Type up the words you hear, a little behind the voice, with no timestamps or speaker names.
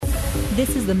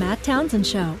This is the Matt Townsend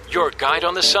Show. Your guide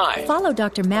on the side. Follow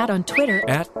Dr. Matt on Twitter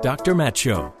at Dr. Matt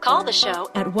Show. Call the show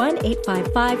at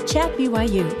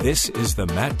 1-855-CHAT-BYU. This is the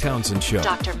Matt Townsend Show.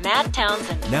 Dr. Matt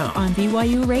Townsend. Now on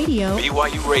BYU Radio.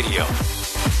 BYU Radio.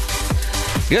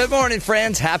 Good morning,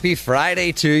 friends. Happy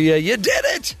Friday to you. You did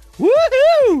it.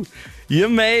 Woohoo! You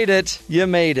made it. You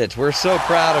made it. We're so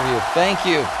proud of you. Thank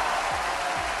you.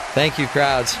 Thank you,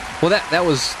 crowds. Well, that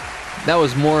was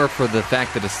more for the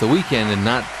fact that it's the weekend and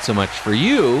not so much for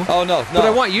you. Oh, no. But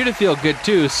I want you to feel good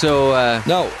too. So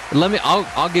no,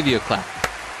 I'll give you a clap.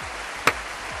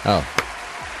 Oh,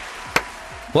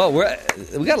 well,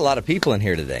 we got a lot of people in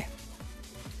here today.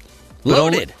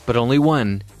 Loaded, but only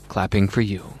one clapping for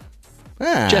you.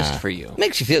 Just for you.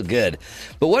 Makes you feel good.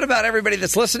 But what about everybody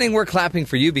that's listening? We're clapping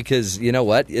for you because you know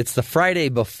what? It's the Friday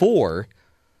before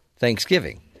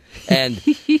Thanksgiving. And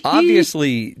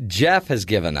obviously, Jeff has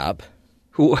given up.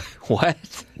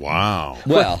 What? Wow.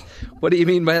 Well, what do you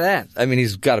mean by that? I mean,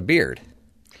 he's got a beard.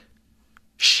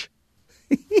 Shh.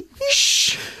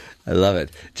 Shh. I love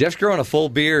it. Jeff's growing a full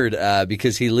beard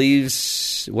because he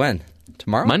leaves when?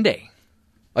 Tomorrow? Monday.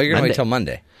 Oh, you're going to wait till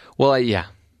Monday? Well, yeah.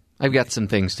 I've got some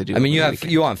things to do. I mean,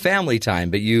 you want family time,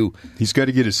 but he's got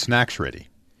to get his snacks ready.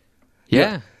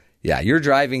 Yeah. Yeah, you're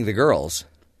driving the girls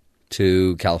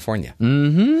to California.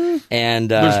 Mm-hmm. And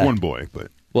there's one boy,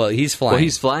 but he's flying. Well,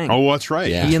 he's flying. Oh, that's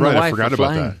right. Yeah. That's right. I forgot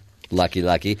about that.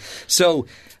 Lucky. So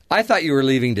I thought you were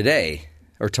leaving today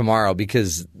or tomorrow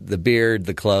because the beard,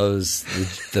 the clothes,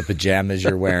 the pajamas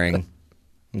you're wearing.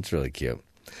 It's really cute.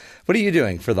 What are you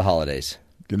doing for the holidays?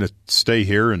 Going to stay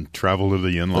here and travel to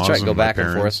the in-laws. That's right. Go back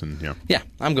and parents forth. Yeah,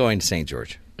 I'm going to St.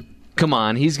 George. Come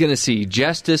on. He's going to see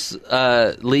Justice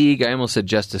League. I almost said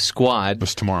Justice Squad.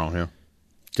 That's tomorrow, yeah.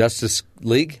 Justice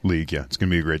League? League, yeah. It's going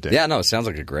to be a great day. Yeah, no, it sounds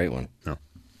like a great one. No.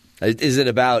 Is it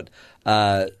about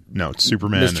no, it's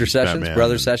Superman Mr. Sessions, Batman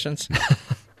Brother Sessions?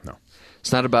 No.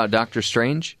 It's not about Doctor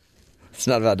Strange? It's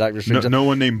not about Doctor Strange? No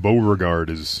one named Beauregard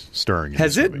is starring in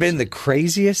Has this it movie, been the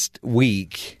craziest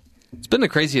week? It's been the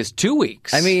craziest 2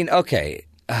 weeks. I mean, okay,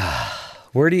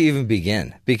 where do you even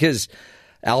begin? Because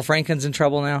Al Franken's in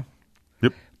trouble now?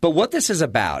 Yep. But what this is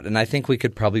about, and I think we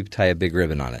could probably tie a big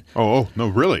ribbon on it. Oh, no,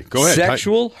 really? Go ahead.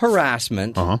 Sexual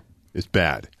harassment. Uh-huh. It's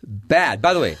bad. Bad.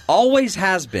 By the way, always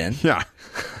has been. Yeah.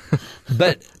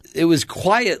 But it was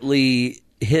quietly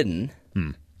hidden.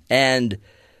 And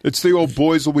it's the old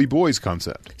boys will be boys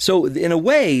concept. So in a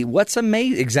way, what's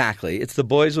amazing? Exactly. It's the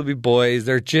boys will be boys.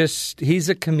 He's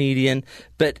a comedian.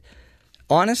 But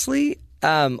honestly,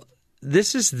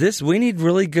 we need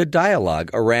really good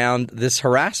dialogue around this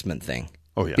harassment thing.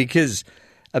 Oh, yeah. Because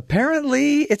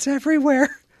apparently it's everywhere.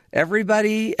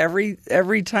 Everybody, every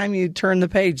time you turn the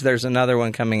page, there's another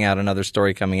one coming out, another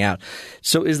story coming out.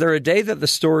 So is there a day that the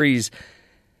stories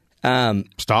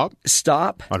stop?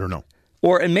 I don't know.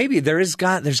 And maybe there's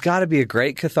got to be a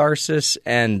great catharsis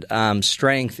and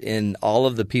strength in all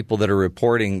of the people that are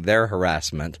reporting their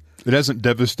harassment. It hasn't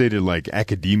devastated like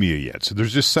academia yet. So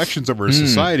there's just sections of our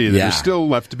society that are still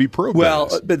left to be probed.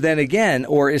 Well, but then again,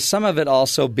 or is some of it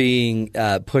also being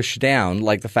pushed down,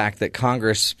 like the fact that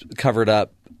Congress covered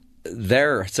up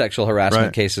their sexual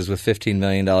harassment cases with $15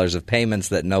 million of payments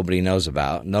that nobody knows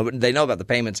about. They know about the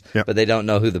payments, but they don't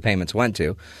know who the payments went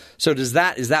to. So is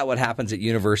that what happens at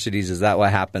universities? Is that what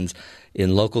happens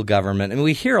in local government? I mean,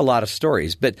 we hear a lot of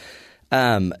stories, but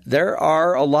there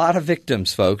are a lot of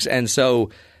victims, folks. And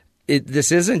so this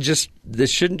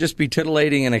shouldn't just be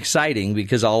titillating and exciting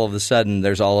because all of a sudden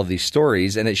there's all of these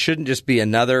stories, and it shouldn't just be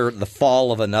the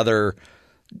fall of another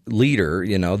leader.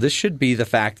 You know, this should be the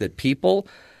fact that people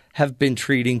have been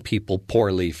treating people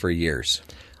poorly for years.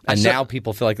 And now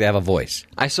people feel like they have a voice.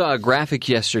 I saw a graphic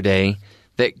yesterday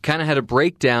that kind of had a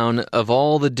breakdown of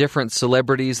all the different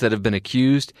celebrities that have been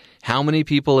accused, how many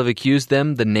people have accused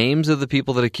them, the names of the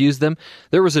people that accused them.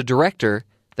 There was a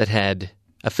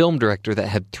film director that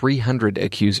had 300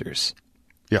 accusers.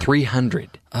 Yeah.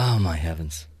 300. Oh, my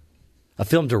heavens. A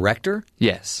film director?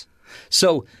 Yes.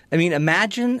 So, I mean,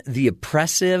 imagine the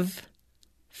oppressive,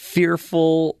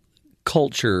 fearful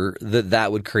culture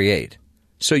that would create.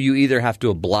 So you either have to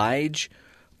oblige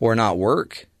or not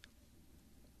work.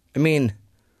 I mean,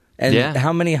 and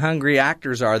how many hungry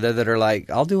actors are there that are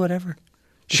like, I'll do whatever.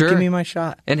 Just give me my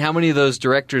shot. And how many of those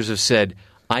directors have said,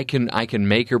 I can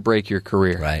make or break your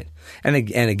career. Right. And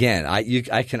again,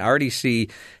 I can already see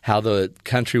how the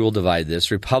country will divide this.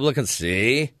 Republicans,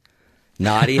 see,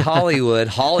 naughty Hollywood.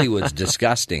 Hollywood's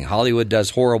disgusting. Hollywood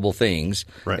does horrible things,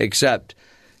 except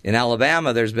in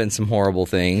Alabama, there's been some horrible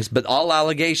things, but all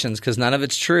allegations because none of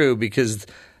it's true because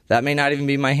that may not even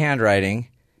be my handwriting.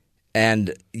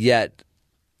 And yet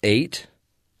 8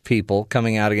 people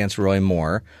coming out against Roy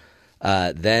Moore.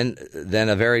 Then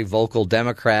a very vocal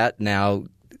Democrat now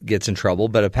gets in trouble,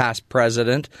 but a past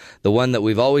president, the one that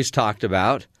we've always talked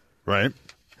about, right,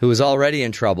 who was already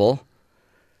in trouble.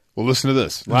 Well, listen to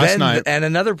this. Last night, and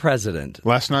another president.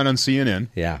 Last night on CNN,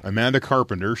 Amanda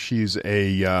Carpenter, she's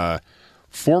a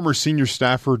former senior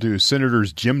staffer to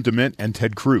Senators Jim DeMint and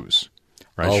Ted Cruz.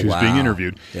 Right? She was being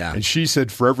interviewed. Yeah. And she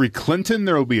said, for every Clinton,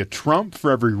 there will be a Trump.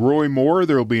 For every Roy Moore,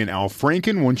 there will be an Al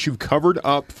Franken. Once you've covered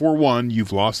up for one,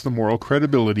 you've lost the moral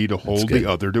credibility to hold the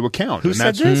other to account. Who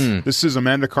said this? This is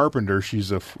Amanda Carpenter.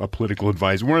 She's a political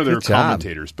advisor, one of their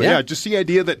commentators. But just the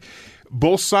idea that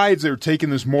both sides are taking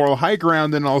this moral high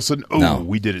ground, and all of a sudden,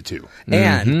 we did it too.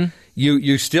 And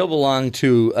you still belong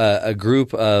to a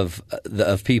group of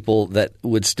people that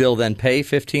would still then pay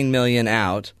 $15 million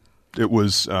out. It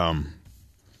was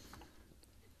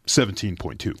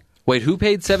 17.2. Wait, who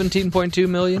paid $17.2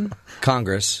 million?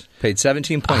 Congress paid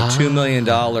 $17.2 million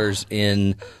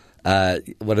in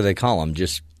what do they call them?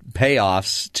 Just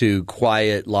payoffs to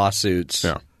quiet lawsuits.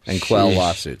 Yeah. And quell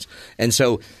lawsuits. And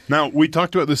so now we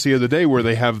talked about this the other day, where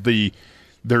they have the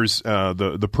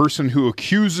person who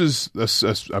accuses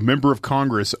a member of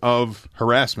Congress of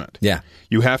harassment. Yeah,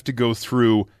 you have to go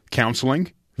through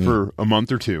counseling for a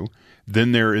month or two.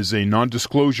 Then there is a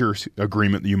non-disclosure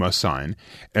agreement that you must sign,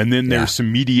 and then there's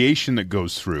some mediation that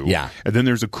goes through. Yeah, and then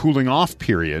there's a cooling off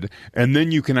period, and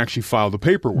then you can actually file the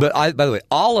paperwork. But by the way,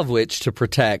 all of which to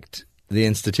protect the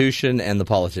institution and the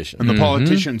politician. And the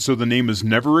politician, so the name is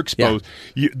never exposed.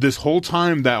 Yeah. This whole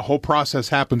time, that whole process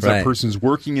happens, that person's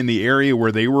working in the area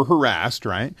where they were harassed,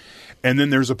 right? And then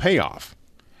there's a payoff.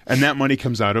 And that money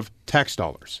comes out of tax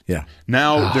dollars. Yeah.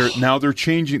 Now they're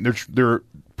changing, they're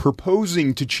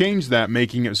proposing to change that,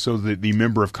 making it so that the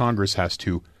member of Congress has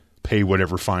to pay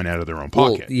whatever fine out of their own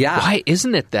pocket. Well, yeah. Why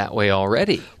isn't it that way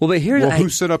already? Well, but who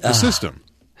set up the system?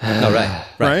 Oh,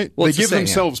 right. Well, they give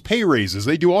themselves pay raises.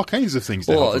 They do all kinds of things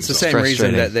to help it's themselves. the same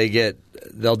reason that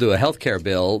they'll do a health care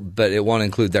bill, but it won't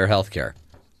include their health care.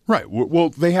 Right. Well,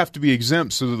 they have to be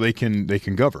exempt so that they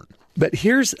can govern. But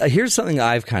here's something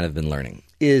I've kind of been learning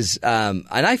is, and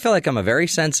I feel like I'm a very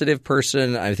sensitive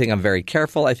person. I think I'm very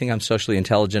careful. I think I'm socially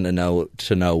intelligent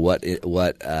to know what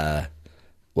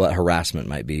harassment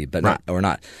might be, but not.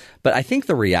 But I think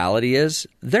the reality is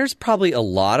there's probably a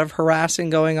lot of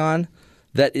harassing going on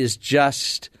that is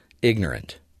just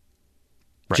ignorant.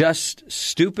 Right. Just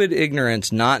stupid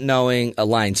ignorance, not knowing a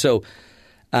line. So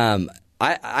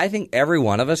I think every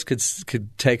one of us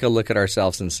could take a look at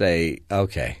ourselves and say,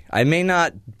 okay, I may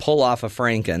not pull off a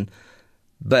Franken,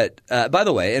 but by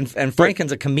the way, and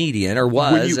Franken's a comedian or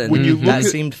was, that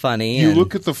seemed funny. You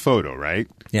look at the photo, right?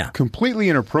 Yeah. Completely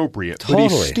inappropriate. Totally.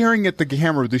 But he's staring at the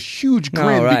camera with this huge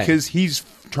grin because he's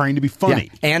trying to be funny.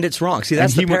 Yeah. And it's wrong. See,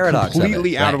 that's the paradox. He went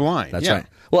completely out of line. That's right.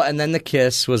 Well, and then the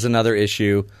kiss was another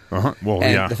issue. Well,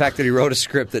 and the fact that he wrote a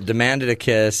script that demanded a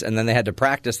kiss, and then they had to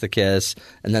practice the kiss,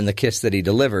 and then the kiss that he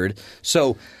delivered.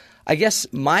 So I guess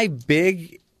my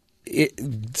big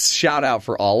shout out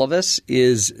for all of us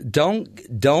is don't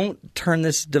turn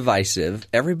this divisive.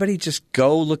 Everybody just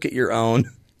go look at your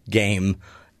own game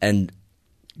and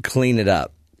clean it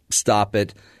up. Stop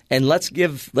it. And let's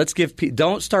give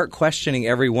don't start questioning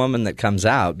every woman that comes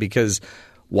out, because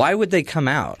why would they come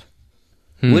out?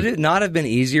 Would it not have been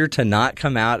easier to not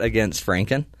come out against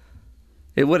Franken?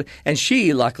 It would. And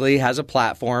she luckily has a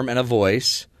platform and a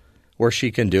voice where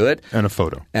she can do it. And a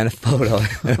photo.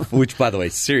 Which, by the way,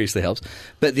 seriously helps.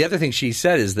 But the other thing she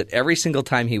said is that every single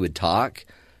time he would talk,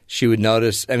 she would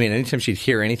notice, anytime she'd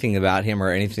hear anything about him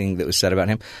or anything that was said about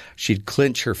him, she'd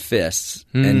clench her fists.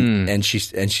 And she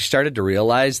started to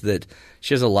realize that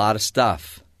she has a lot of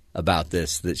stuff about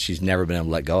this that she's never been able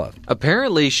to let go of.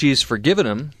 Apparently, she's forgiven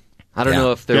him. I don't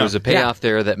know if there was a payoff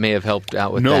there that may have helped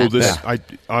out with that.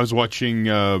 I was watching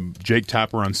Jake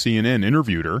Tapper on CNN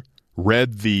interviewed her.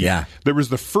 There was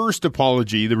the first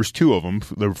apology. There was two of them.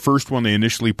 The first one they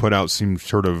initially put out seemed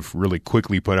sort of really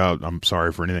quickly put out. I'm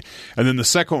sorry for anything. And then the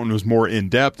second one was more in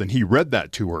depth, and he read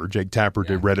that to her. Jake Tapper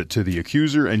read it to the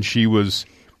accuser, and she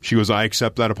goes, I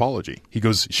accept that apology. She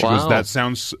goes, that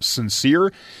sounds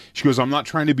sincere. She goes, I'm not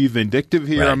trying to be vindictive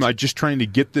here. Right. I'm not just trying to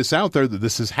get this out there that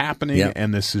this is happening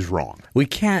and this is wrong. We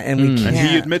can't. And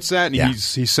he admits that, and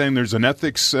he's saying there's an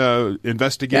ethics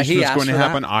investigation that's going to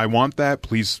happen. I want that.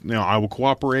 Please, I will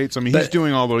cooperate. So, he's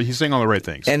doing he's saying all the right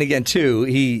things. And again, too,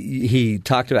 he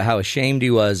talked about how ashamed he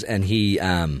was, and he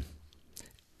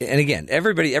and again,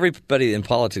 everybody in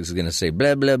politics is going to say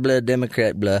blah blah blah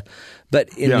Democrat blah, but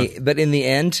in the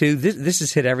end too, this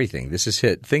has hit everything. This has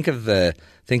hit. Think of the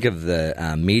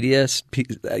media,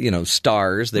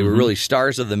 stars. They were really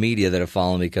stars of the media that have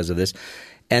fallen because of this.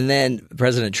 And then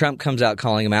President Trump comes out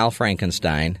calling him Al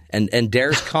Frankenstein and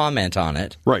dares comment on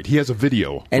it. Right. He has a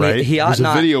video, and right? There's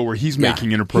a video where he's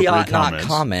making inappropriate comments. He ought not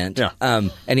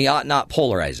comment, and he ought not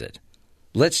polarize it.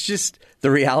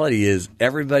 The reality is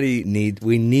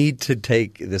we need to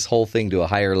take this whole thing to a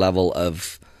higher level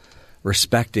of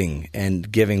respecting and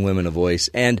giving women a voice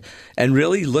and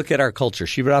really look at our culture.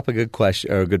 She brought up a good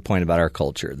question or a good point about our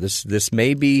culture. This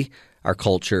may be our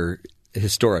culture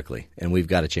historically, and we've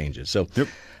got to change it. So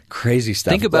crazy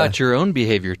stuff. Think about your own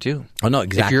behavior too. Oh no,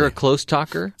 exactly. If you're a close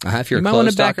talker, if you're you might want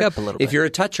to back up a little bit. If you're a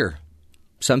toucher,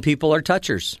 some people are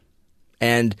touchers,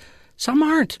 and some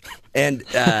aren't, and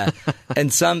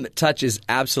some touch is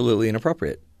absolutely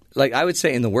inappropriate. Like I would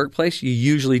say, in the workplace, you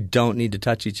usually don't need to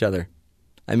touch each other.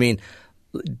 I mean,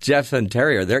 Jeff and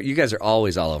Terry you guys are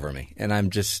always all over me, and I'm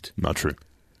just not true.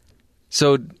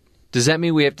 So. Does that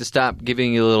mean we have to stop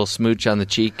giving you a little smooch on the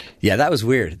cheek? Yeah, that was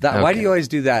weird. Okay. Why do you always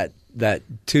do that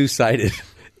two-sided,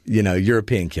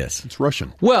 European kiss? It's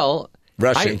Russian. Well,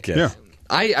 Russian kiss. Yeah.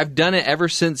 I've done it ever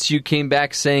since you came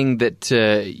back saying that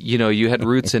you had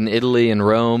roots in Italy and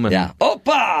Rome. And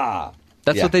Opa!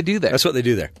 That's what they do there. That's what they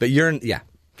do there. But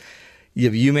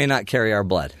you may not carry our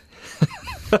blood.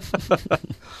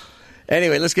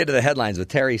 Anyway, let's get to the headlines with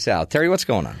Terry South. Terry, what's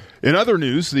going on? In other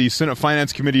news, the Senate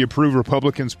Finance Committee approved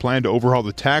Republicans' plan to overhaul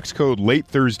the tax code late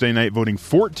Thursday night, voting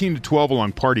 14-12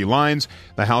 along party lines.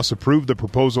 The House approved the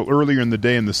proposal earlier in the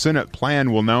day, and the Senate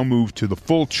plan will now move to the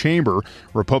full chamber.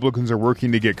 Republicans are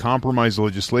working to get compromise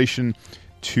legislation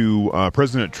to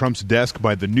President Trump's desk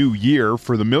by the new year.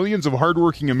 For the millions of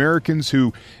hardworking Americans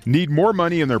who need more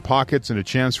money in their pockets and a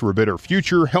chance for a better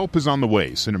future, help is on the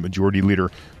way, Senate Majority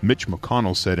Leader Mitch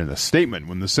McConnell said in a statement.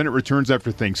 When the Senate returns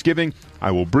after Thanksgiving,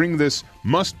 I will bring this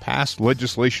must-pass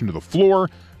legislation to the floor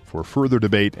for further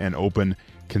debate and open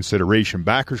consideration.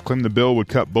 Backers claim the bill would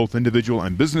cut both individual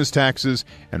and business taxes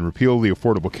and repeal the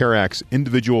Affordable Care Act's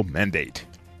individual mandate.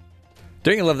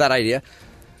 Don't you love that idea?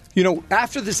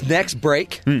 After this next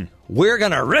break, we're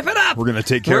going to rip it up. We're going to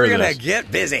take care of this. We're going to get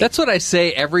busy. That's what I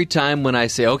say every time when I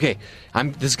say, okay,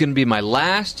 this is going to be my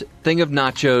last thing of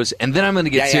nachos, and then I'm going to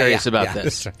get serious about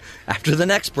this. After the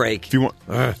next break. If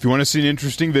you want to see an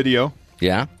interesting video,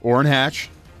 Orrin Hatch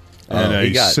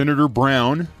and Senator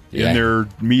Brown in their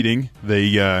meeting,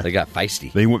 they got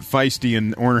feisty. They went feisty,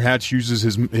 and Orrin Hatch uses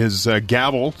his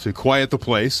gavel to quiet the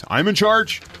place. I'm in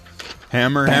charge.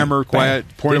 Hammer, hammer, quiet,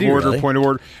 point of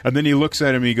order. And then he looks at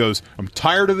him and he goes, I'm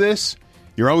tired of this.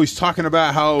 You're always talking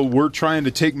about how we're trying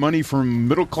to take money from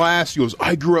middle class. He goes,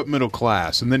 I grew up middle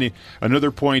class. And then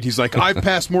another point, he's like, I've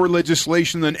passed more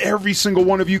legislation than every single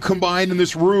one of you combined in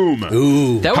this room.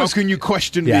 Ooh. How can you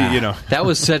question me? That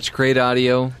was such great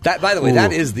audio. By the way,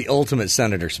 that is the ultimate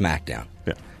senator smackdown.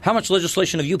 Yeah. How much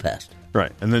legislation have you passed?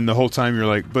 Right. And then the whole time you're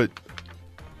like, but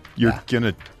you're going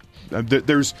to...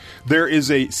 there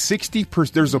is a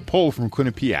 60%. There's a poll from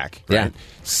Quinnipiac. Right? Yeah,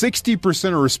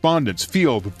 60% of respondents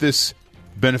feel that this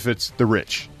benefits the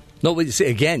rich. No, but see,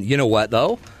 again, you know what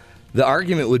though? The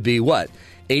argument would be what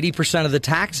 80% of the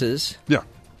taxes,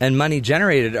 and money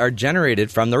are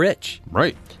generated from the rich.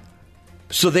 Right.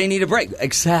 So they need a break.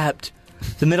 Except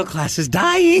the middle class is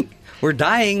dying. We're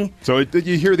dying. So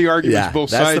you hear the arguments both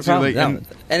sides. The problem.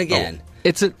 And again,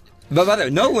 but by the way,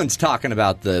 no one's talking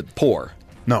about the poor.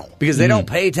 No. Because they don't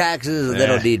pay taxes and they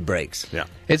don't need breaks. Yeah.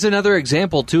 It's another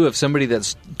example, too, of somebody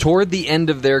that's toward the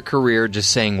end of their career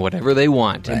just saying whatever they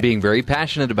want and being very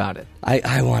passionate about it.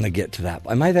 I want to get to that.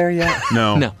 Am I there yet?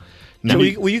 No.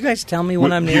 Will you guys tell me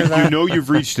when I'm near that? You know you've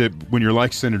reached it when you're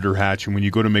like Senator Hatch and when you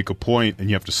go to make a point and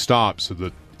you have to stop so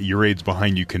that your aides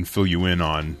behind you can fill you in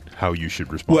on how you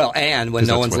should respond. Well, and when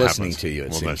no one's listening to you,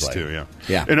 it seems that's like. Too,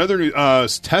 yeah. In other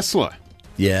news, Tesla.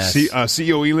 Yes.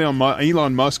 CEO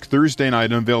Elon Musk Thursday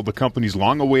night unveiled the company's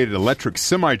long-awaited electric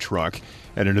semi-truck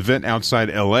at an event outside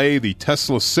L.A. The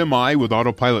Tesla Semi, with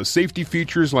autopilot safety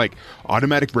features like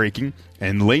automatic braking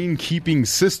and lane-keeping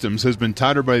systems, has been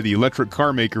touted by the electric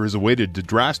car maker as a way to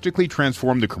drastically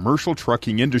transform the commercial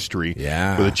trucking industry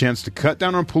with a chance to cut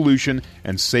down on pollution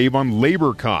and save on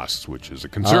labor costs, which is a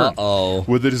concern.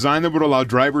 With a design that would allow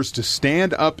drivers to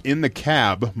stand up in the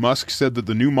cab, Musk said that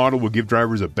the new model will give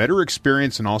drivers a better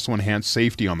experience and also enhance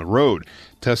safety on the road.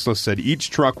 Tesla said each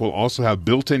truck will also have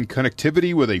built-in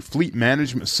connectivity with a fleet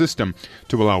management system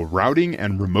to allow routing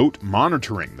and remote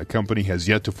monitoring. The company has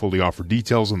yet to fully offer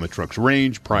details on the truck's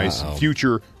range, price, and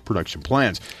future production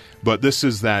plans. But this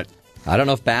is that... I don't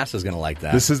know if Bass is going to like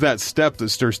that. This is that step that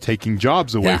starts taking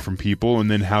jobs away from people,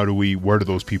 and then where do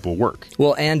those people work?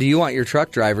 Well, and do you want your truck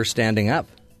driver standing up?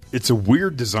 it's a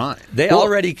weird design. They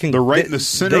already can. They're right in the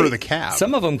center of the cab.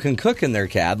 Some of them can cook in their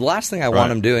cab. The last thing I want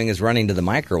them doing is running to the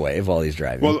microwave while he's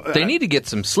driving. Well, they need to get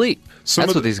some sleep.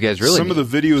 That's what these guys really need. Some of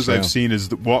the videos I've seen is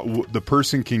the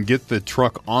person can get the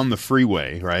truck on the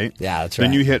freeway, right? Yeah, that's right.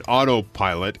 Then you hit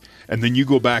autopilot, and then you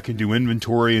go back and do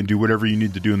inventory and do whatever you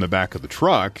need to do in the back of the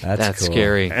truck. That's cool.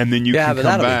 Scary. And then you can but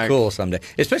come that'll back. be cool someday.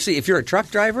 Especially if you're a truck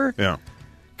driver. Yeah.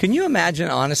 Can you imagine,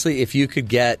 honestly, if you could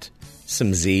get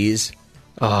some Z's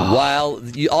while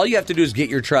all you have to do is get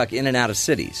your truck in and out of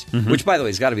cities, which, by the way,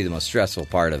 has got to be the most stressful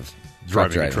part of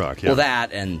truck driving. A truck, yeah. Well,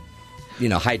 that and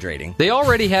hydrating. They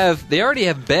already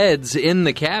have beds in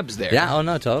the cabs there. Yeah. Oh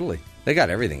no, totally. They got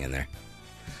everything in there.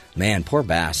 Man, poor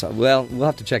Bass. Well, we'll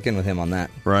have to check in with him on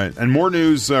that. Right. And more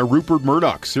news. Rupert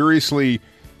Murdoch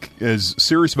is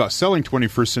serious about selling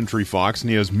 21st Century Fox, and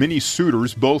he has many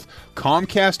suitors. Both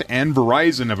Comcast and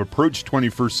Verizon have approached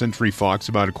 21st Century Fox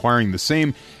about acquiring the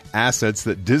same assets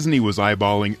that Disney was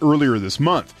eyeballing earlier this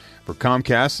month. For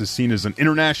Comcast, is seen as an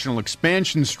international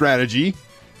expansion strategy.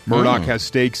 Murdoch has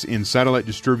stakes in satellite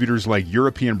distributors like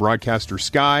European broadcaster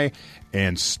Sky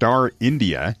and Star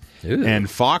India. Ooh.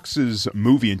 And Fox's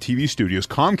movie and TV studios.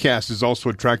 Comcast is also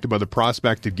attracted by the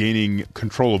prospect of gaining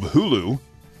control of Hulu.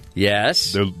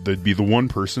 Yes. There'd be the one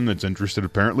person that's interested,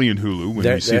 apparently, in Hulu when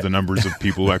you see the numbers of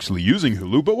people actually using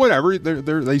Hulu. But whatever,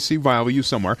 they see value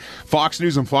somewhere. Fox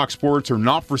News and Fox Sports are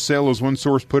not for sale, as one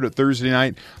source put it Thursday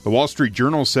night. The Wall Street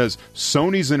Journal says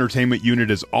Sony's entertainment unit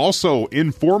has also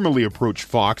informally approached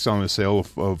Fox on the sale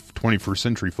of 21st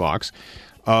Century Fox.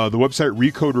 The website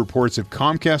Recode reports if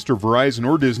Comcast or Verizon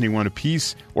or Disney want a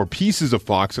piece or pieces of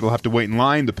Fox, it'll have to wait in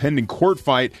line. The pending court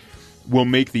fight will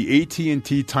make the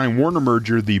AT&T Time Warner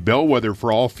merger the bellwether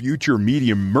for all future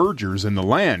media mergers in the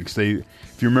land. Because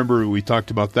if you remember, we talked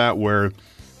about that, where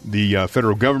the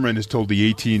federal government has told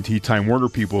the AT&T Time Warner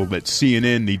people that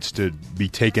CNN needs to be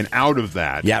taken out of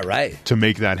that. Yeah, right. To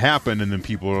make that happen. And then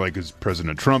people are like, is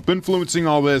President Trump influencing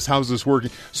all this? How's this working?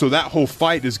 So that whole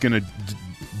fight is going to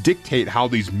dictate how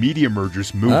these media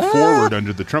mergers move forward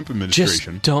under the Trump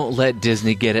administration. Just don't let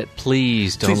Disney get it.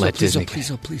 Please don't let Disney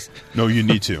get it. Please. No, you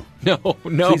need to. No.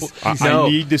 Please. I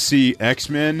need to see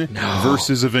X-Men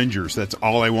versus Avengers. That's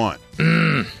all I want.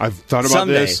 I've thought about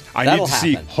this. I need to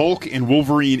see Hulk and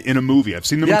Wolverine in a movie. I've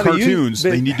seen them in cartoons.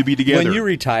 They need to be together. When you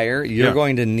retire, you're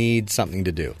going to need something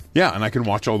to do. Yeah, and I can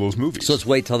watch all those movies. So let's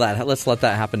wait till that. Let's let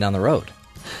that happen down the road.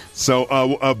 So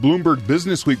Bloomberg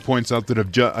Business Week points out that if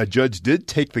a judge did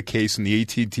take the case in the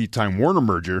AT&T Time Warner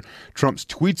merger, Trump's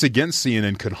tweets against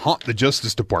CNN could haunt the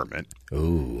Justice Department.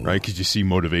 Ooh. Right? Because you see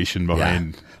motivation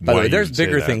behind By the way, there's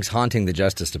bigger things haunting the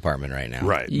Justice Department right now.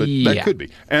 Right, but that could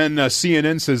be. And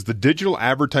CNN says the digital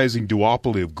advertising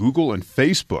duopoly of Google and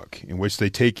Facebook, in which they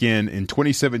take in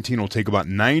 2017, will take about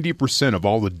 90% of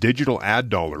all the digital ad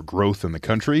dollar growth in the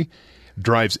country,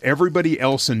 drives everybody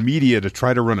else in media to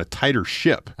try to run a tighter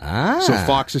ship. So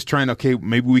Fox is trying,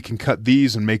 maybe we can cut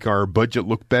these and make our budget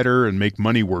look better and make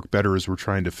money work better as we're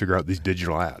trying to figure out these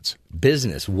digital ads.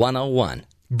 Business 101.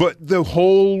 But the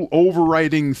whole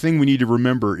overriding thing we need to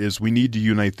remember is we need to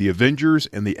unite the Avengers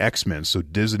and the X-Men, so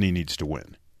Disney needs to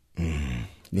win.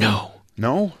 No.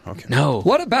 No? Okay. No.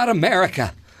 What about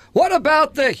America? What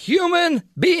about the human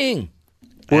being?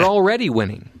 We're already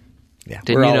winning. Yeah,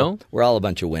 Didn't you know? We're all a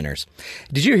bunch of winners.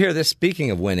 Did you hear this?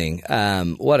 Speaking of winning,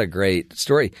 what a great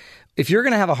story. If you're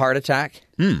going to have a heart attack,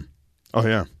 Oh,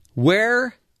 yeah.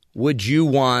 where would you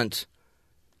want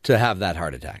to have that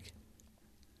heart attack?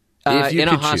 If you in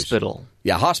a could choose. hospital.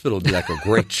 Yeah, hospital would be like a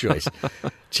great choice.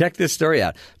 Check this story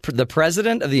out. The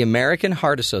president of the American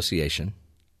Heart Association,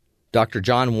 Dr.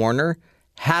 John Warner,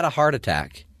 had a heart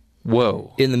attack.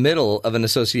 Whoa. In the middle of an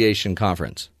association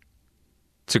conference.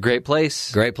 It's a great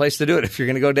place. Great place to do it if you're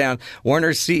going to go down.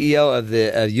 Warner's CEO of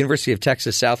the University of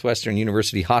Texas Southwestern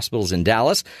University Hospitals in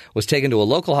Dallas was taken to a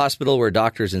local hospital where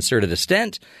doctors inserted a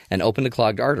stent and opened a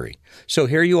clogged artery. So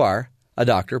here you are, a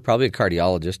doctor, probably a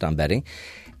cardiologist, I'm betting.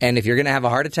 And if you're going to have a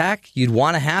heart attack, you'd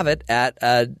want to have it at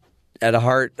a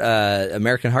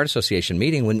American Heart Association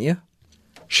meeting, wouldn't you?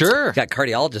 Sure. Got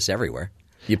cardiologists everywhere.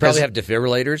 You probably have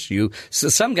defibrillators. So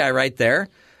some guy right there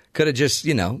could have just,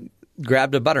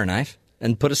 grabbed a butter knife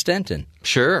and put a stent in.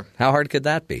 Sure. How hard could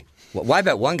that be? Well, I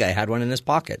bet one guy had one in his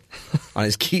pocket on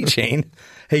his keychain.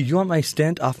 Hey, do you want my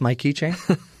stent off my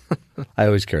keychain? I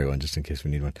always carry one just in case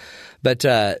we need one. But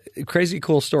crazy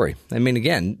cool story. I mean,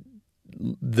 again,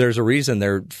 there's a reason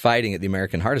they're fighting at the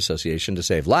American Heart Association to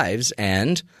save lives,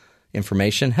 and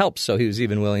information helps. So he was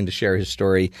even willing to share his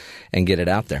story and get it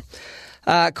out there.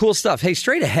 Cool stuff. Hey,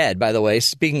 straight ahead, by the way,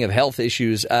 speaking of health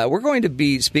issues, we're going to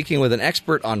be speaking with an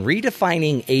expert on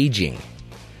redefining aging.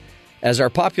 As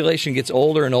our population gets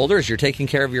older and older, as you're taking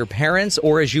care of your parents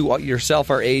or as you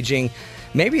yourself are aging,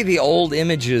 maybe the old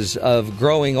images of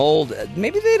growing old,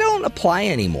 maybe they don't apply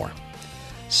anymore.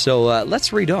 So let's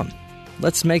redo them.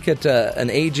 Let's make it an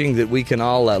aging that we can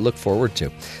all look forward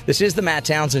to. This is the Matt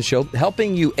Townsend Show,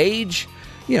 helping you age,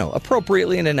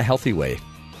 appropriately and in a healthy way.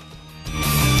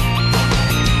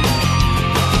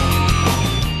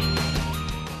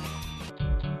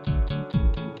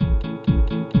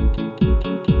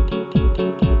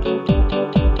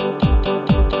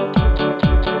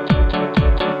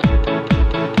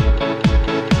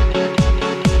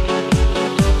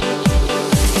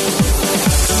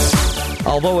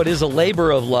 Although it is a labor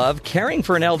of love, caring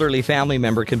for an elderly family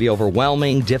member can be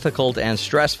overwhelming, difficult, and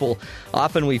stressful.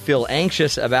 Often we feel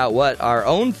anxious about what our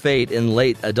own fate in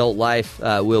late adult life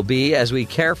will be as we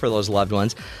care for those loved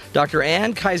ones. Dr.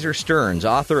 Kaiser Stearns,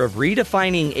 author of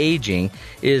Redefining Aging,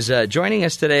 is joining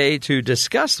us today to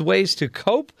discuss ways to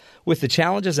cope with the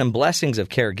challenges and blessings of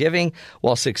caregiving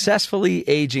while successfully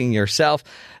aging yourself.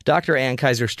 Dr.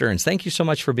 Kaiser Stearns, thank you so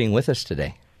much for being with us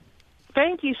today.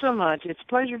 Thank you so much. It's a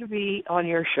pleasure to be on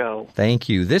your show. Thank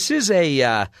you. This is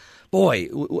I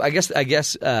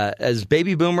guess as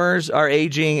baby boomers are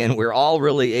aging and we're all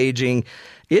really aging,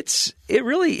 it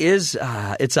really is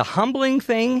it's a humbling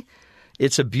thing.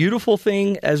 It's a beautiful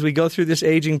thing as we go through this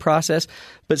aging process,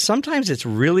 but sometimes it's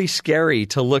really scary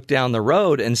to look down the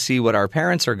road and see what our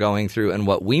parents are going through and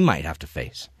what we might have to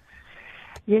face.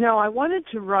 I wanted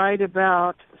to write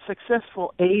about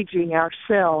successful aging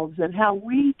ourselves and how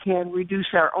we can reduce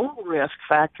our own risk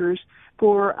factors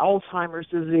for Alzheimer's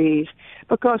disease.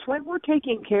 Because when we're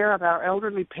taking care of our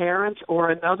elderly parents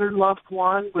or another loved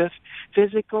one with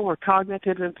physical or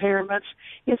cognitive impairments,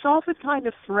 it's often kind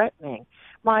of threatening.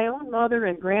 My own mother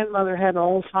and grandmother had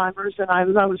Alzheimer's, and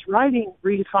as I was writing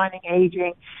Redefining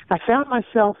Aging, I found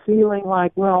myself feeling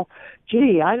like, what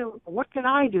can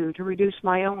I do to reduce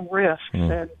my own risks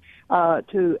and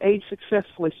to age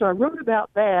successfully? So I wrote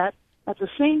about that at the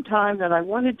same time that I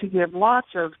wanted to give lots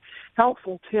of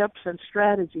helpful tips and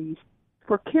strategies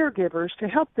for caregivers to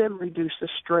help them reduce the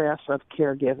stress of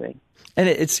caregiving. And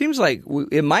it seems like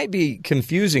it might be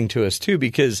confusing to us, too,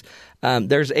 because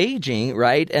there's aging,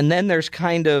 right? And then there's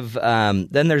then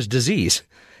there's disease.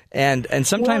 And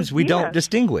sometimes we don't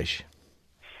distinguish.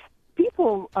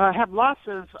 People have lots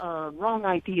of wrong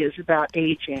ideas about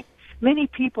aging. Many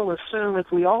people assume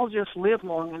if we all just live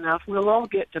long enough, we'll all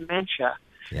get dementia.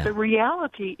 Yeah. The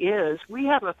reality is we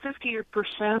have a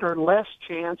 50% or less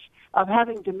chance of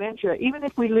having dementia, even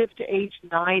if we live to age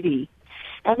 90.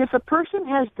 And if a person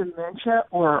has dementia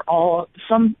or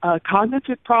some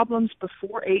cognitive problems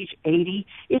before age 80,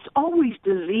 it's always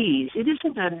disease. It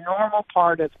isn't a normal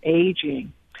part of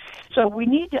aging. So we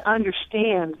need to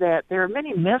understand that there are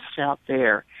many myths out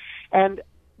there. And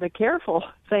the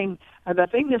thing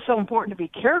that's so important to be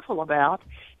careful about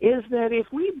is that if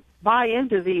we buy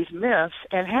into these myths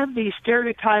and have these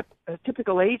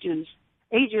typical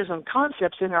ageism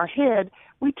concepts in our head,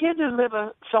 we tend to live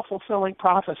a self-fulfilling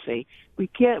prophecy. We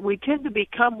tend to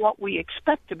become what we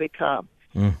expect to become.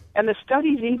 And the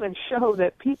studies even show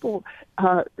that people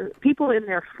in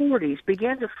their 40s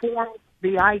begin to form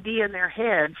the idea in their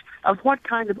heads of what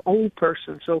kind of old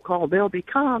person, so-called, they'll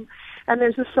become. And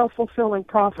there's a self-fulfilling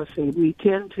prophecy. We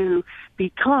tend to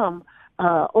become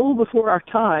old before our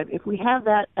time if we have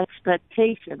that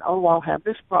expectation, I'll have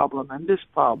this problem and this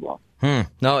problem.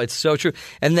 No, it's so true.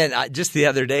 And then just the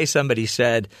other day somebody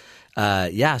said,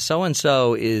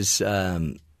 so-and-so is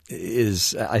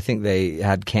I think they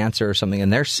had cancer or something,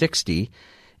 and they're 60.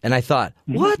 And I thought,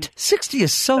 what? 60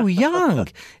 is so young.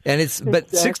 And but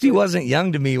 60 wasn't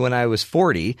young to me when I was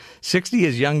 40. 60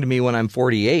 is young to me when I'm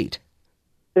 48.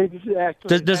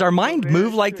 Exactly. Does our mind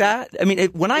move like that? I mean,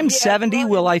 when I'm 70,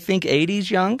 will I think 80's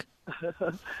young?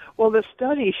 Well, the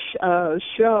studies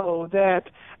show that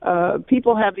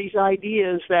people have these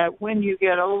ideas that when you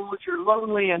get old, you're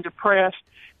lonely and depressed.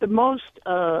 The most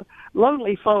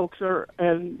lonely folks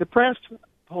and depressed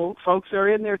folks are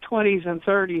in their 20s and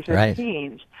 30s and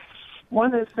teens.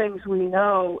 One of the things we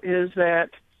know is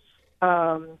that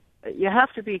you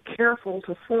have to be careful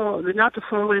not to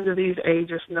fall into these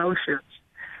ageist notions.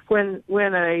 When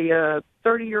a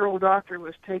 30-year-old doctor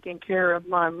was taking care of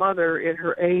my mother in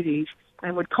her 80s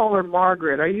and would call her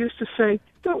Margaret, I used to say,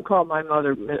 don't call my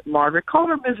mother Margaret, call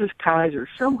her Mrs. Kaiser,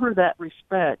 show her that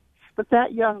respect. But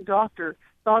that young doctor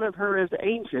thought of her as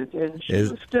ancient, and she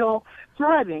was still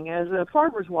thriving as a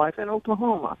farmer's wife in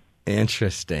Oklahoma.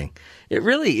 Interesting. It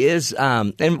really is.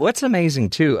 And what's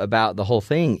amazing, too, about the whole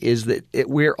thing is that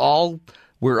we're all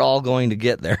going to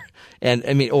get there. And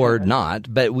I mean, or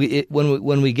not, but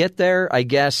when we get there, I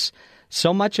guess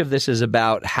so much of this is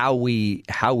about how we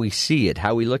see it,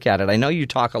 how we look at it. I know you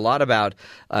talk a lot about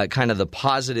kind of the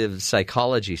positive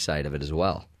psychology side of it as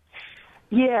well.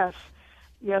 Yes,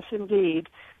 indeed.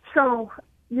 So,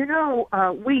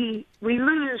 we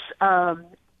lose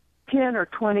 10 or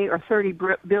 20 or 30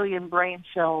 billion brain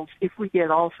cells if we get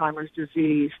Alzheimer's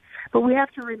disease. But we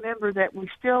have to remember that we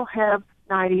still have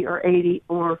 90 or 80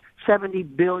 or 70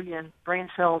 billion brain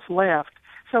cells left.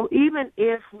 So even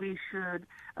if we should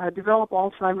develop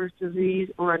Alzheimer's disease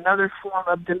or another form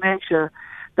of dementia,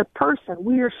 the person,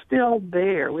 we are still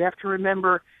there. We have to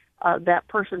remember that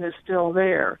person is still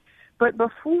there. But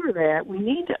before that, we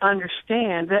need to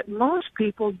understand that most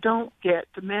people don't get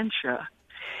dementia.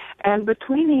 And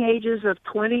between the ages of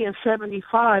 20 and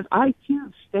 75,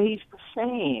 IQ stays the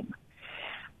same.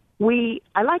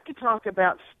 I like to talk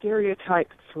about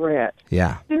stereotype threat.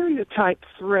 Yeah. Stereotype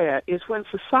threat is when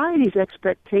society's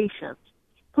expectations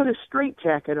put a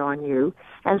straitjacket on you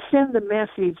and send the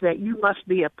message that you must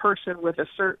be a person with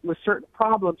certain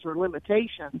problems or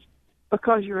limitations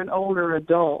because you're an older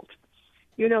adult.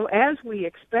 As we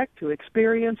expect to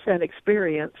experience and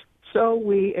experience, so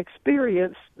we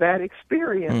experience that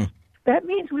experience. That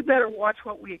means we better watch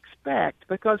what we expect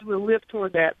because we'll live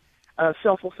toward that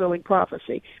self-fulfilling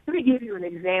prophecy. Let me give you an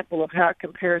example of how it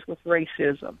compares with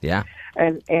racism. Yeah.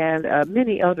 And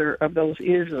many other of those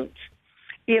isms.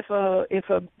 If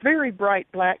a very bright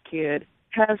black kid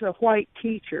has a white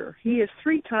teacher, he is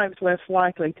 3 times less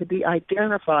likely to be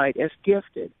identified as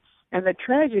gifted. And the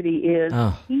tragedy is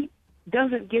he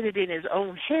doesn't get it in his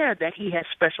own head that he has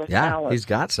special talent. Yeah, he's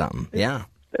got something. Yeah.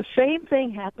 The same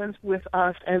thing happens with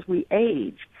us as we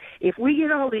age. If we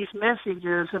get all these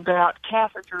messages about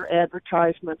catheter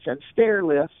advertisements and stair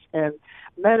lifts and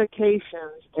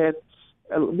medications and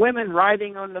women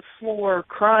writhing on the floor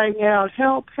crying out,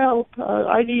 help,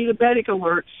 I need a medic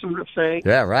alert sort of thing.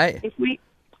 Yeah, right.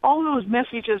 All those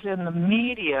messages in the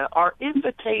media are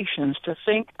invitations to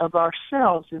think of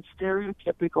ourselves in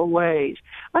stereotypical ways.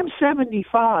 I'm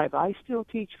 75. I still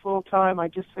teach full-time. I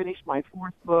just finished my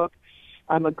 4th book.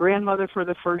 I'm a grandmother for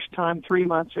the first time 3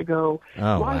 months ago.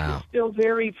 Oh, Life wow. is still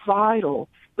very vital.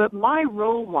 But my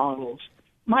role models,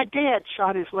 my dad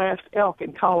shot his last elk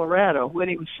in Colorado when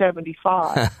he was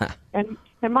 75. And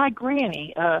my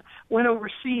granny went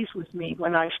overseas with me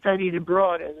when I studied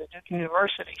abroad as a Duke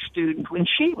University student when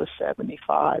she was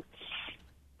 75.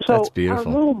 So That's beautiful.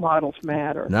 Our role models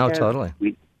matter. No, totally.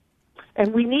 We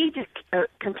need to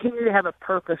continue to have a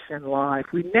purpose in life.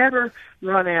 We never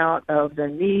run out of the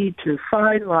need to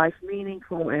find life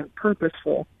meaningful and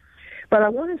purposeful. But I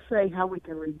want to say how we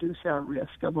can reduce our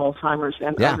risk of Alzheimer's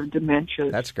and other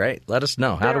dementias. That's great. Let us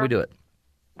know. How do we do it?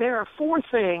 There are 4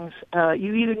 things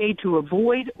you either need to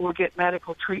avoid or get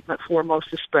medical treatment for, most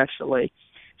especially.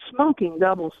 Smoking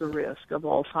doubles the risk of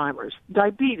Alzheimer's.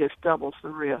 Diabetes doubles the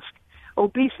risk.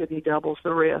 Obesity doubles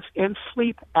the risk. And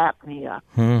sleep apnea.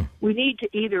 We need to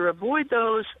either avoid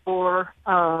those or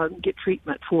get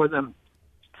treatment for them.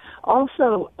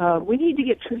 Also, we need to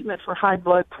get treatment for high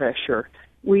blood pressure.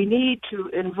 We need to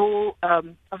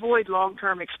avoid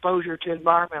long-term exposure to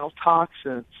environmental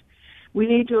toxins. We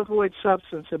need to avoid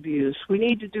substance abuse. We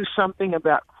need to do something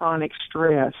about chronic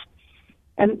stress.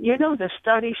 And, the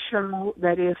studies show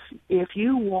that if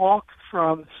you walk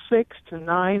from 6 to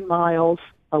 9 miles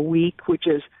a week, which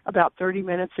is about 30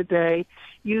 minutes a day,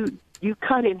 you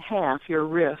cut in half your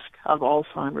risk of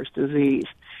Alzheimer's disease.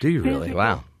 Do you really? Physical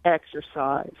Wow.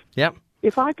 exercise. Yep.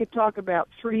 If I could talk about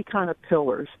 3 kind of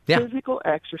pillars, physical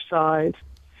exercise,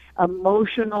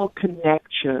 emotional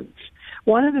connections.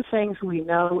 One of the things we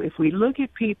know, if we look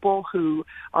at people who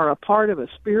are a part of a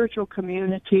spiritual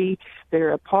community,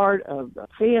 they're a part of a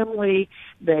family,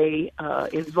 they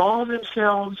involve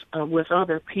themselves with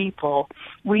other people,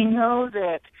 we know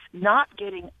that not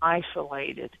getting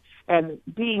isolated and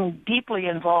being deeply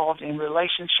involved in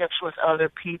relationships with other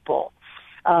people,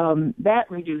 that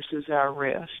reduces our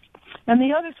risk. And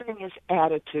the other thing is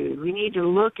attitude. We need to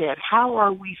look at how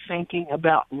are we thinking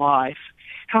about life?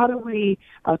 How do we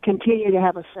continue to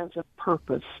have a sense of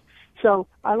purpose? So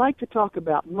I like to talk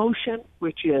about motion,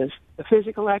 which is the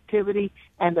physical activity,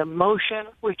 and emotion,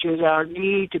 which is our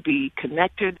need to be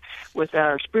connected with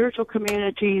our spiritual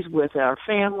communities, with our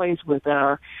families, with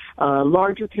our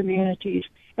larger communities,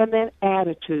 and then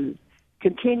attitude,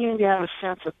 continuing to have a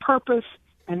sense of purpose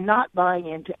and not buying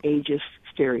into ageist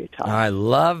stereotypes. I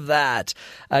love that.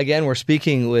 Again, we're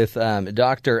speaking with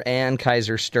Dr. Ann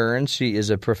Kaiser Stearns. She is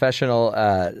a professional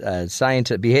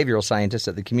behavioral scientist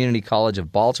at the Community College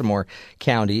of Baltimore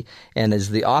County and is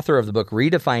the author of the book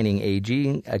Redefining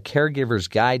Aging, A Caregiver's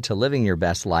Guide to Living Your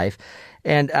Best Life.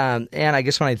 And I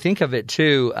guess when I think of it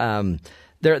too,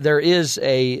 there is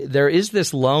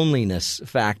this loneliness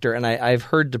factor, and I've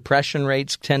heard depression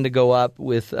rates tend to go up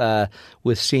with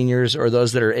seniors or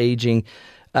those that are aging.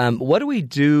 What do we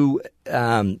do?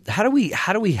 How do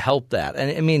we help that?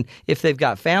 And I mean, if they've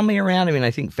got family around, I mean,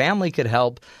 I think family could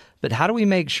help. But how do we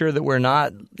make sure that we're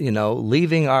not,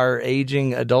 leaving our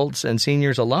aging adults and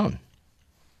seniors alone?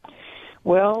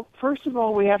 Well, first of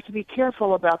all, we have to be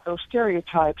careful about those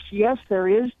stereotypes. Yes, there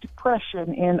is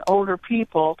depression in older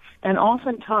people, and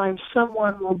oftentimes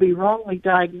someone will be wrongly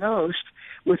diagnosed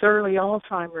with early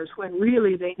Alzheimer's when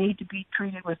really they need to be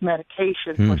treated with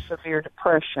medication for severe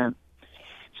depression.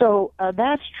 So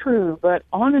that's true, but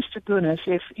honest to goodness,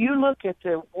 if you look at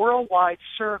the worldwide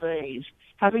surveys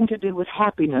having to do with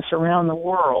happiness around the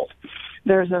world,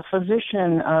 there's a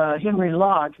physician, Henry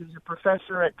Lodge, who's a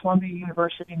professor at Columbia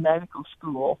University Medical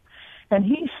School, and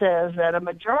he says that a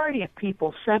majority of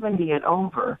people 70 and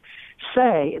over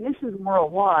say, and this is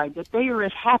worldwide, that they are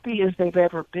as happy as they've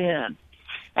ever been.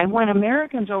 And when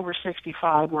Americans over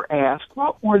 65 were asked,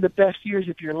 what were the best years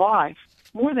of your life,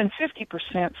 more than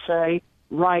 50% say,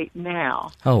 right now.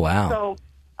 Oh, wow. So,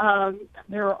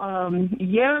 there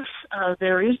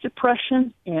is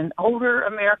depression in older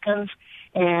Americans,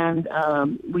 and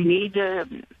we need to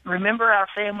remember our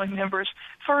family members.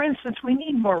 For instance, we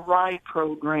need more ride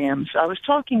programs. I was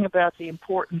talking about the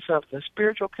importance of the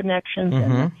spiritual connections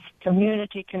and the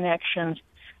community connections.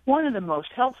 One of the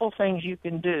most helpful things you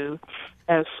can do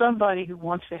as somebody who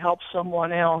wants to help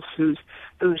someone else who's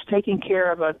taking care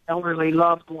of an elderly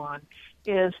loved one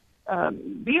is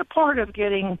be a part of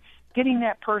getting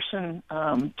that person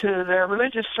to their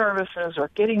religious services, or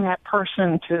getting that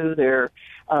person to their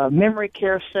memory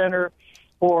care center,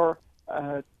 or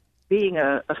being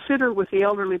a sitter with the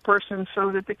elderly person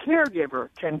so that the caregiver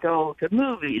can go to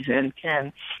movies and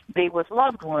can be with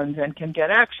loved ones and can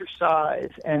get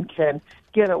exercise and can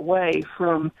get away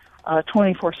from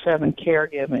 24/7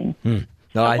 caregiving.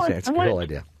 No, I think it's a cool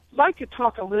idea. I'd like to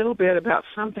talk a little bit about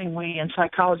something we in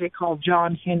psychology call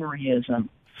John Henryism.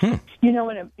 In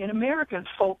American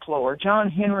folklore, John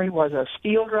Henry was a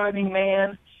steel-driving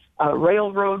man, a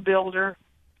railroad builder.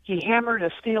 He hammered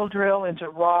a steel drill into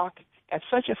rock at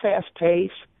such a fast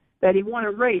pace that he won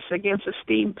a race against a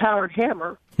steam-powered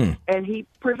hammer, and he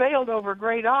prevailed over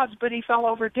great odds, but he fell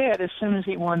over dead as soon as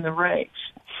he won the race.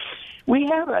 We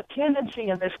have a tendency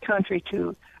in this country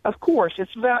to, of course,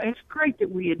 it's great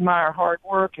that we admire hard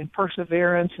work and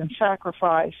perseverance and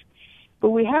sacrifice,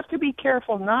 but we have to be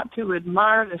careful not to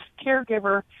admire this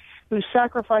caregiver who's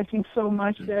sacrificing so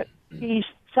much that he's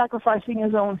sacrificing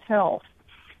his own health.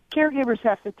 Caregivers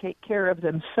have to take care of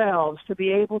themselves to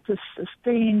be able to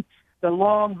sustain the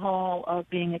long haul of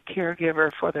being a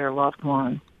caregiver for their loved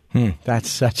one. That's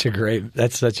such a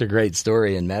great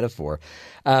story and metaphor.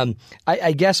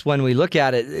 I guess when we look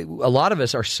at it, a lot of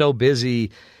us are so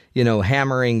busy,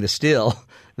 hammering the steel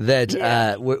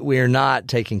that we're not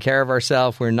taking care of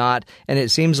ourselves. We're not, and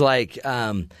it seems like,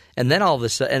 and then all of a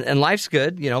sudden, and life's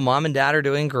good. Mom and dad are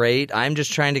doing great. I'm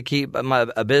just trying to keep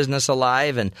a business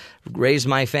alive and raise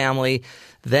my family.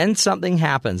 Then something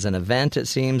happens, an event, it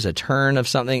seems, a turn of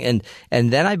something,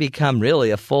 and then I become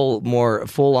really more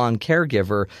full-on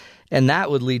caregiver, and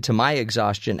that would lead to my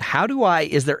exhaustion.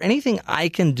 Is there anything I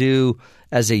can do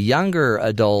as a younger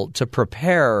adult to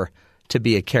prepare to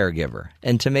be a caregiver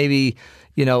and to maybe,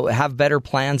 have better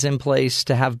plans in place,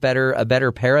 to have a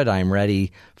better paradigm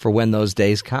ready for when those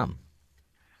days come?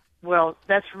 Well,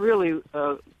 that's really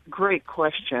a great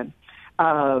question.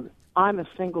 I'm a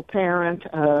single parent.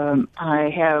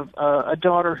 I have a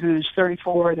daughter who's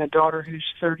 34 and a daughter who's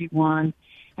 31.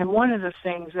 And one of the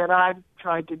things that I've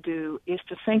tried to do is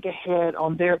to think ahead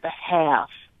on their behalf.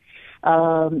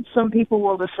 Some people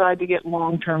will decide to get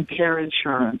long-term care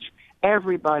insurance.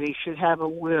 Everybody should have a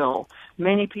will.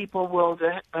 Many people will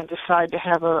decide to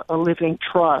have a living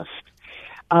trust.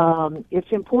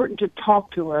 It's important to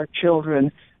talk to our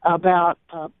children about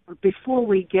before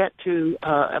we get to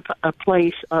a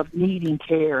place of needing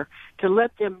care, to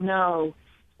let them know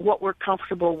what we're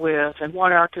comfortable with and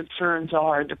what our concerns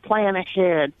are, and to plan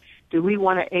ahead. Do we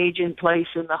want to age in place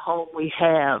in the home we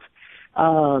have?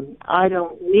 I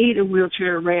don't need a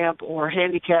wheelchair ramp or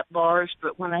handicap bars,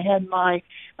 but when I had I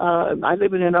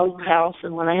live in an old house,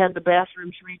 and when I had the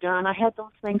bathrooms redone, I had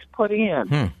those things put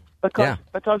in.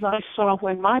 Because I saw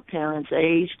when my parents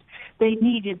aged, they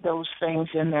needed those things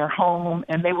in their home,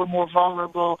 and they were more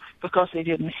vulnerable because they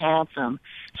didn't have them.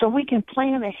 So we can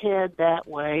plan ahead that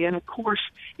way. And, of course,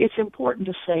 it's important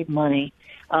to save money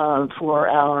for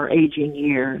our aging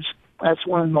years. That's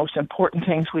one of the most important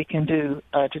things we can do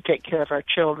to take care of our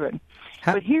children.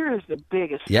 But here is the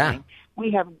biggest thing.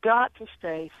 We have got to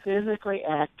stay physically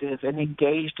active and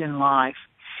engaged in life.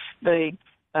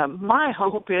 My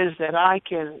hope is that I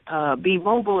can be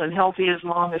mobile and healthy as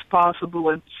long as possible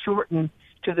and shorten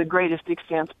to the greatest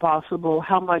extent possible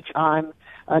how much I'm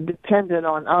dependent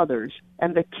on others.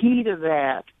 And the key to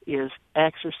that is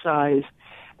exercise,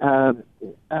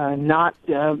 not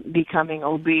becoming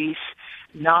obese,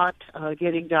 not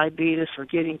getting diabetes or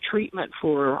getting treatment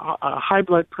for high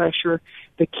blood pressure.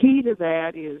 The key to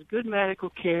that is good medical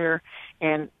care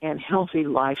and healthy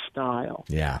lifestyle.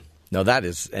 Yeah. No, that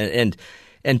is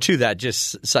and to that,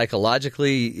 just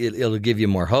psychologically, it'll give you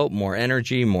more hope, more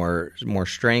energy, more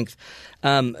strength.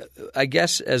 I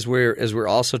guess as we're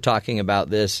also talking about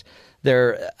this,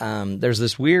 there's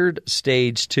this weird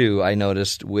stage too. I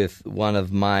noticed with one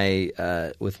of my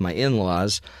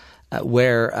in-laws,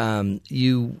 where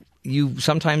you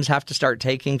sometimes have to start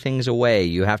taking things away.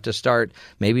 You have to start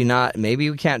maybe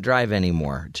we can't drive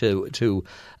anymore.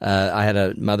 I had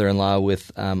a mother-in-law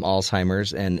with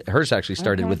Alzheimer's, and hers actually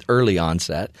started with early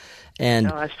onset. And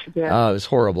that's too bad. It was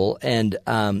horrible. And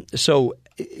so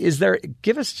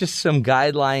give us just some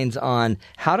guidelines on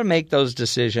how to make those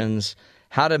decisions,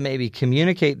 how to maybe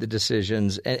communicate the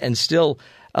decisions, and still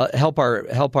help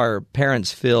our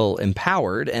parents feel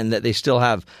empowered and that they still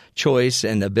have choice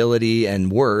and ability and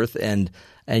worth, and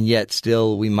yet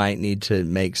still we might need to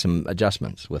make some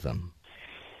adjustments with them.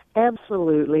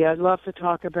 Absolutely. I'd love to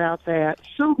talk about that.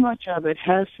 So much of it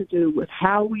has to do with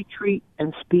how we treat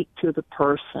and speak to the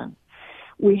person.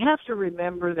 We have to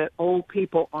remember that old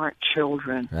people aren't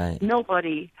children. Right.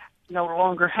 Nobody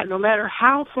no matter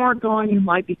how far gone you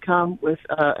might become with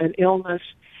an illness,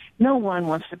 no one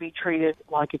wants to be treated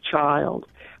like a child.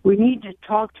 We need to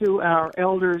talk to our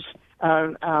elders,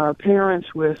 our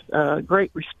parents with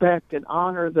great respect and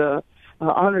honor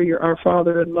our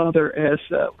father and mother as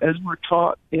we're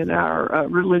taught in our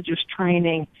religious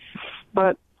training.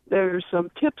 But there's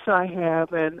some tips I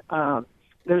have, and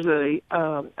there's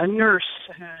a nurse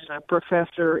who's a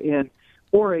professor in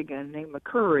Oregon named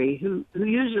McCurry who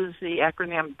uses the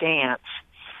acronym DANCE.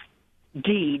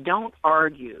 D, don't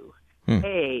argue.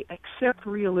 A, accept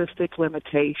realistic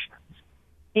limitations.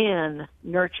 N,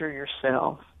 nurture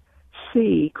yourself.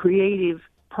 C, creative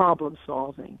problem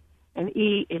solving. And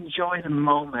E, enjoy the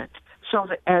moment. So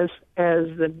that as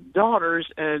the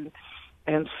daughters and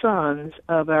sons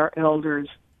of our elders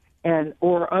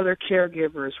or other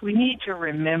caregivers, we need to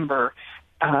remember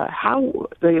how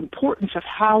the importance of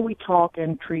how we talk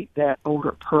and treat that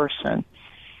older person.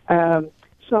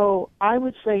 So I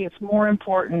would say it's more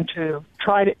important to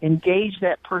try to engage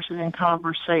that person in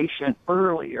conversation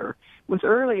earlier. With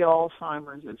early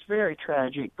Alzheimer's, it's very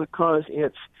tragic because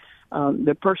it's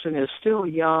the person is still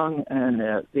young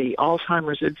and the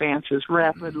Alzheimer's advances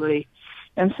rapidly.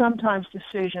 And sometimes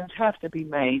decisions have to be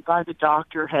made by the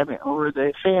doctor or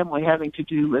the family having to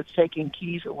do with taking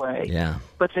keys away. Yeah.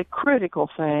 But the critical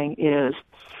thing is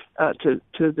to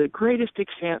the greatest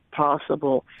extent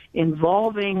possible,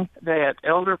 involving that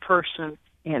elder person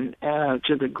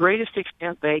to the greatest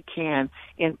extent they can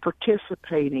in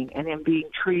participating and in being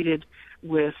treated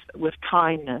with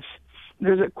kindness.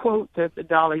 There's a quote that the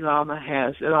Dalai Lama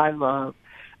has that I love.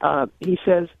 He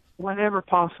says, "Whenever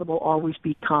possible, always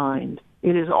be kind.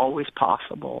 It is always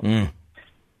possible."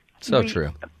 So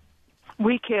true.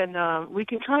 We can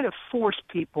try to force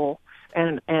people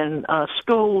and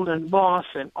scold and boss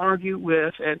and argue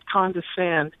with and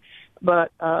condescend,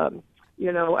 but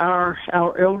our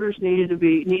elders need to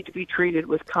be treated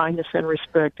with kindness and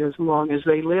respect as long as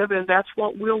they live, and that's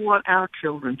what we'll want our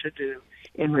children to do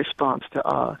in response to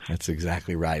us. That's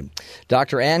exactly right.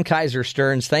 Dr. Ann Kaiser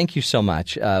Stearns, thank you so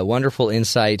much. Wonderful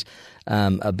insight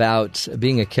about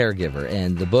being a caregiver,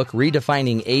 and the book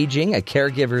Redefining Aging, A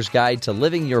Caregiver's Guide to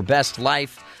Living Your Best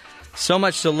Life. So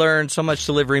much to learn, so much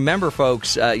to live. Remember,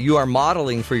 folks, you are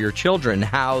modeling for your children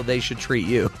how they should treat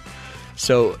you.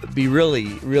 So be really,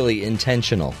 really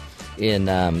intentional in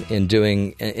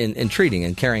treating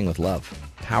and caring with love.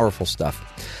 Powerful stuff.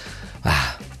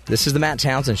 This is the Matt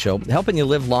Townsend Show, helping you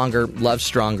live longer, love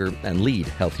stronger, and lead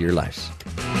healthier lives.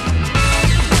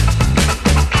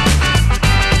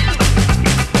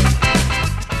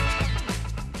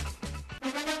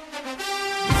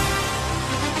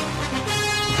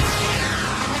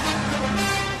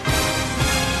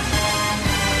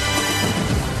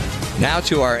 Now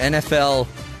to our NFL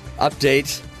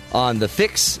update on the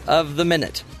fix of the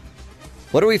minute.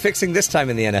 What are we fixing this time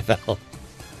in the NFL?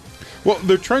 Well,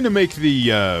 they're trying to make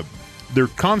they're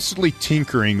constantly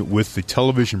tinkering with the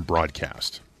television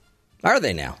broadcast. Are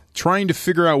they now? Trying to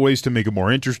figure out ways to make it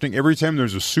more interesting. Every time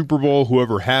there's a Super Bowl,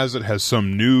 whoever has it has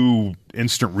some new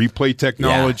instant replay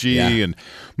technology. And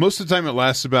most of the time it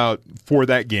lasts about for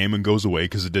that game and goes away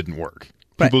because it didn't work.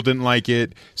 People didn't like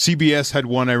it. CBS had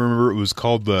one, I remember. It was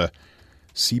called the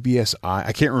CBS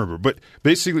I can't remember. But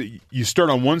basically, you start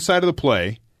on one side of the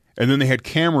play, and then they had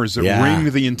cameras that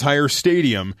ring the entire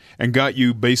stadium and got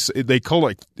you they call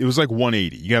it was like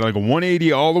 180. You got like a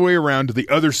 180 all the way around to the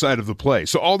other side of the play.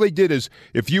 So all they did is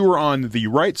if you were on the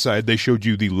right side, they showed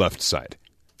you the left side.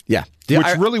 Yeah. Which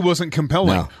really wasn't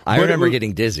compelling. No, I remember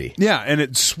getting dizzy. Yeah, and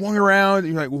it swung around.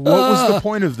 You're like, what was the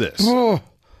point of this?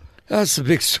 That's a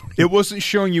big story. It wasn't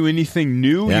showing you anything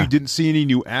new. Yeah. You didn't see any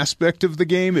new aspect of the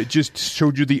game. It just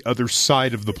showed you the other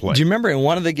side of the play. Do you remember in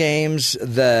one of the games,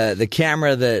 the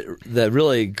camera, the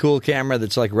really cool camera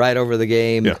that's like right over the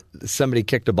game, somebody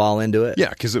kicked a ball into it? Yeah,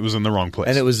 because it was in the wrong place.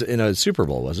 And it was in a Super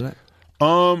Bowl, wasn't it?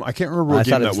 I can't remember what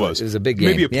game that was. It was a big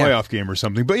game. Maybe a playoff game or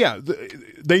something. But yeah,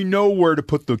 they know where to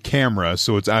put the camera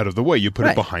so it's out of the way. You put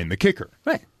it behind the kicker.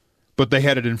 Right. But they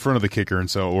had it in front of the kicker, and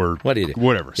so what do you do?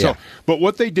 Whatever. Yeah. So, but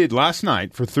what they did last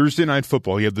night for Thursday Night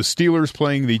Football, you had the Steelers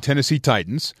playing the Tennessee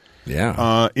Titans.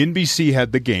 Yeah. NBC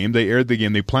had the game. They aired the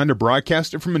game. They planned to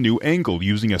broadcast it from a new angle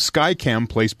using a sky cam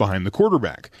placed behind the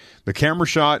quarterback. The camera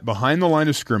shot behind the line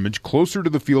of scrimmage, closer to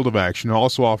the field of action,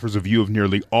 also offers a view of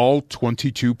nearly all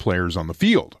 22 players on the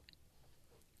field.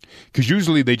 Because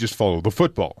usually they just follow the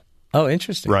football. Oh,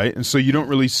 interesting. Right? And so you don't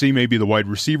really see maybe the wide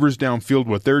receivers downfield,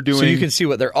 what they're doing. So you can see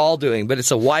what they're all doing, but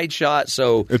it's a wide shot,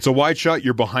 so... It's a wide shot.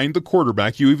 You're behind the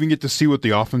quarterback. You even get to see what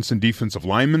the offense and defensive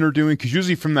linemen are doing, because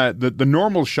usually from that, the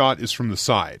normal shot is from the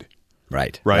side.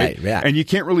 Right. Yeah. And you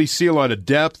can't really see a lot of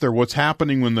depth or what's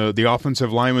happening when the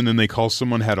offensive lineman, then they call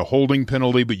someone had a holding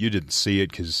penalty, but you didn't see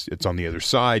it because it's on the other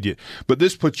side. But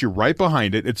this puts you right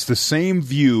behind it. It's the same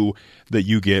view that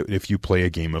you get if you play a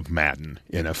game of Madden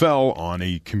NFL on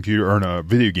a computer or on a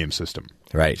video game system.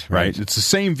 Right. It's the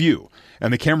same view.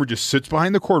 And the camera just sits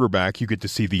behind the quarterback. You get to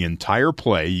see the entire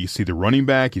play. You see the running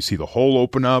back. You see the hole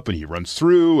open up, and he runs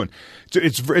through. And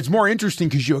it's more interesting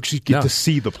because you actually get to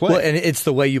see the play. Well, and it's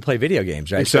the way you play video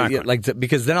games, right? Exactly. So,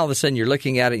 because then all of a sudden you're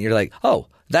looking at it and you're like, oh,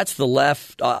 that's the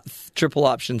left triple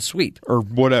option sweep. Or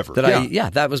whatever.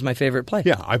 That was my favorite play.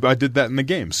 Yeah, I did that in the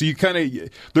game. So you kind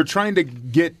of they're trying to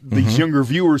get these younger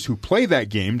viewers who play that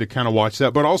game to kind of watch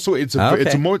that, but also it's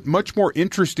a much more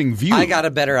interesting view. I got a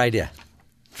better idea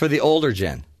for the older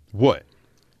gen. What?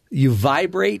 You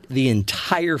vibrate the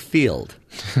entire field.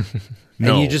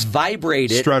 No. And you just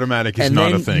vibrate it. Stratomatic is not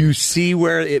a thing. And then you see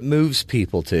where it moves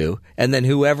people to, and then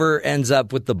whoever ends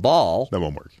up with the ball. That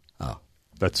won't work. Oh.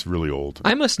 That's really old.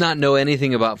 I must not know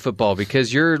anything about football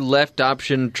because your left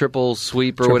option triple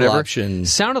sweep or whatever option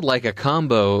sounded like a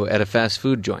combo at a fast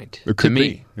food joint. It could to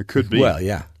me. It could be. Well,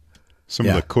 yeah. Some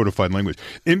of the codified language.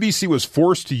 NBC was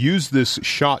forced to use this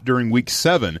shot during Week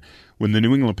 7 when the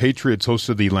New England Patriots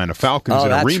hosted the Atlanta Falcons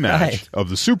in a rematch of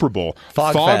the Super Bowl.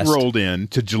 Fog rolled in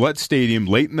to Gillette Stadium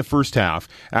late in the first half.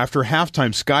 After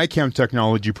halftime, Skycam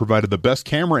technology provided the best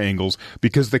camera angles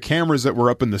because the cameras that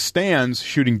were up in the stands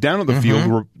shooting down at the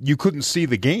field, you couldn't see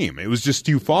the game. It was just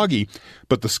too foggy.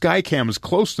 But the Skycam is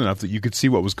close enough that you could see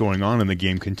what was going on, and the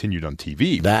game continued on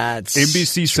TV.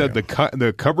 NBC said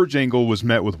the coverage angle was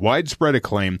met with widespread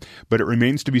acclaim, but it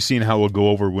remains to be seen how it will go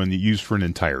over when used for an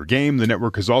entire game. The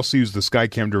network has also used the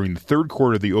Skycam during the third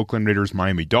quarter of the Oakland Raiders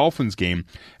Miami Dolphins game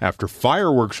after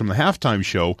fireworks from the halftime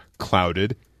show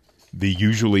clouded the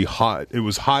usually hot. It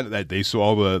was hot that day, so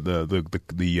all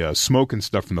the smoke and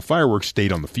stuff from the fireworks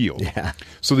stayed on the field. Yeah.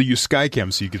 So they used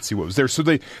Skycam so you could see what was there. So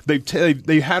they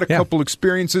had a couple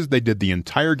experiences. They did the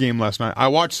entire game last night. I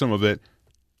watched some of it.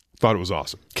 Thought it was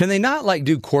awesome. Can they not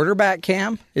do quarterback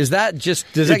cam? Does that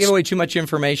give away too much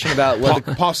information about what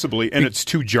possibly, and it's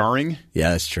too jarring?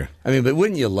 Yeah, that's true. I mean, but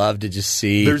wouldn't you love to just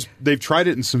see? They've tried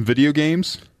it in some video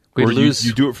games. Where you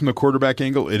do it from the quarterback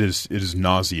angle, it is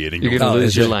nauseating. You're going to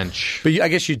lose your lunch. But I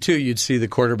guess you'd see the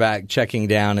quarterback checking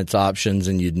down its options,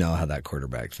 and you'd know how that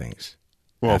quarterback thinks.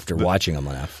 Well, after watching them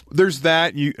enough. There's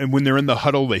that, and when they're in the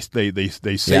huddle, they say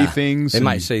things. They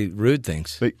might say rude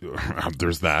things.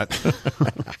 There's that.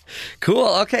 Cool.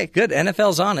 Okay, good.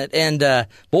 NFL's on it. And,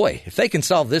 boy, if they can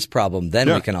solve this problem,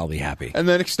 then we can all be happy. And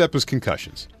the next step is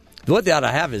concussions. What they ought to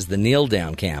have is the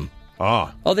kneel-down cam.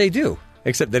 Ah. Oh, they do,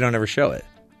 except they don't ever show it.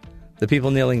 The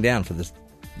people kneeling down for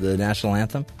the national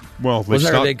anthem? Well,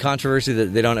 wasn't there a big controversy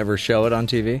that they don't ever show it on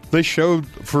TV? They showed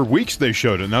for weeks. They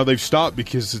showed it. Now they've stopped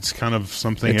because it's kind of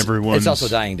something everyone's. It's also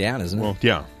dying down, isn't it? Well,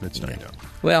 yeah, it's dying down.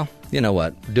 Well, you know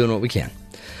what? We're doing what we can.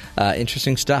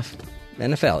 Interesting stuff.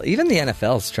 NFL. Even the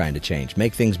NFL is trying to change,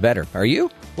 make things better. Are you?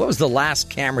 What was the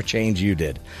last camera change you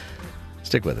did?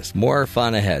 Stick with us. More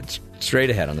fun ahead. Straight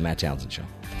ahead on The Matt Townsend Show.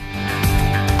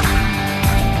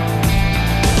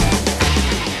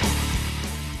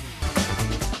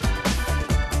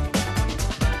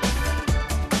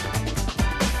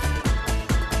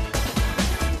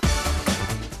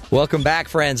 Welcome back,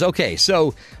 friends. Okay,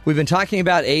 so we've been talking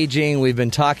about aging. We've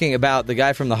been talking about the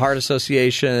guy from the Heart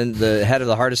Association, the head of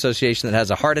the Heart Association that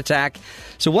has a heart attack.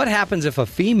 So what happens if a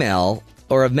female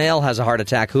or a male has a heart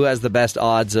attack? Who has the best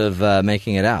odds of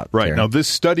making it out? Right. Karen? Now, this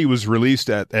study was released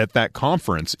at that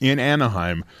conference in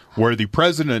Anaheim where the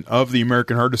president of the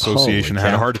American Heart Association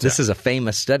had a heart attack. This is a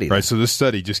famous study. Right. So this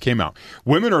study just came out.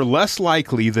 Women are less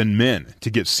likely than men to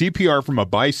get CPR from a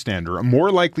bystander, more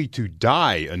likely to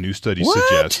die, a new study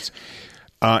suggests.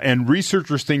 And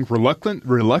researchers think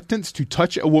reluctance to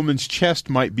touch a woman's chest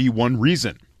might be one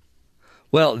reason.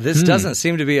 Well, this doesn't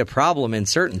seem to be a problem in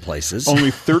certain places.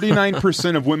 Only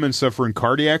 39% of women suffering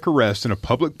cardiac arrest in a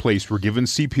public place were given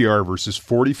CPR versus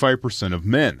 45% of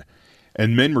men.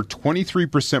 And men were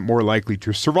 23% more likely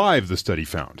to survive, the study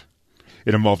found.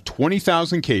 It involved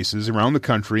 20,000 cases around the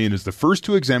country and is the first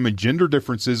to examine gender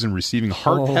differences in receiving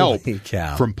heart help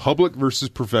from public versus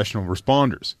professional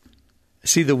responders.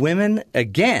 See, the women,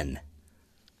 again,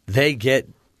 they get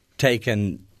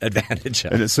taken advantage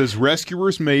of. And it says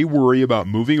rescuers may worry about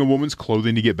moving a woman's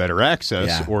clothing to get better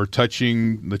access or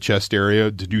touching the chest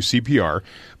area to do CPR,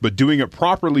 but doing it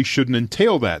properly shouldn't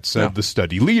entail that, said the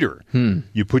study leader.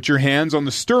 You put your hands on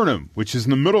the sternum, which is in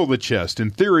the middle of the chest.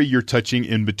 In theory, you're touching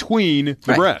in between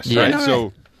the breasts. Yeah. Right? No,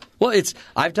 So, well,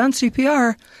 I've done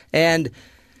CPR, and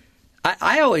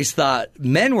I always thought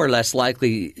men were less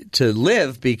likely to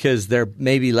live because they're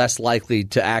maybe less likely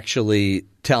to actually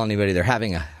tell anybody they're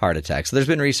having a heart attack. So there's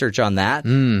been research on that.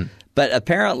 But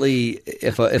apparently,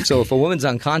 if a woman's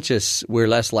unconscious, we're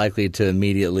less likely to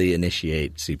immediately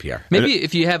initiate CPR. Maybe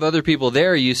if you have other people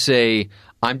there, you say,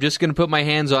 I'm just going to put my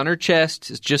hands on her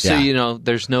chest just so you know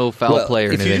there's no foul play or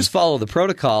anything. If you just follow the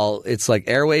protocol, it's like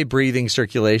airway, breathing,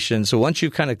 circulation. So once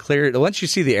you kind of clear it, once you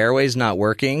see the airways not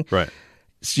working,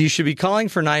 so you should be calling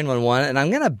for 911. And I'm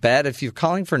going to bet if you're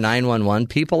calling for 911,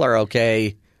 people are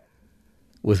okay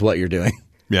with what you're doing.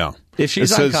 Yeah. If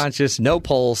she's unconscious, no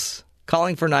pulse,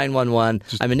 calling for 911,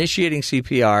 I'm initiating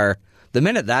CPR. The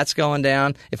minute that's going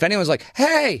down, if anyone's like,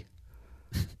 hey,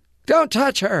 don't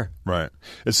touch her. Right.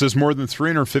 It says more than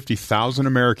 350,000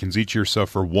 Americans each year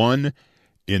suffer one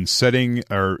a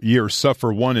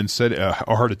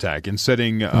heart attack in a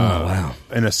setting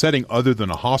other than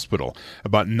a hospital.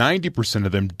 About 90%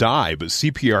 of them die, but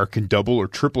CPR can double or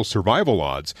triple survival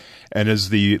odds. And as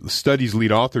the study's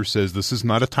lead author says, this is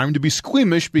not a time to be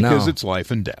squeamish because it's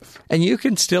life and death. And you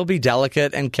can still be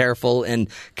delicate and careful and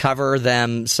cover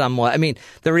them somewhat. I mean,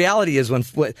 the reality is when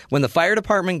the fire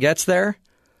department gets there,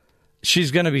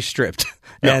 she's going to be stripped.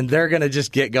 And they're going to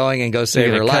just get going and go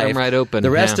save her life. Cut them right open. The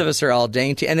rest of us are all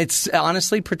dainty. And it's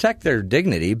honestly protect their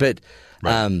dignity. But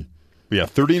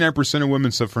 39% of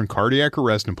women suffering cardiac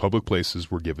arrest in public places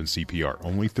were given CPR.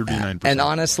 Only 39%. And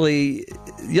honestly,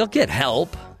 you'll get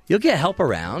help. You'll get help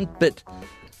around. But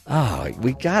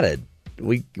we gotta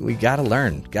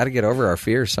learn. Got to get over our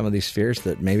fears. Some of these fears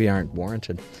that maybe aren't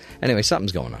warranted. Anyway,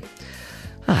 something's going on.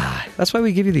 That's why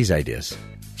we give you these ideas.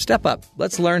 Step up.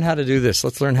 Let's learn how to do this.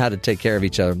 Let's learn how to take care of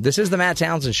each other. This is the Matt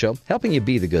Townsend Show, helping you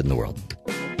be the good in the world.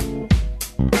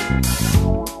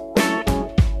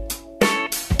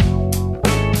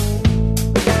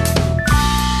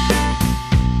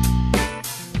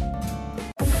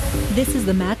 This is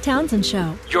the Matt Townsend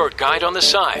Show. Your guide on the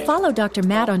side. Follow Dr.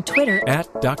 Matt on Twitter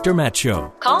At Dr. Matt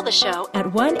Show. Call the show at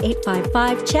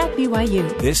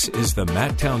 1-855-CHAT-BYU. This is the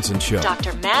Matt Townsend Show.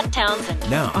 Dr. Matt Townsend.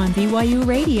 Now on BYU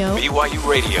Radio. BYU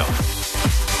Radio.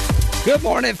 Good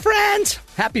morning, friends.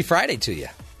 Happy Friday to you.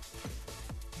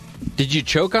 Did you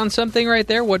choke on something right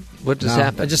there? What just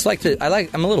happened? I just like to.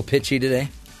 I'm a little pitchy today.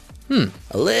 A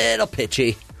little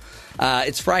pitchy.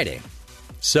 It's Friday.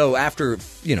 So after,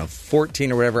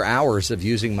 14 or whatever hours of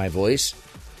using my voice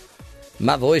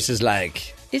is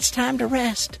like, it's time to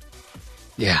rest.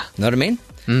 Yeah. Know what I mean?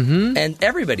 Mm-hmm. And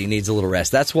everybody needs a little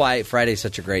rest. That's why Friday's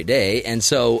such a great day. And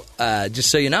so,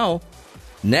 just so you know,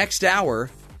 next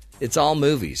hour, it's all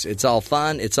movies. It's all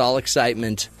fun. It's all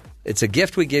excitement. It's a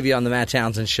gift we give you on the Matt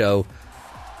Townsend Show.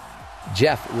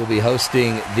 Jeff will be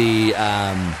hosting the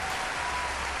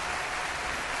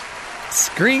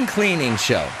screen cleaning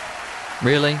show.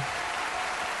 Really?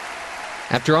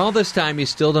 After all this time, you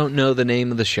still don't know the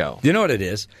name of the show. You know what it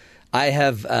is?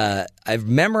 I've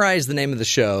memorized the name of the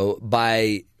show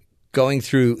by going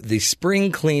through the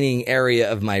spring cleaning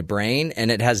area of my brain,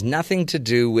 and it has nothing to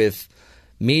do with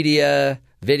media,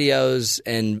 videos,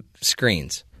 and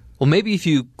screens. Well, maybe if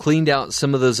you cleaned out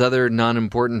some of those other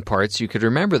non-important parts, you could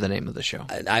remember the name of the show.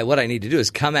 What I need to do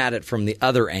is come at it from the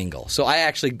other angle. So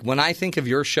when I think of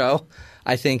your show,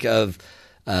 I think of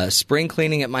spring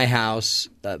cleaning at my house,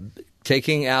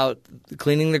 cleaning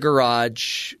the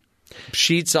garage,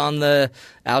 sheets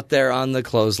out there on the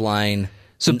clothesline.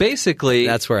 So basically,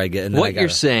 that's where I get. What you're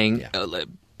saying. Yeah.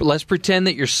 Let's pretend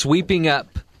that you're sweeping up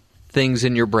things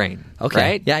in your brain. Okay.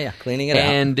 Right? Yeah. Cleaning it out.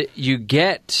 And you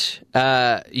get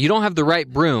you don't have the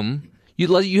right broom.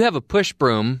 You have a push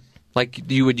broom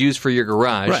like you would use for your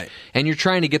garage, right. And you're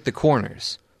trying to get the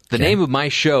corners. The name of my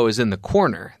show is in the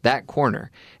corner, that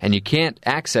corner, and you can't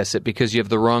access it because you have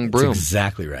the wrong broom. That's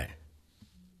exactly right.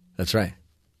 That's right.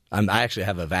 I actually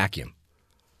have a vacuum,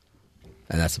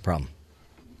 and that's the problem.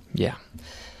 Yeah.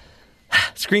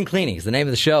 Screen cleaning is the name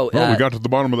of the show. Well, we got to the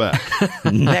bottom of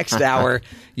that. Next hour,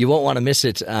 you won't want to miss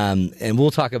it, and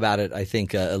we'll talk about it, I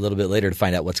think, a little bit later to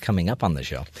find out what's coming up on the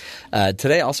show.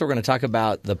 Today, also, we're going to talk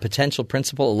about the potential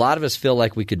principle. A lot of us feel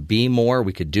like we could be more,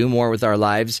 we could do more with our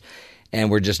lives, and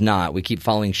we're just not. We keep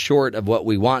falling short of what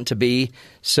we want to be.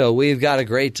 So we've got a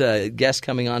great guest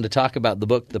coming on to talk about the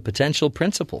book, The Potential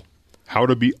Principle. How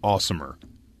to be awesomer.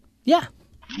 Yeah.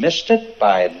 Missed it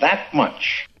by that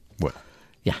much. Well,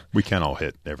 yeah. We can't all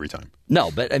hit every time.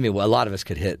 No, but, a lot of us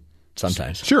could hit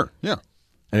sometimes. Sure, yeah.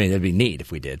 It'd be neat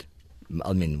if we did.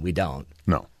 We don't.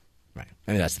 No. Right.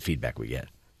 That's the feedback we get.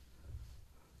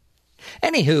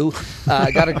 Anywho,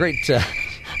 got a great...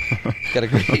 got a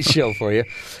great show for you.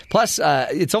 Plus,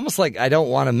 it's almost like I don't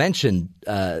want to mention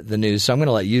the news, so I'm going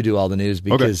to let you do all the news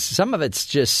because some of it's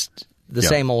just the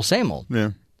same old. Yeah.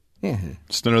 Yeah.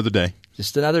 Just another day.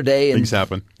 Just another day. Things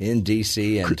happen. In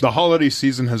D.C. And the holiday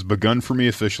season has begun for me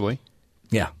officially.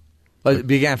 Yeah. Well, it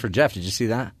began for Jeff. Did you see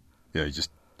that? Yeah, he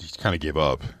kind of gave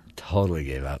up. Totally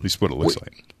gave up. At least what it looks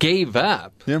like. Gave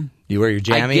up? Yeah. You wear your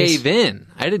jammies? I gave in.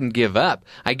 I didn't give up.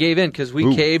 I gave in because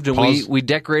we caved and we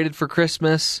decorated for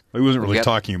Christmas. He wasn't really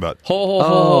talking about...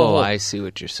 Oh, I see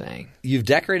what you're saying. You've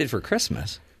decorated for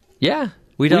Christmas? Yeah.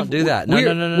 We don't do that.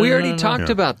 No. We already talked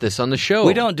about this on the show.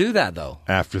 We don't do that, though.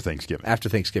 After Thanksgiving.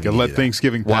 You let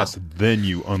Thanksgiving pass, then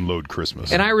you unload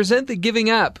Christmas. And I resent the giving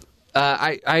up.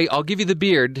 I'll give you the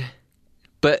beard,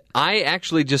 but I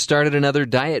actually just started another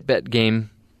diet bet game.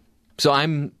 So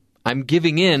I'm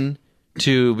giving in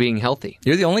to being healthy.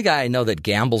 You're the only guy I know that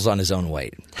gambles on his own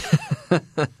weight.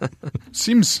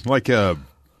 Seems like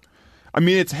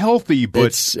it's healthy,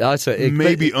 but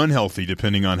maybe unhealthy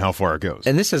depending on how far it goes.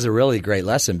 And this is a really great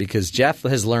lesson because Jeff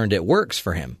has learned it works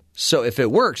for him. So if it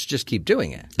works, just keep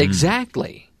doing it.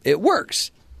 Exactly. It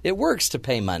works. It works to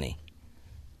pay money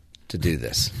to do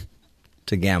this,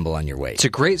 to gamble on your weight. It's a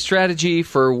great strategy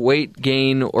for weight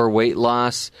gain or weight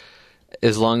loss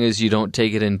as long as you don't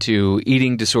take it into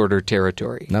eating disorder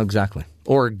territory. No, exactly.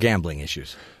 Or gambling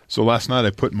issues. So last night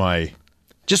I put my...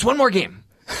 Just one more game,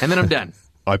 and then I'm done.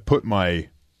 I put my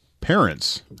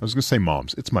parents, I was going to say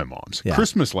moms, it's my mom's,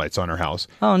 Christmas lights on her house.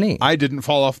 Oh, neat. I didn't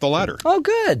fall off the ladder. Oh,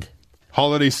 good.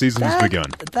 Holiday season has begun.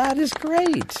 That is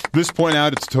great. This point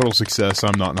out, it's a total success.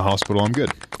 I'm not in the hospital. I'm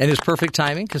good. And it's perfect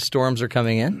timing because storms are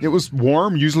coming in. It was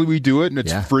warm. Usually we do it, and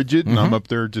it's frigid, and I'm up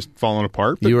there just falling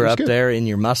apart. But you were up there in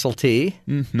your muscle tee?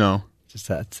 No. Just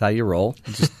that's how you roll.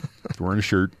 Just wearing a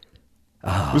shirt.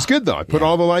 It was good, though. I put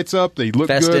all the lights up. They look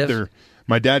good.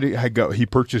 My dad he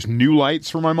purchased new lights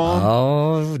for my mom.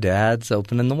 Oh, Dad's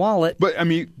opening the wallet. But,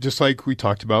 just like we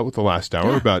talked about with the last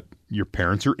hour about your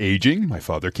parents are aging. My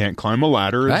father can't climb a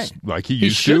ladder like he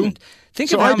used to.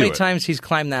 Think of how many times he's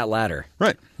climbed that ladder.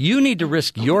 Right. You need to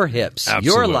risk your hips,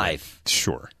 your life.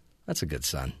 Sure. That's a good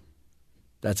son.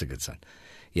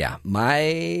 Yeah.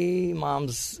 My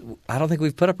mom's, I don't think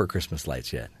we've put up her Christmas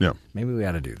lights yet. Yeah. Maybe we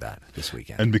ought to do that this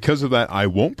weekend. And because of that, I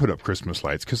won't put up Christmas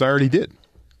lights because I already did.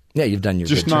 Yeah, you've done your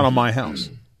just not on my house.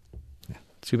 Yeah.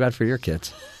 Too bad for your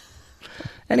kids.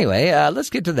 Anyway, let's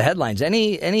get to the headlines.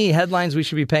 Any headlines we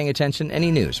should be paying attention?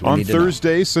 Any news? On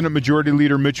Thursday, Senate Majority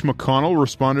Leader Mitch McConnell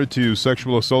responded to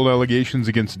sexual assault allegations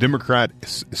against Democrat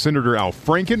Senator Al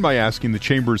Franken by asking the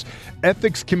chamber's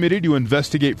Ethics Committee to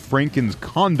investigate Franken's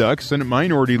conduct. Senate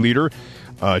Minority Leader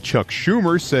Chuck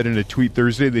Schumer said in a tweet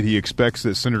Thursday that he expects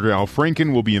that Senator Al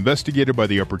Franken will be investigated by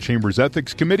the upper chamber's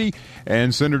Ethics Committee,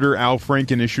 and Senator Al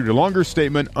Franken issued a longer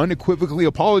statement unequivocally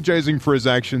apologizing for his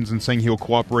actions and saying he'll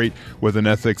cooperate with an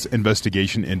ethics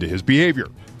investigation into his behavior.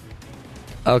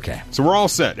 Okay. So we're all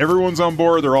set. Everyone's on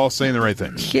board. They're all saying the right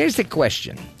things. Here's the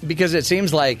question, because it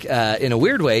seems like, in a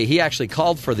weird way, he actually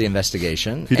called for the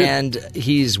investigation, and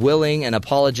he's willing and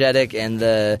apologetic,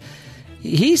 and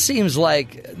he seems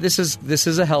like this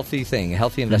is a healthy thing, a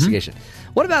healthy investigation.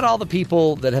 What about all the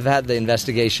people that have had the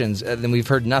investigations and we've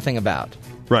heard nothing about?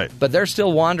 Right. But they're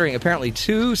still wandering. Apparently,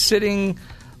 2 sitting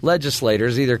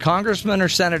legislators, either congressmen or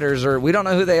senators, or we don't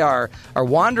know who they are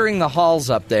wandering the halls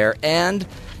up there, and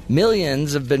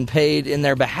millions have been paid in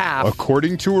their behalf.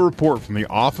 According to a report from the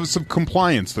Office of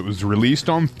Compliance that was released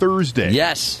on Thursday.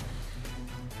 Yes.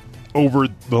 Over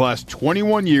the last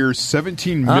 21 years,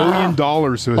 $17 million.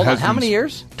 Hold on, how many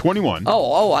years? 21.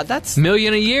 That's $1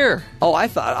 million a year. Oh, I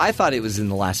thought it was in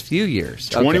the last few years.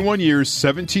 21 years,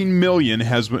 $17 million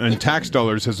in tax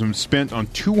dollars has been spent on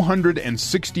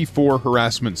 264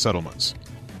 harassment settlements.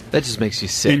 That just makes you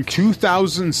sick. In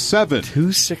 2007,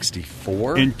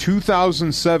 264. In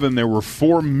 2007, there were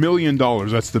 $4 million.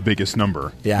 That's the biggest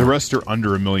number. Yeah. The rest are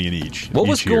under $1 million each. What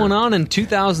was year. going on in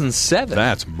 2007?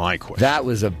 That's my question. That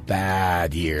was a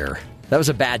bad year. That was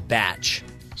a bad batch.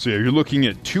 So you're looking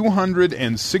at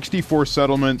 264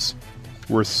 settlements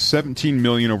worth $17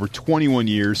 million over 21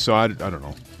 years. So I don't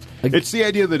know. It's the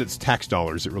idea that it's tax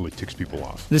dollars that really ticks people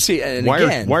off. See, and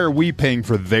why are we paying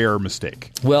for their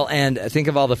mistake? Well, and think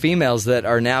of all the females that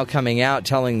are now coming out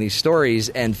telling these stories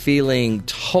and feeling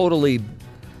totally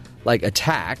like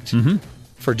attacked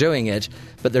for doing it.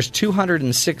 But there's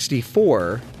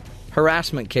 264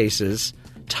 harassment cases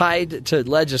tied to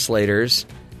legislators,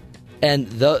 and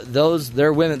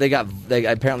they're women. They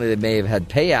apparently they may have had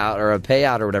payout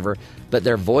or whatever, but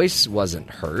their voice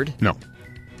wasn't heard. No.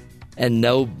 And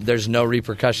there's no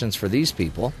repercussions for these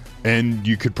people. And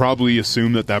you could probably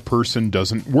assume that person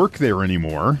doesn't work there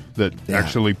anymore, that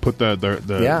actually put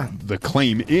the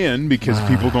claim in, because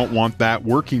people don't want that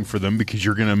working for them because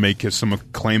you're going to make some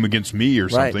claim against me or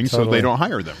something, totally. so they don't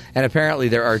hire them. And apparently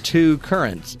there are 2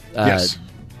 current... yes.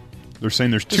 They're saying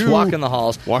there's 2... Just walk in the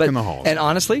halls. In the halls. And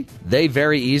honestly, they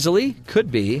very easily could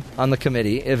be on the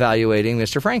committee evaluating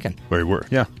Mr. Franken. They were.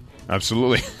 Yeah,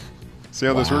 absolutely. See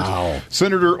how this works?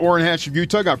 Senator Orrin Hatch of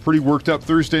Utah got pretty worked up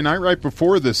Thursday night right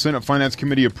before the Senate Finance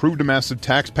Committee approved a massive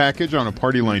tax package on a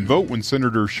party line vote when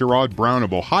Senator Sherrod Brown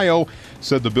of Ohio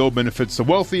said the bill benefits the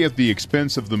wealthy at the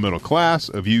expense of the middle class,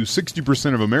 a view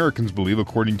 60% of Americans believe,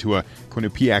 according to a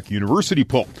Quinnipiac University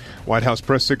poll. White House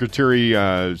Press Secretary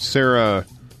Sarah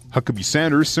Huckabee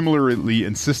Sanders similarly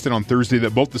insisted on Thursday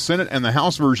that both the Senate and the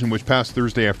House version, which passed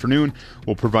Thursday afternoon,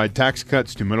 will provide tax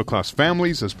cuts to middle-class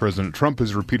families, as President Trump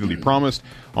has repeatedly promised.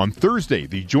 On Thursday,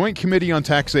 the Joint Committee on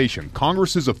Taxation,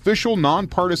 Congress's official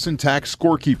nonpartisan tax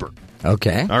scorekeeper.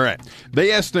 Okay. All right.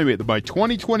 They estimate that by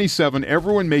 2027,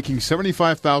 everyone making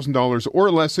 $75,000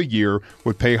 or less a year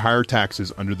would pay higher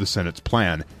taxes under the Senate's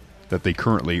plan that they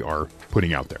currently are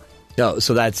putting out there. Oh,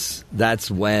 so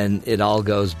that's when it all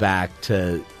goes back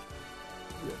to...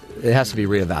 It has to be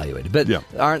reevaluated. But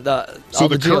aren't the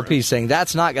GOP saying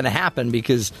that's not going to happen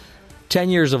because 10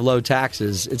 years of low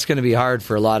taxes, it's going to be hard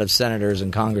for a lot of senators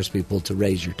and congresspeople to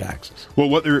raise your taxes. Well,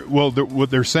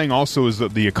 what they're saying also is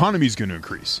that the economy is going to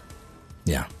increase.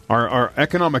 Yeah. Our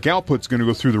economic output's going to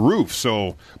go through the roof.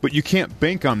 So, but you can't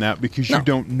bank on that because you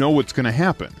don't know what's going to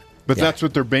happen. But that's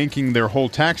what they're banking their whole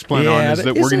tax plan on, is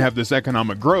that we're going to have this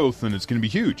economic growth, and it's going to be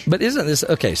huge. But isn't this...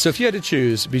 Okay, so if you had to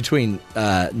choose between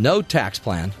no tax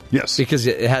plan, yes, because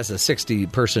it has a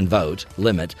 60-person vote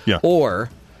limit, or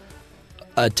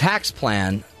a tax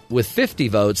plan with 50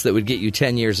 votes that would get you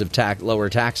 10 years of lower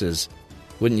taxes,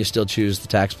 wouldn't you still choose the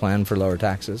tax plan for lower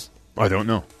taxes? I don't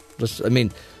know. I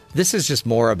mean, this is just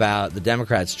more about the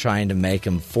Democrats trying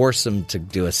to force them to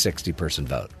do a 60-person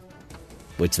vote,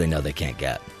 which they know they can't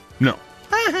get. No.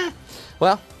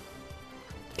 Well,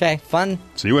 okay, fun.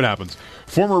 See what happens.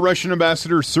 Former Russian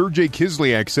ambassador Sergei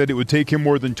Kislyak said it would take him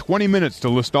more than 20 minutes to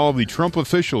list all of the Trump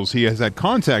officials he has had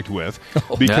contact with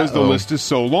because the list is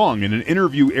so long. In an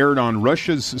interview aired on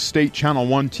Russia's state Channel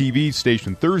 1 TV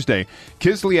station Thursday,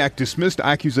 Kislyak dismissed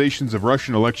accusations of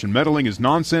Russian election meddling as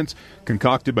nonsense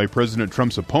concocted by President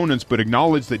Trump's opponents, but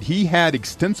acknowledged that he had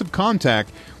extensive contact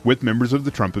with members of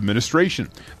the Trump administration.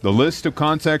 The list of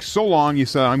contacts so long, he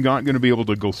said, I'm not going to be able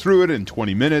to go through it in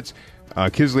 20 minutes.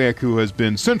 Kislyak, who has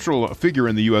been central figure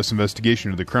in the U.S.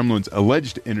 investigation of the Kremlin's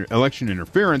alleged election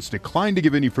interference, declined to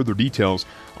give any further details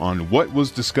on what was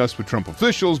discussed with Trump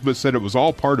officials, but said it was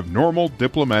all part of normal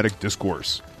diplomatic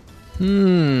discourse.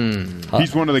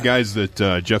 He's one of the guys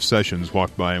that Jeff Sessions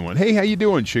walked by and went, "Hey, how you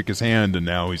doing?" Shook his hand, and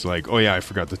now he's like, "Oh yeah, I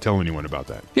forgot to tell anyone about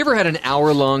that." You ever had an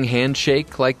hour-long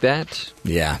handshake like that?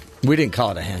 Yeah, we didn't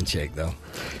call it a handshake though.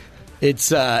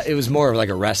 It was more of like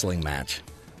a wrestling match.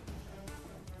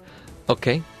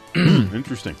 Okay.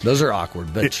 Interesting. Those are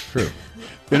awkward, but true.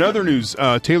 In other news,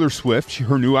 Taylor Swift,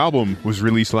 her new album was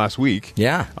released last week.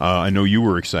 Yeah. I know you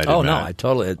were excited. Oh, Matt. no, I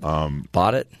totally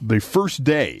bought it. The first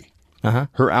day,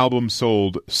 her album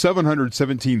sold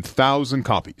 717,000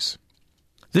 copies.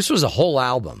 This was a whole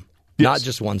album, not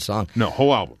just one song. No,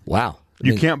 whole album. Wow.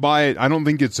 You can't buy it. I don't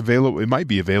think it's available. It might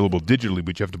be available digitally,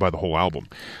 but you have to buy the whole album.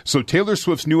 So Taylor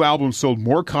Swift's new album sold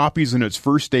more copies in its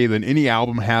first day than any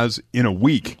album has in a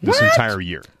week this entire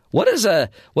year. What does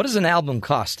an album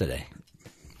cost today?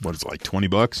 What is it, like $20,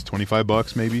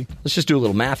 $25 maybe? Let's just do a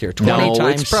little math here.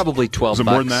 It's probably $12. Is it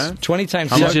more than that? 20 times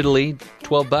digitally,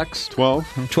 $12.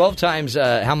 12? 12 times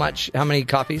how much? How many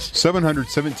copies?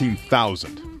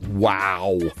 717,000.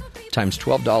 Wow. Times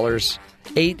 $12,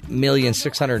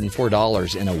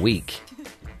 $8,604,000 in a week.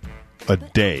 A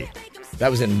day. That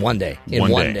was in one day.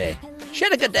 One day. She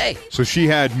had a good day. So she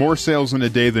had more sales in a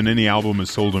day than any album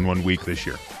has sold in 1 week this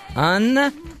year.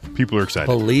 People are excited.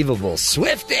 Unbelievable.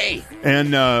 Swiftie!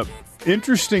 And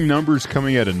interesting numbers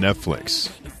coming out of Netflix.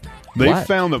 They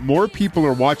found that more people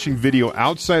are watching video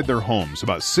outside their homes.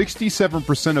 About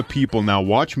 67% of people now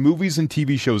watch movies and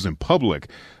TV shows in public,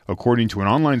 according to an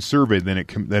online survey that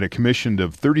it commissioned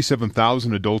of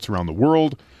 37,000 adults around the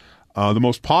world. The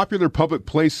most popular public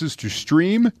places to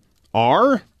stream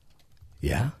are...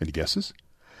 Yeah. Any guesses?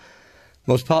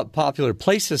 Most popular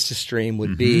places to stream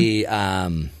would be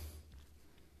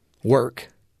work.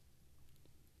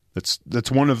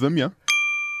 That's one of them, yeah.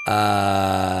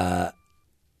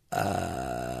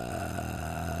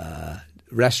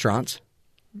 Restaurants.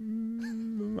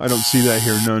 I don't see that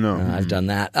here. No. I've done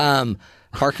that.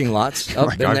 Parking lots. Oh,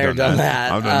 Right, been I've there, done done that.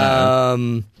 that. I've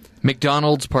done that.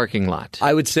 McDonald's parking lot.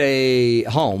 I would say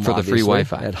home for the free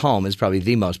Wi-Fi. At home is probably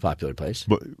the most popular place.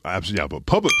 But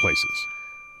public places.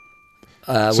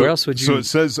 Where else would you? So it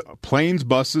says planes,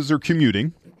 buses, or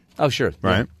commuting. Oh, sure.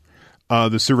 Right. Yeah.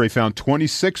 The survey found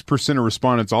 26% of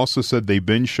respondents also said they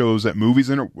binge shows at movies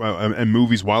and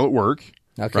movies while at work.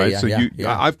 Okay. Right. Yeah, So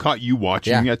yeah. I've caught you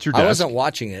watching at your desk. I wasn't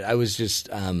watching it. I was just.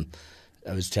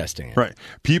 I was testing it. Right.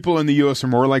 People in the U.S. are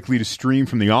more likely to stream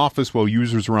from the office, while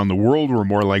users around the world were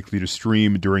more likely to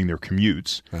stream during their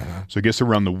commutes. So I guess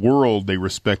around the world, they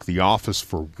respect the office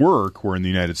for work, where in the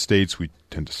United States, we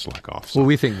tend to slack off. So. Well,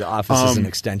 we think the office is an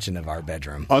extension of our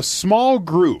bedroom. A small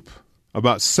group,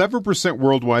 about 7%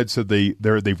 worldwide, said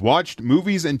they've watched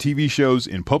movies and TV shows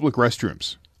in public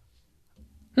restrooms.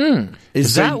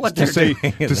 Is that what they're doing?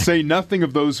 To say nothing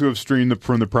of those who have streamed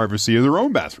from the privacy of their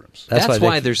own bathrooms. That's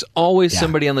why there's always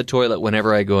somebody on the toilet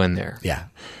whenever I go in there. Yeah.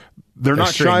 They're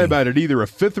not shy about it either. A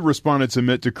fifth of respondents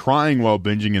admit to crying while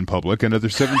binging in public. Another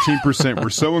 17% were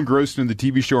so engrossed in the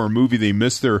TV show or movie they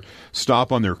missed their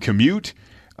stop on their commute.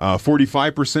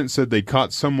 45% said they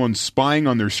caught someone spying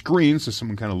on their screen, so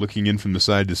someone kind of looking in from the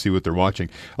side to see what they're watching.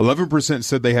 11%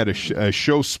 said they had a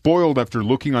show spoiled after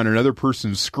looking on another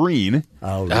person's screen.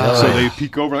 Oh, really? So they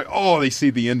peek over, they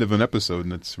see the end of an episode,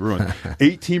 and it's ruined.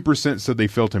 18% said they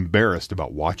felt embarrassed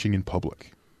about watching in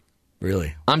public.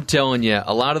 Really? I'm telling you,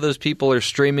 a lot of those people are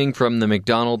streaming from the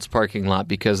McDonald's parking lot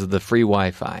because of the free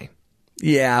Wi-Fi.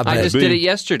 Yeah, but I just did it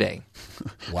yesterday.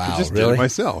 Wow, I just really? did it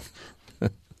myself.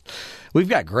 We've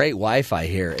got great Wi-Fi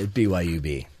here at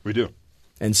BYUB. We do.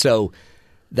 And so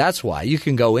that's why you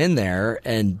can go in there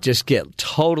and just get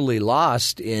totally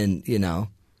lost in,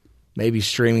 maybe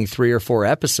streaming 3 or 4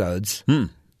 episodes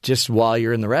just while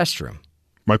you're in the restroom.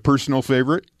 My personal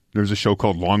favorite, there's a show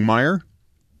called Longmire.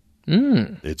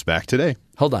 It's back today.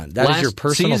 Hold on. That is your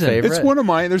personal favorite? It's one of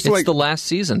mine. It's the last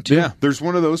season, too. Yeah, there's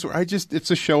one of those where it's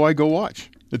a show I go watch.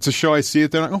 It's a show I see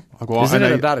it, then I'll go watch. Isn't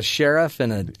it about a sheriff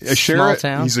in a small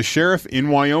town? He's a sheriff in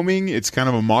Wyoming. It's kind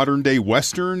of a modern-day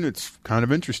Western. It's kind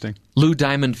of interesting. Lou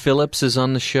Diamond Phillips is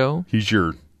on the show. He's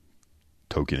your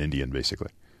token Indian, basically.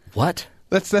 What?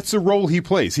 That's the role he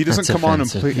plays. He doesn't come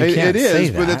offensive. on and play. It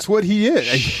is, but that's what he is.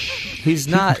 He's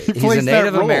not. He's plays a that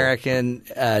Native role. American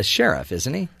sheriff,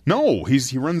 isn't he? No,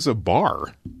 he runs a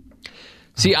bar.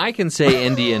 See, I can say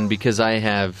Indian because I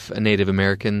have a Native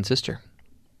American sister.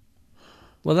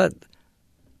 Well, that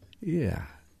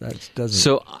doesn't.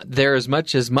 So they're as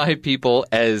much as my people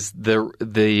as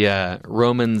the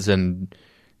Romans and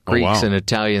Greeks and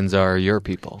Italians are your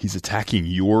people. He's attacking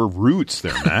your roots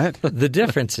there, Matt. The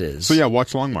difference is. So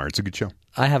watch Longmire. It's a good show.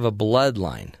 I have a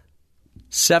bloodline.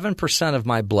 7% of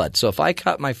my blood. So if I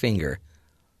cut my finger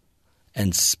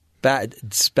and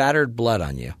spattered blood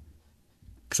on you,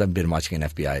 because I've been watching an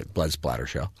FBI blood splatter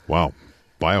show. Wow.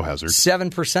 Biohazard.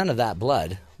 7% of that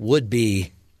blood would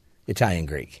be Italian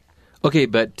Greek. Okay,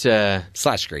 but... /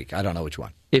 Greek. I don't know which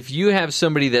one. If you have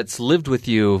somebody that's lived with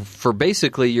you for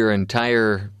basically your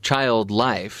entire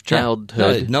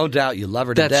childhood... No doubt you love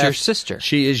her to death. That's your sister.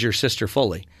 She is your sister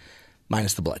fully,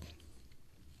 minus the blood.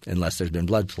 Unless there's been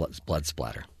blood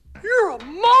splatter. You're a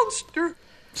monster.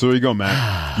 So there you go,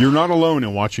 Matt. You're not alone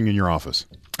in watching in your office.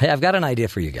 Hey, I've got an idea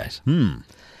for you guys.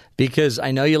 Because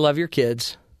I know you love your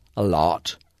kids a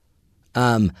lot.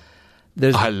 I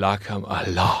like them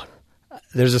a lot.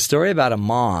 There's a story about a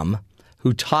mom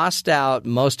who tossed out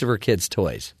most of her kids'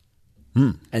 toys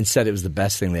and said it was the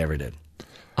best thing they ever did.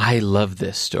 I love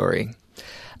this story.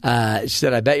 She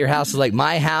said, I bet your house is like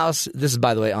my house. This is,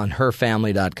 by the way, on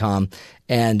herfamily.com.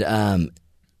 And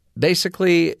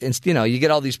basically, you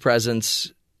get all these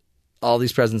presents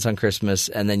on Christmas,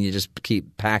 and then you just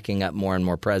keep packing up more and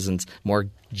more presents, more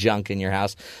junk in your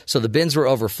house. So the bins were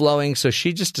overflowing, so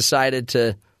she just decided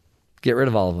to get rid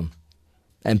of all of them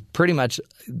and pretty much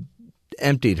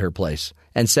emptied her place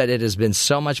and said it has been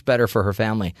so much better for her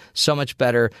family, so much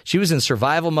better. She was in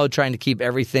survival mode trying to keep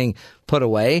everything put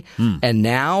away, and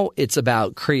now it's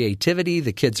about creativity.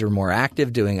 The kids are more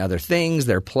active doing other things.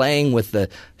 They're playing with the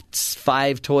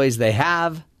 5 toys they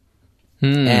have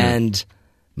and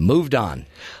moved on.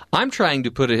 I'm trying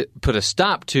to put a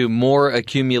stop to more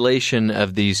accumulation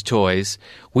of these toys.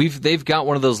 They've got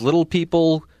one of those little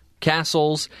people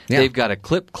castles. Yeah. They've got a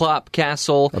clip-clop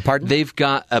castle. They've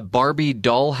got a Barbie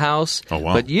dollhouse. Oh,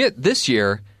 wow. But yet this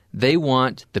year, they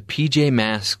want the PJ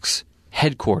Masks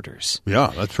headquarters.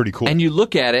 Yeah, that's pretty cool. And you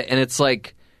look at it, and it's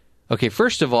like, okay,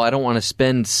 first of all, I don't want to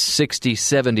spend $60,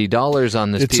 $70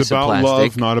 on this piece of plastic. It's about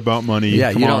love, not about money. Yeah,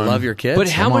 you don't love your kids. But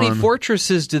how many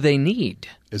fortresses do they need?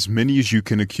 As many as you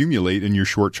can accumulate in your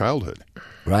short childhood.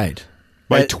 Right.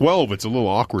 By 12, it's a little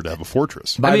awkward to have a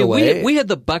fortress. By the way, we had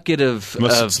the bucket of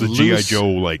unless it's the loose, G.I.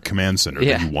 Joe command center,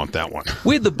 then you want that one.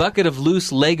 We had the bucket of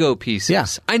loose Lego pieces. Yeah.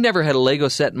 I never had a Lego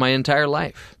set in my entire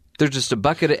life. There's just a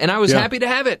bucket, and I was happy to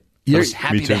have it. I was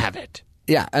happy to have it.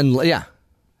 Yeah, and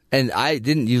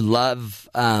didn't you love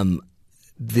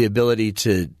the ability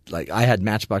to, I had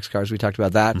Matchbox cars. We talked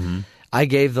about that. Mm-hmm. I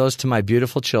gave those to my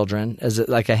beautiful children as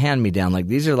a hand-me-down.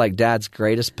 These are Dad's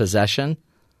greatest possession.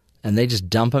 And they just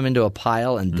dump them into a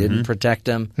pile and didn't protect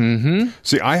them. Mm-hmm.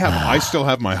 See, I still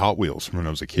have my Hot Wheels from when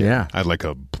I was a kid. Yeah. I had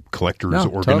a collector's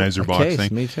organizer box case,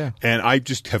 thing. Me too. And I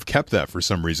just have kept that for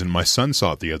some reason. My son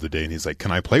saw it the other day, and he's like,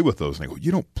 "Can I play with those?" And I go,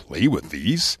 "You don't play with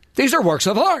these. These are works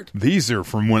of art. These are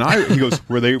from when I." He goes,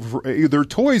 "They're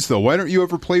toys, though. Why don't you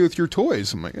ever play with your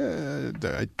toys?" I'm like, "Oh,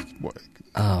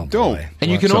 don't." Boy.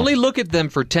 And you can only look at them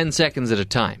for 10 seconds at a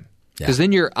time, because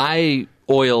then your eye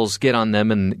oils get on them,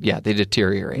 and they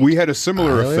deteriorate. We had a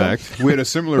similar effect. We had a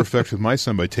similar effect with my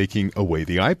son by taking away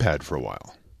the iPad for a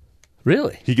while.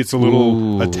 Really? He gets a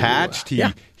little attached.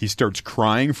 He starts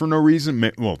crying for no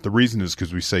reason. Well, the reason is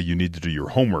because we say you need to do your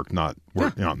homework, not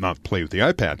play with the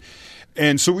iPad.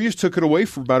 And so we just took it away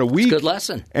for about a week. It's a good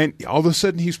lesson. And all of a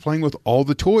sudden, he's playing with all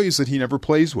the toys that he never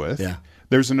plays with. Yeah.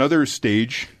 There's another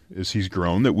stage as he's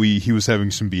grown that he was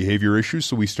having some behavior issues,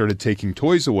 so we started taking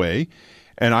toys away.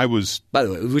 And I was... By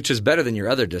the way, which is better than your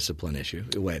other discipline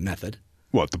method.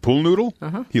 What, the pool noodle?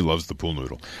 Uh-huh. He loves the pool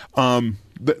noodle.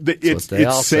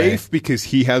 It's safe because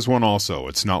he has one also.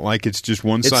 It's not like it's just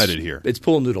one-sided here. It's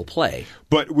pool noodle play.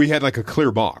 But we had a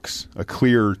clear box, a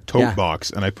clear tote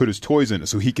box, and I put his toys in it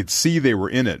so he could see they were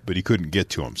in it, but he couldn't get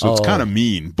to them. So it's kind of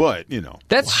mean, but,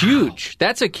 That's huge.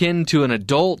 That's akin to an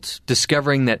adult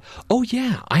discovering that,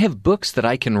 I have books that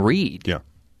I can read. Yeah.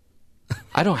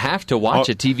 I don't have to watch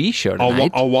a TV show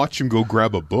tonight. I'll watch him go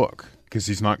grab a book because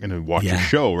he's not going to watch a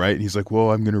show, right? And he's like,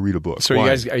 well, I'm going to read a book. So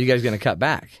are you guys going to cut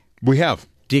back? We have.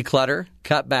 Declutter,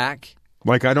 cut back.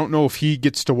 I don't know if he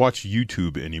gets to watch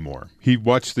YouTube anymore. He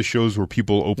watched the shows where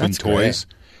people open toys.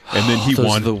 Great. And then he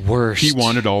wanted the worst. He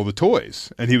wanted all the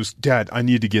toys. And he was, Dad, I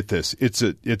need to get this. It's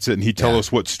it. And he'd tell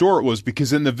us what store it was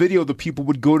because in the video, the people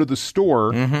would go to the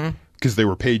store because they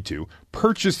were paid to,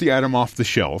 purchase the item off the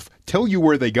shelf, tell you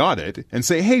where they got it, and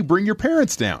say, hey, bring your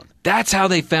parents down. That's how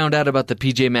they found out about the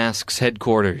PJ Masks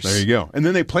headquarters. There you go. And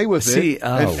then they play with it.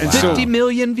 And 50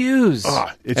 million views.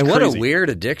 It's crazy. What a weird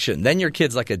addiction. Then your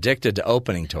kid's addicted to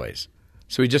opening toys.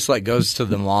 So he just goes to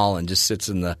the mall and just sits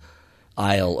in the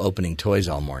aisle opening toys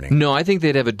all morning. No, I think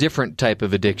they'd have a different type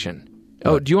of addiction.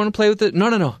 Oh, do you want to play with it?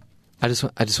 No. I just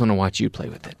want to watch you play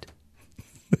with it.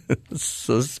 It's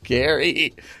so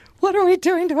scary. What are we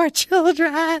doing to our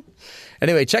children?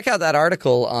 Anyway, check out that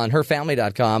article on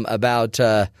herfamily.com about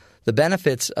the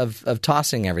benefits of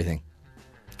tossing everything.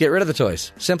 Get rid of the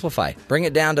toys. Simplify. Bring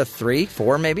it down to 3,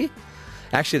 4 maybe.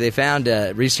 Actually, they found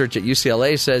research at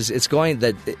UCLA says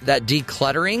that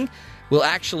decluttering will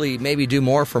actually maybe do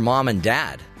more for mom and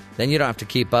dad. Then you don't have to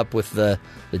keep up with the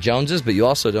Joneses, but you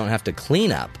also don't have to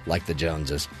clean up like the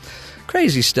Joneses.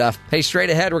 Crazy stuff. Hey, straight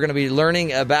ahead, we're going to be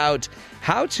learning about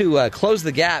how to close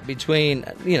the gap between,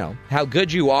 how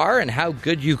good you are and how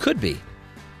good you could be.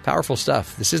 Powerful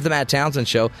stuff. This is the Matt Townsend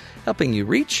Show, helping you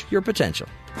reach your potential.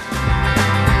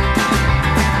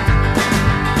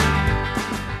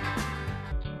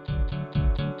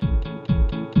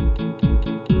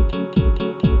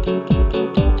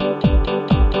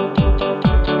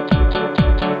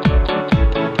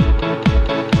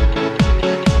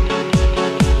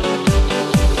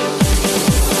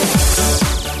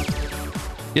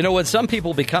 You know, when some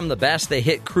people become the best, they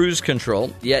hit cruise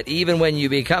control. Yet even when you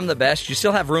become the best, you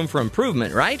still have room for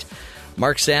improvement, right?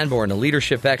 Mark Sanborn, a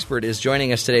leadership expert, is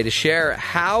joining us today to share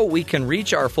how we can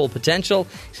reach our full potential.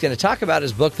 He's going to talk about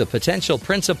his book, The Potential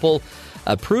Principle,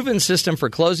 a proven system for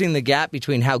closing the gap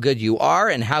between how good you are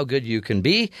and how good you can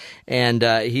be. And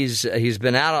he's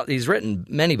written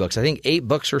many books, I think 8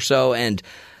 books or so, and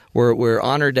we're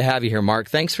honored to have you here, Mark.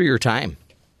 Thanks for your time.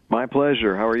 My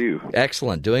pleasure. How are you?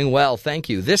 Excellent. Doing well. Thank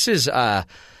you. This is, I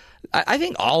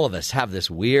think all of us have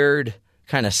this weird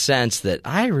kind of sense that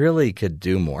I really could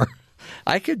do more.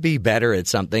 I could be better at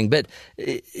something. But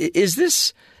is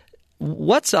this,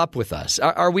 what's up with us?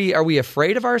 Are we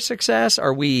afraid of our success?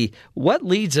 What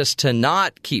leads us to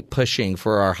not keep pushing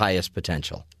for our highest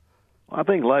potential? Well, I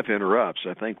think life interrupts.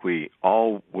 I think we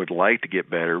all would like to get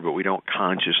better, but we don't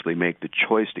consciously make the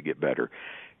choice to get better.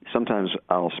 Sometimes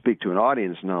I'll speak to an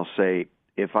audience and I'll say,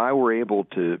 if I were able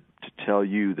to tell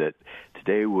you that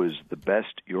today was the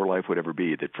best your life would ever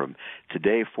be, that from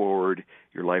today forward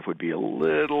your life would be a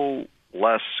little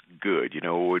less good, it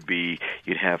would be,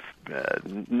 you'd have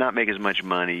not make as much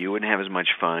money, you wouldn't have as much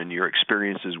fun, your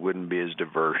experiences wouldn't be as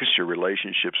diverse, your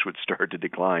relationships would start to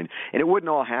decline, and it wouldn't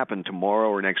all happen tomorrow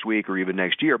or next week or even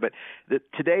next year, but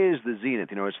today is the zenith,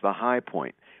 it's the high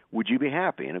point. Would you be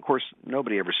happy? And, of course,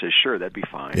 nobody ever says, sure, that'd be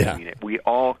fine. Yeah. I mean, we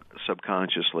all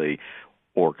subconsciously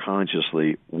or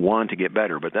consciously want to get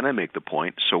better. But then I make the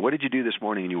point, so what did you do this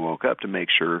morning when you woke up to make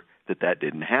sure that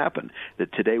didn't happen,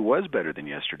 that today was better than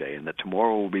yesterday and that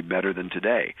tomorrow will be better than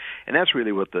today? And that's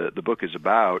really what the book is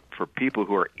about for people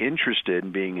who are interested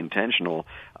in being intentional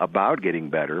about getting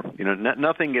better.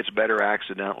 Nothing gets better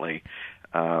accidentally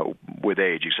with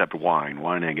age, except wine.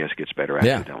 Wine, I guess, gets better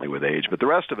accidentally with age. But the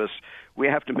rest of us, we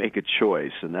have to make a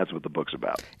choice, and that's what the book's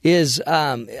about.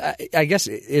 I guess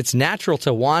it's natural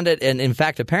to want it, and in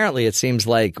fact, apparently it seems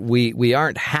like we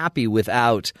aren't happy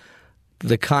without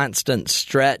the constant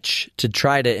stretch to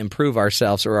try to improve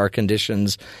ourselves or our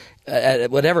conditions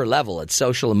at whatever level, it's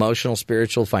social, emotional,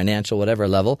 spiritual, financial, whatever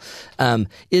level,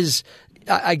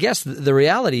 I guess the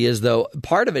reality is, though,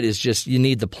 part of it is just you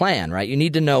need the plan, right? You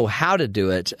need to know how to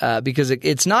do it because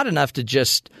it's not enough to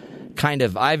just kind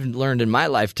of – I've learned in my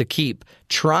life to keep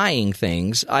trying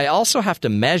things. I also have to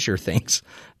measure things,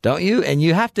 don't you? And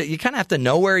you kind of have to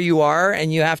know where you are,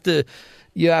 and you have to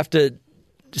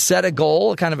set a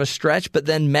goal, kind of a stretch, but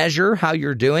then measure how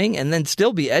you're doing and then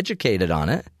still be educated on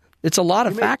it. It's a lot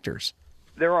of factors.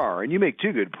 There are, and you make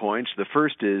 2 good points. The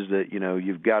first is that,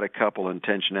 you've got to couple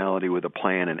intentionality with a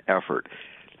plan and effort,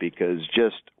 because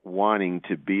just wanting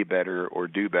to be better or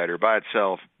do better by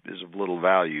itself is of little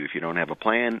value if you don't have a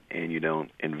plan and you don't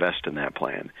invest in that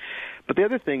plan. But the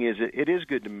other thing is it is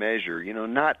good to measure.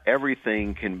 Not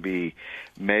everything can be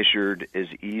measured as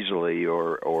easily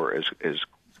or as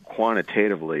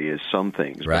quantitatively as some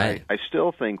things. Right. But I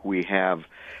still think we have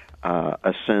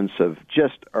a sense of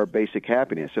just our basic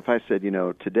happiness. If I said,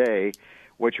 today,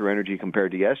 what's your energy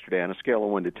compared to yesterday on a scale of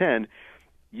 1 to 10,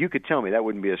 you could tell me. That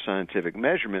wouldn't be a scientific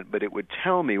measurement, but it would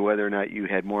tell me whether or not you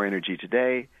had more energy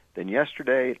today than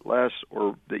yesterday, less,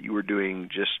 or that you were doing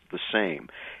just the same.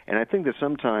 And I think that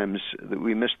sometimes that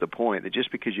we miss the point that just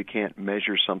because you can't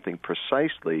measure something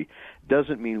precisely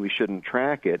doesn't mean we shouldn't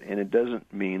track it, and it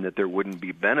doesn't mean that there wouldn't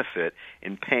be benefit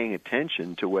in paying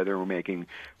attention to whether we're making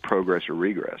progress or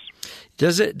regress.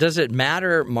 Does it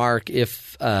matter, Mark,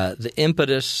 if the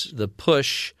impetus, the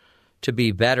push to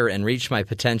be better and reach my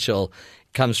potential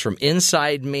comes from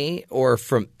inside me or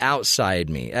from outside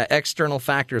me, external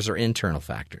factors or internal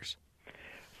factors?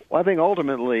 Well, I think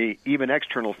ultimately even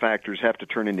external factors have to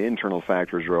turn into internal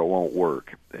factors or it won't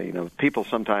work. People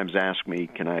sometimes ask me,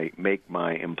 can I make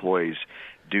my employees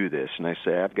do this? And I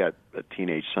say, I've got a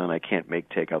teenage son. I can't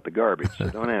take out the garbage. So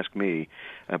don't ask me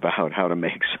about how to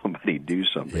make somebody do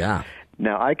something. Yeah.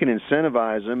 Now, I can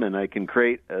incentivize him, and I can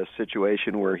create a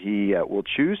situation where he will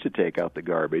choose to take out the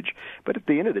garbage, but at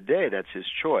the end of the day, that's his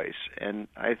choice. And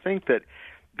I think that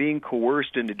being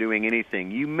coerced into doing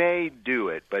anything, you may do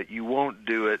it, but you won't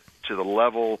do it to the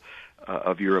level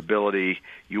of your ability.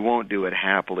 You won't do it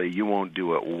happily. You won't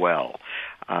do it well.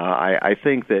 I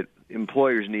think that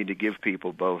employers need to give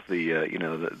people both the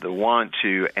want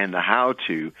to and the how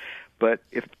to. But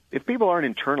if people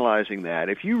aren't internalizing that,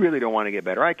 if you really don't want to get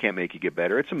better, I can't make you get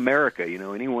better. It's America.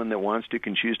 Anyone that wants to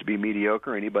can choose to be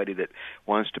mediocre. Anybody that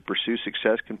wants to pursue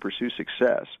success can pursue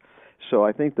success. So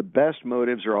I think the best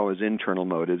motives are always internal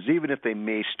motives, even if they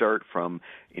may start from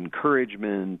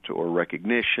encouragement or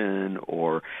recognition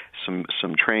or some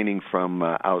training from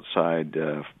outside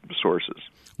sources.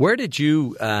 Where did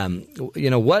you,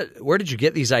 where did you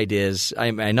get these ideas?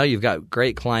 I know you've got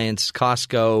great clients,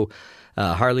 Costco,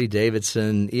 Harley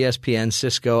Davidson, ESPN,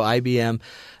 Cisco, IBM.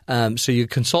 So you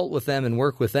consult with them and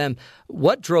work with them.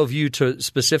 What drove you to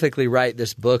specifically write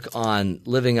this book on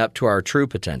living up to our true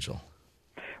potential?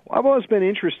 Well, I've always been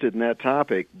interested in that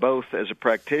topic, both as a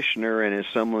practitioner and as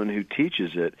someone who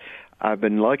teaches it. I've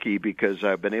been lucky because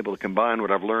I've been able to combine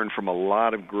what I've learned from a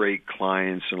lot of great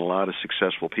clients and a lot of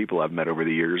successful people I've met over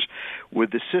the years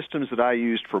with the systems that I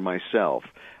used for myself.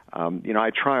 I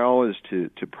try always to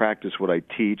practice what I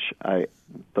teach. I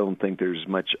don't think there's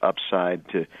much upside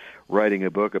to writing a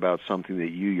book about something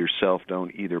that you yourself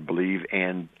don't either believe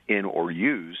in or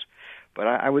use. But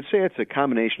I would say it's a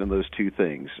combination of those two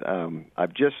things.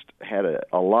 I've just had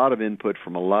a lot of input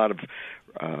from a lot of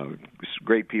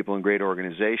great people and great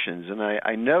organizations, and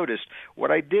I noticed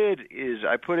what I did is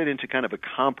I put it into kind of a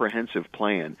comprehensive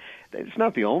plan. It's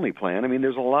not the only plan. I mean,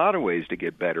 there's a lot of ways to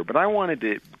get better, but I wanted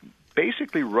to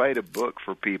basically write a book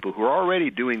for people who are already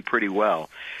doing pretty well.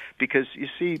 Because, you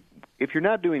see, if you're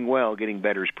not doing well, getting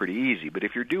better is pretty easy. But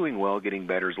if you're doing well, getting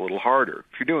better is a little harder.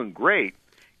 If you're doing great,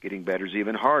 getting better is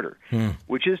even harder.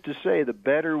 Which is to say, the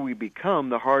better we become,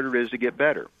 the harder it is to get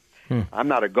better. I'm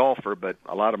not a golfer, but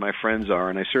a lot of my friends are,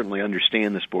 and I certainly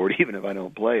understand the sport, even if I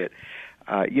don't play it.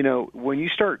 When you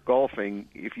start golfing,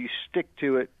 if you stick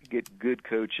to it, get good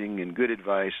coaching and good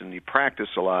advice, and you practice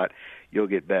a lot, you'll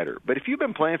get better. But if you've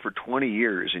been playing for 20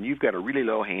 years and you've got a really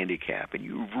low handicap and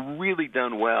you've really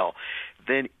done well,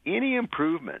 then any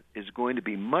improvement is going to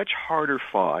be much harder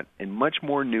fought and much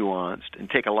more nuanced and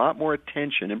take a lot more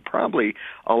attention and probably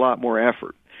a lot more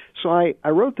effort. So I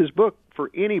wrote this book for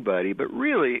anybody, but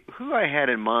really who I had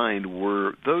in mind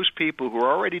were those people who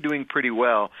are already doing pretty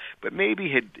well, but maybe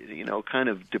had, kind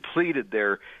of depleted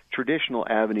their traditional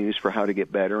avenues for how to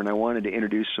get better, and I wanted to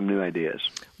introduce some new ideas.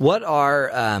 What are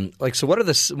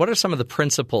what are some of the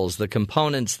principles, the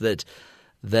components that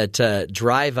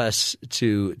drive us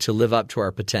to live up to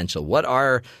our potential? What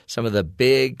are some of the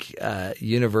big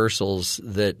universals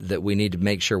that we need to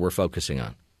make sure we're focusing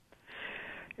on?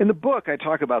 In the book, I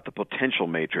talk about the potential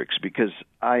matrix because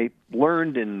I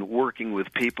learned in working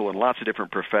with people in lots of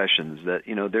different professions that,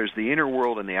 there's the inner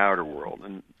world and the outer world.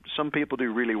 And some people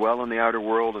do really well in the outer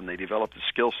world and they develop the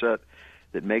skill set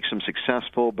that makes them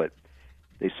successful, but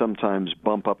they sometimes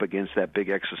bump up against that big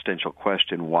existential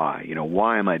question, why?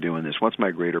 Why am I doing this? What's my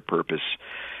greater purpose?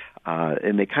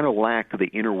 And they kind of lack the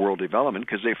inner world development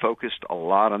because they focused a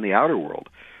lot on the outer world.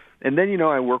 And then,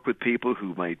 I work with people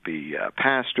who might be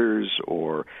pastors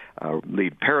or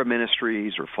lead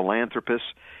paraministries or philanthropists.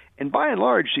 And by and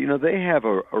large, they have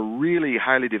a really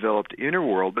highly developed inner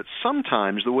world, but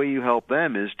sometimes the way you help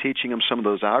them is teaching them some of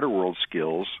those outer world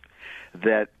skills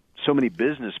that so many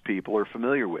business people are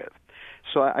familiar with.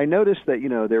 So I noticed that,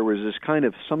 there was this kind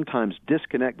of sometimes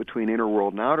disconnect between inner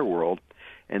world and outer world,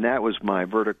 and that was my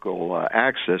vertical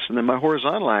axis. And then my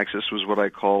horizontal axis was what I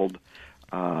called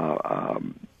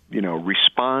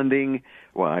responding.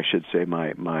 Well, I should say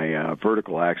my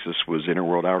vertical axis was inner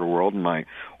world, outer world, and my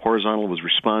horizontal was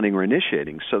responding or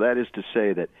initiating. So that is to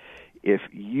say that if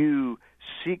you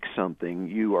seek something,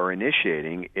 you are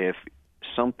initiating. If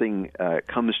something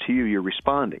comes to you, you're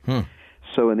responding.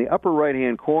 So in the upper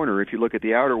right-hand corner, if you look at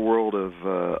the outer world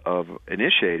of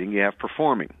initiating, you have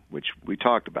performing, which we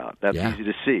talked about. That's easy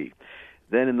to see.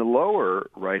 Then in the lower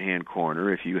right-hand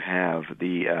corner, if you have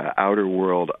the outer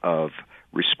world of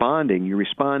responding, you're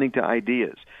responding to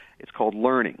ideas. It's called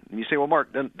learning. And you say, well,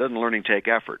 Mark, doesn't learning take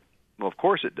effort? Well, of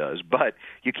course it does, but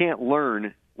you can't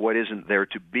learn what isn't there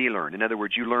to be learned. In other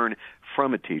words, you learn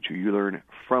from a teacher, you learn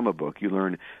from a book, you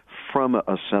learn from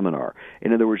a seminar.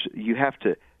 In other words, you have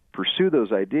to pursue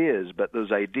those ideas, but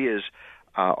those ideas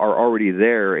are already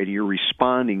there, and you're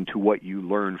responding to what you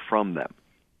learn from them.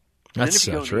 That's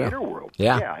so true. If you go in the inner world,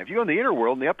 if you go in the inner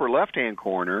world, in the upper left-hand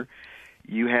corner,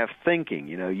 you have thinking.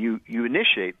 You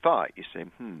initiate thought. You say,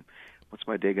 what's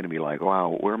my day going to be like?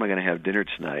 Wow, where am I going to have dinner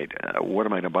tonight? What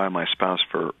am I going to buy my spouse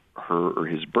for her or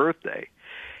his birthday?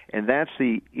 And that's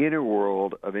the inner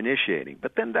world of initiating.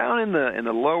 But then down in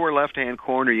the lower left-hand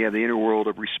corner, you have the inner world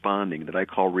of responding that I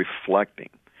call reflecting.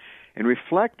 And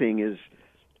reflecting is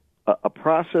a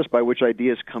process by which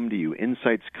ideas come to you,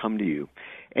 insights come to you.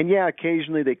 And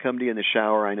occasionally they come to you in the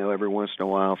shower. I know every once in a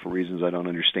while, for reasons I don't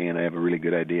understand, I have a really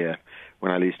good idea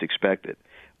when I least expect it.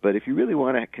 But if you really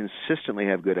want to consistently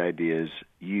have good ideas,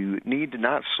 you need to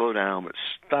not slow down but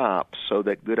stop so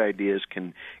that good ideas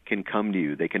can come to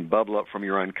you. They can bubble up from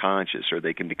your unconscious, or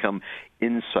they can become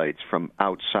insights from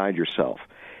outside yourself.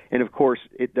 And, of course,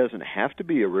 it doesn't have to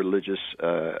be a religious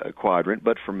quadrant,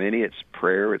 but for many it's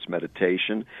prayer, it's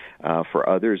meditation. For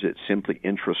others it's simply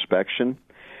introspection.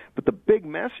 But the big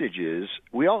message is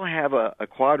we all have a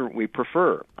quadrant we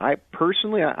prefer. I'm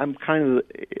kind of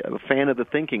a fan of the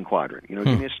thinking quadrant. Give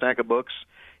me a stack of books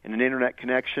and an internet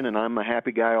connection, and I'm a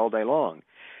happy guy all day long.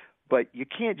 But you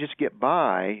can't just get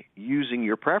by using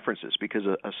your preferences, because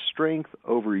a strength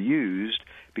overused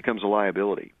becomes a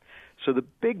liability. So the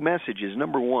big message is,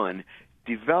 number one,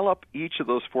 develop each of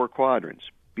those 4 quadrants.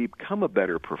 Become a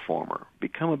better performer,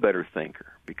 become a better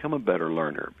thinker, become a better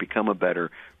learner, become a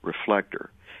better reflector.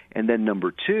 And then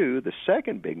number 2, the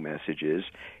second big message is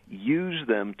use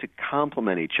them to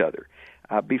complement each other.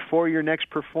 Before your next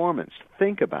performance,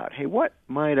 think about, hey, what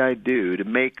might I do to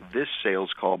make this sales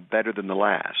call better than the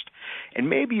last? And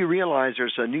maybe you realize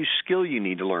there's a new skill you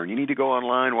need to learn. You need to go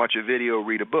online, watch a video,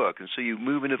 read a book, and so you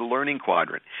move into the learning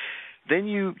quadrant. Then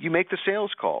you make the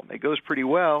sales call. It goes pretty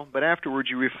well, but afterwards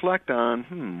you reflect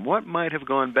on, what might have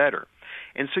gone better?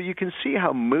 And so you can see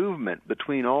how movement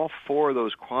between all 4 of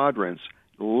those quadrants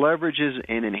leverages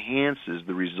and enhances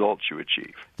the results you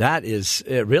achieve.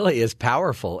 It really is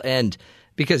powerful. And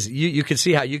because you can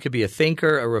see how you could be a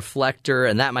thinker, a reflector,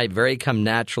 and that might come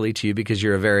naturally to you because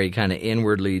you're a very kind of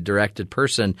inwardly directed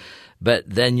person. But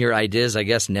then your ideas, I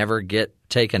guess, never get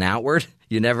taken outward.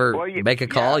 You never make a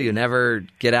call. You never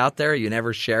get out there. You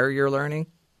never share your learning.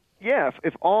 Yeah,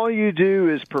 if all you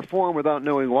do is perform without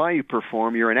knowing why you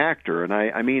perform, you're an actor. And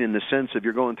I mean in the sense of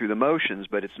you're going through the motions,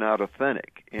 but it's not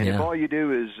authentic. And if all you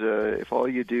do is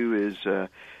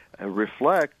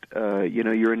reflect,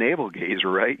 you're a navel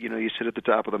gazer, right? You sit at the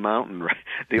top of the mountain, right?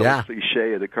 The old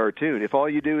cliche of the cartoon. If all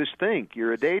you do is think,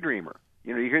 you're a daydreamer.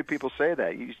 You hear people say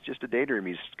that. He's just a daydreamer.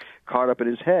 He's caught up in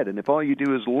his head. And if all you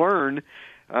do is learn,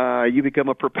 you become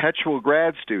a perpetual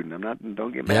grad student.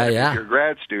 Don't get mad if you're a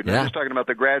grad student. I'm just talking about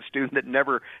the grad student that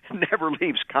never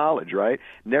leaves college, right?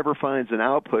 Never finds an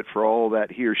output for all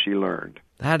that he or she learned.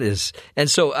 That is. And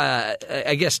so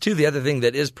I guess, too, the other thing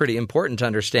that is pretty important to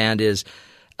understand is,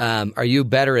 are you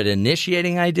better at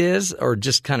initiating ideas or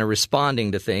just kind of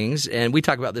responding to things? And we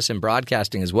talk about this in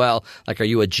broadcasting as well. Like, are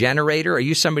you a generator? Are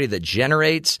you somebody that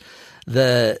generates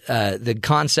the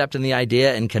concept and the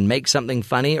idea and can make something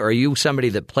funny? Or are you somebody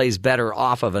that plays better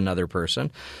off of another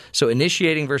person? So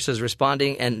initiating versus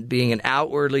responding, and being an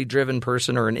outwardly driven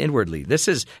person or an inwardly.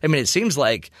 It seems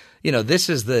like, this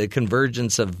is the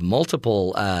convergence of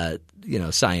multiple,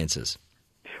 sciences.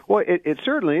 Well, it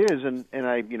certainly is, and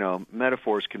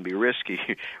metaphors can be risky.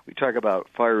 We talk about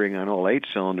firing on all 8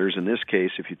 cylinders. In this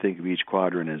case, if you think of each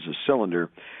quadrant as a cylinder,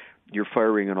 you're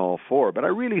firing on all 4. But I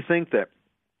really think that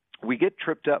we get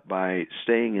tripped up by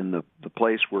staying in the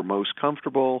place we're most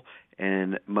comfortable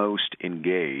and most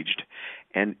engaged.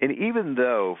 And even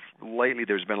though lately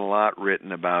there's been a lot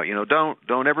written about,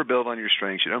 don't ever build on your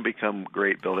strengths. You don't become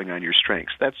great building on your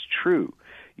strengths. That's true.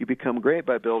 You become great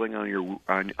by building on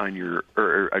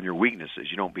your weaknesses.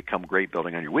 You don't become great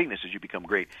building on your weaknesses. You become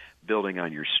great building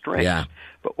on your strengths. Yeah.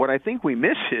 But what I think we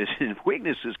miss is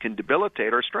weaknesses can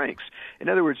debilitate our strengths. In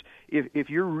other words, if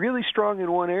you're really strong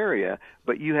in one area,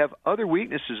 but you have other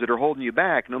weaknesses that are holding you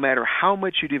back, no matter how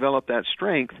much you develop that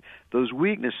strength, those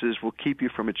weaknesses will keep you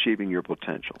from achieving your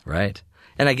potential. Right.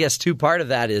 And I guess, too, part of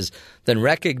that is then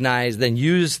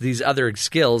use these other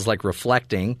skills like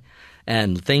reflecting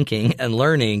and thinking and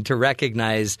learning to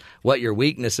recognize what your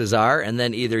weaknesses are, and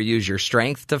then either use your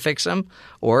strength to fix them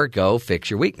or go fix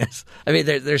your weakness.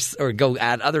 Or go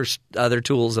add other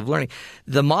tools of learning.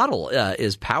 The model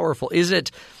is powerful.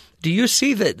 Do you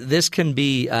see that this can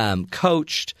be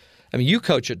coached? You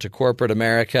coach it to corporate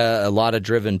America, a lot of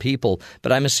driven people,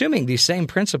 but I'm assuming these same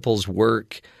principles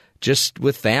work just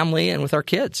with family and with our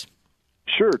kids.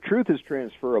 Sure, truth is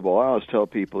transferable. I always tell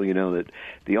people, that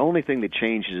the only thing that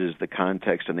changes is the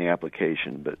context and the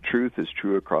application, but truth is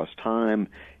true across time,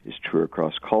 is true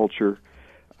across culture.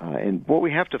 And what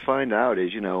we have to find out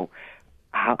is,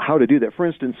 how to do that. For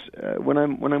instance, when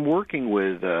I'm working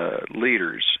with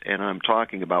leaders and I'm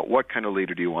talking about what kind of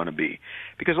leader do you want to be,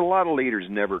 because a lot of leaders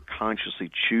never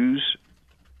consciously choose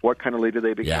what kind of leader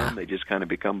they become. Yeah. They just kind of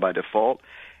become by default.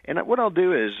 And what I'll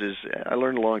do is I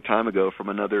learned a long time ago from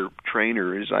another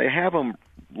trainer, is I have them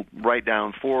write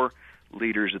down 4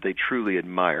 leaders that they truly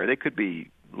admire. They could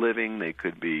be living, they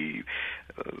could be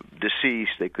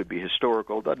deceased, they could be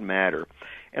historical, it doesn't matter.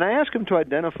 And I ask them to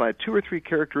identify 2 or 3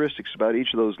 characteristics about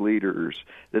each of those leaders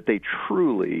that they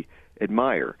truly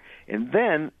admire. And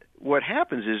then what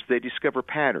happens is they discover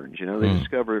patterns.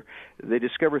 They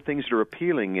discover things that are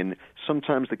appealing, and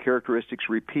sometimes the characteristics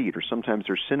repeat, or sometimes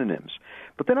they're synonyms.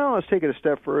 But then I always take it a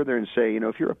step further and say,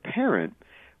 if you're a parent,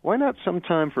 why not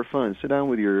sometime for fun sit down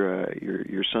with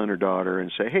your son or daughter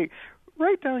and say, hey,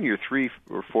 write down your 3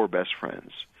 or 4 best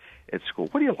friends at school.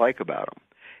 What do you like about them?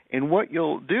 And what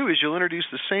you'll do is you'll introduce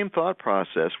the same thought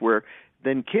process where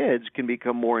then kids can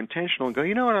become more intentional and go,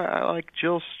 you know what, I like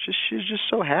Jill. She's just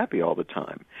so happy all the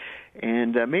time,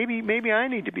 and maybe I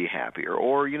need to be happier.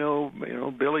 Or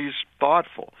Billy's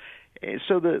thoughtful. And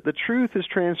so the truth is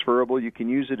transferable. You can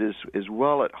use it as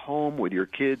well at home with your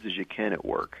kids as you can at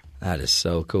work. That is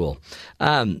so cool.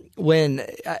 What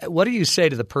do you say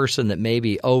to the person that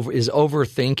maybe is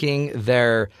overthinking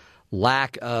their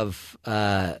lack of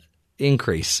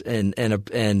increase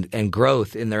and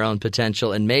growth in their own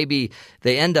potential, and maybe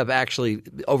they end up actually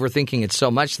overthinking it so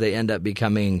much they end up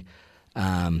becoming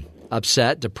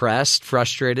upset, depressed,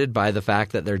 frustrated by the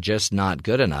fact that they're just not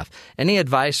good enough? Any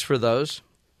advice for those?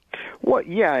 Well,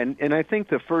 yeah, and I think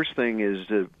the first thing is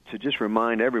to just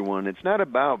remind everyone it's not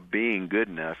about being good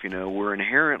enough. We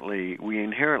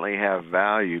inherently have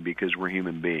value because we're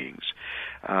human beings.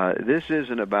 This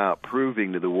isn't about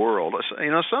proving to the world.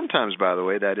 Sometimes, by the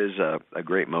way, that is a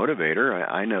great motivator.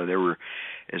 I know there were,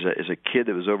 as a kid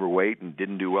that was overweight and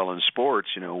didn't do well in sports,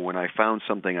 when I found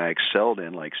something I excelled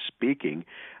in, like speaking,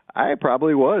 I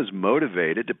probably was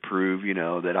motivated to prove,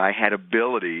 that I had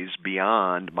abilities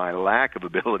beyond my lack of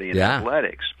ability in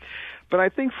athletics. But I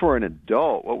think for an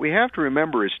adult, what we have to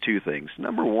remember is 2 things.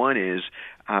 Number one is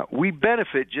we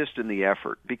benefit just in the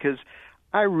effort, because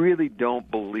I really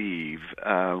don't believe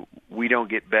we don't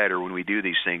get better when we do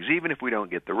these things, even if we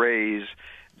don't get the raise,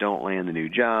 don't land the new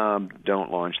job,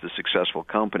 don't launch the successful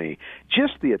company.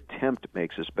 Just the attempt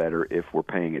makes us better if we're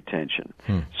paying attention.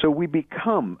 So we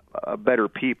become better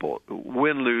people,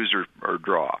 win, lose, or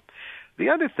draw. The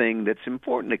other thing that's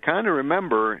important to kind of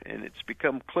remember, and it's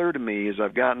become clear to me as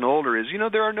I've gotten older, is,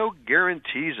 there are no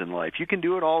guarantees in life. You can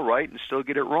do it all right and still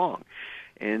get it wrong.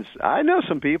 And I know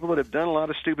some people that have done a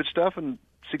lot of stupid stuff and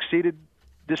succeeded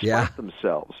despite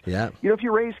themselves. Yeah. If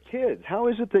you raise kids, how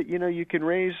is it that, you can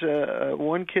raise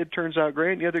one kid turns out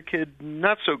great and the other kid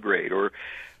not so great? Or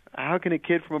how can a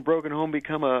kid from a broken home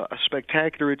become a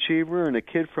spectacular achiever and a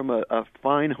kid from a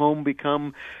fine home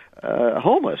become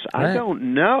homeless? Right. I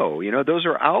don't know. Those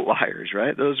are outliers,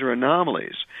 right? Those are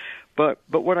anomalies. But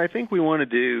what I think we want to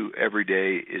do every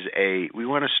day is, we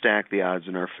want to stack the odds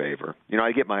in our favor.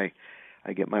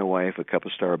 I get my wife a cup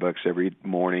of Starbucks every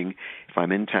morning. If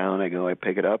I'm in town, I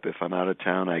pick it up. If I'm out of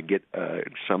town, I get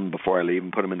some before I leave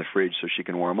and put them in the fridge so she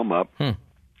can warm them up.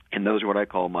 And those are what I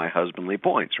call my husbandly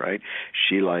points, right?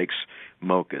 She likes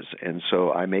mochas. And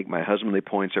so I make my husbandly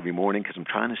points every morning because I'm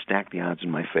trying to stack the odds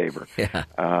in my favor. Yeah.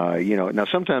 Now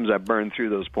sometimes I burn through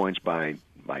those points by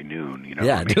noon,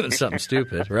 doing something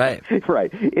stupid, right? Right.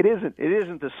 It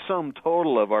isn't the sum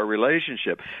total of our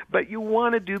relationship, but you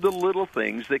want to do the little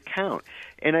things that count.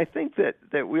 And I think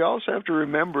that we also have to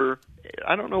remember,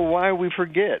 I don't know why we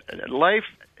forget, life,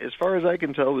 as far as I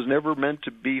can tell, was never meant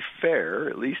to be fair,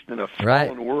 at least in a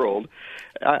fallen world.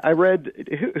 I read,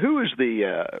 who is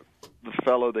the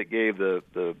fellow that gave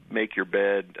the make your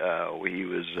bed?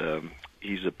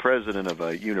 He's a president of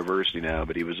a university now,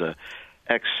 but he was a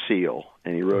ex-SEAL,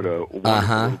 and he wrote a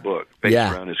wonderful book based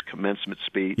around his commencement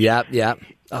speech. Yeah.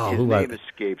 Oh, his name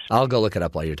escapes me. I'll go look it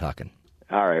up while you're talking.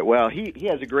 All right. Well, he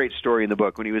has a great story in the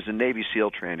book. When he was in Navy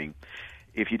SEAL training,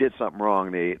 if you did something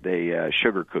wrong, they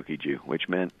sugar cookied you, which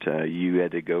meant you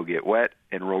had to go get wet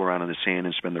and roll around in the sand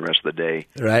and spend the rest of the day.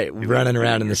 Right, running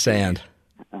around in the sand.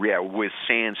 Yeah, with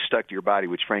sand stuck to your body,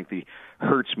 which frankly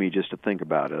hurts me just to think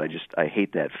about it. I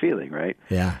hate that feeling, right?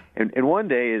 Yeah. And one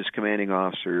day his commanding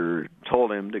officer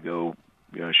told him to go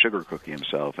sugar cookie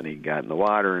himself, and he got in the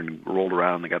water and rolled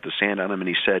around and got the sand on him, and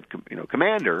he said,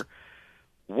 Commander,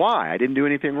 why? I didn't do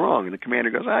anything wrong. And the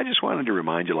commander goes, I just wanted to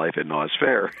remind you life isn't always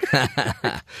fair.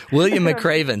 William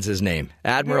McRaven's his name.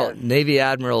 Navy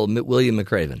Admiral William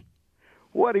McRaven.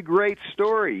 What a great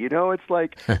story. It's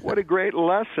like, what a great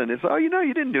lesson. It's,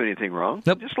 you didn't do anything wrong.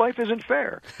 Nope. Just life isn't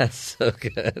fair. That's so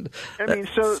good.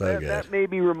 That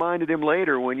maybe reminded him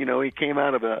later when, he came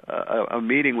out of a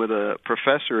meeting with a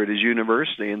professor at his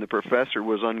university, and the professor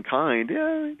was unkind.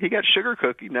 Yeah, he got sugar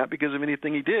cookied, not because of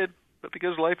anything he did, but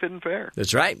because life isn't fair.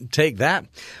 That's right. Take that.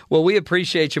 Well, we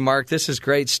appreciate you, Mark. This is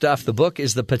great stuff. The book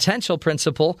is The Potential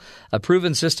Principle, a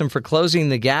proven system for closing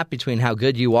the gap between how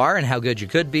good you are and how good you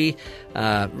could be.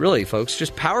 Really, folks,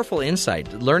 just powerful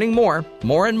insight. Learning more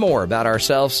and more about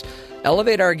ourselves.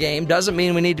 Elevate our game. Doesn't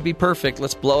mean we need to be perfect.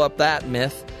 Let's blow up that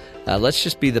myth. Let's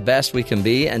just be the best we can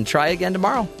be and try again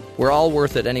tomorrow. we're all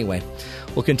worth it anyway.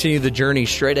 We'll continue the journey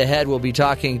straight ahead. We'll be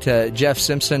talking to Jeff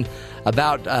Simpson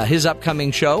about his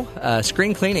upcoming show,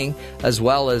 Screen Cleaning, as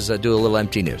well as do a little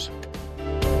empty news.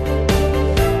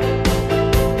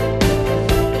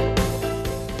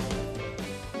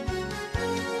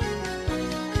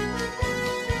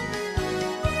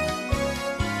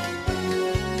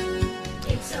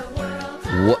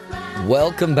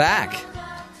 Welcome back.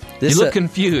 You look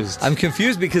confused. I'm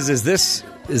confused because is this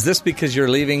because you're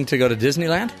leaving to go to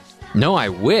Disneyland? No, I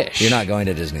wish. You're not going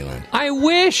to Disneyland. I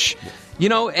wish.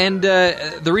 And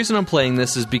the reason I'm playing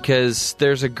this is because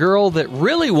there's a girl that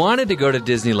really wanted to go to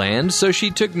Disneyland, so she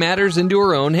took matters into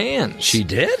her own hands. She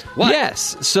did? What?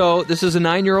 Yes. So this is a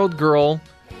 9-year-old girl,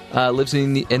 lives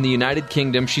in the United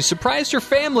Kingdom. She surprised her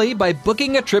family by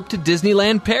booking a trip to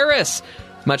Disneyland Paris,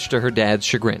 much to her dad's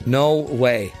chagrin. No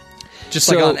way. Just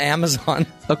like on Amazon.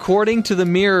 According to the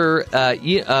Mirror,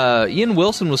 Ian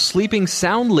Wilson was sleeping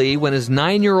soundly when his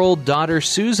 9-year-old daughter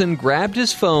Susan grabbed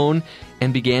his phone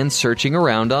and began searching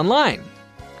around online.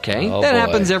 Okay? That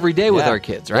happens every day with our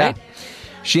kids, right? Yeah.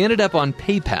 She ended up on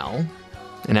PayPal,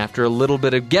 and after a little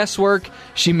bit of guesswork,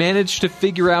 she managed to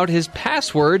figure out his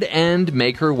password and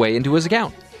make her way into his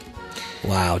account.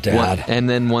 Wow, Dad. And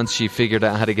then once she figured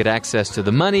out how to get access to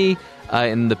the money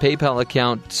in the PayPal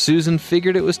account, Susan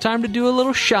figured it was time to do a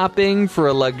little shopping for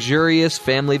a luxurious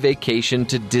family vacation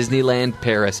to Disneyland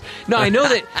Paris. Now, I know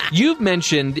that you've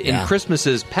mentioned in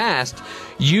Christmases past,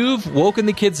 you've woken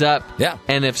the kids up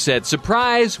and have said,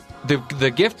 surprise,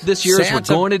 the gift this year is we're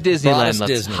going to Disneyland.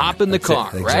 Let's hop in the car,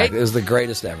 right? It was the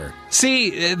greatest ever.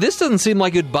 See, this doesn't seem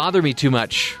like it would bother me too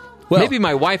much. Well, maybe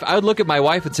my wife, I would look at my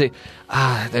wife and say,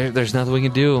 there's nothing we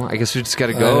can do. I guess we just got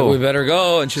to go. We better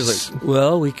go. And she's like,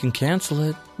 well, we can cancel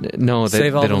it. No, they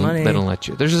don't, money. They don't let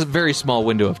you. There's a very small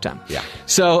window of time. Yeah.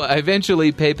 So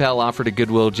eventually PayPal offered a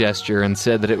goodwill gesture and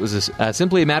said that it was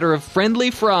simply a matter of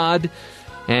friendly fraud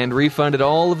and refunded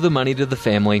all of the money to the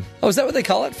family. Oh, is that what they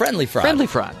call it? Friendly fraud? Friendly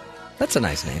fraud. That's a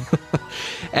nice name.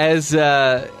 As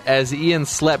Ian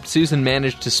slept, Susan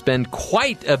managed to spend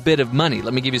quite a bit of money.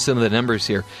 Let me give you some of the numbers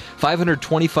here.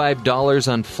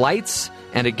 $525 on flights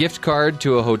and a gift card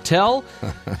to a hotel.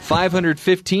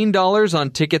 $515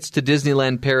 on tickets to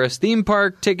Disneyland Paris theme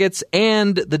park tickets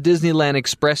and the Disneyland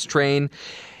Express train,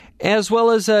 as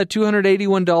well as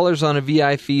 $281 on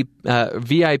a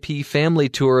VIP family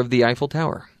tour of the Eiffel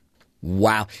Tower.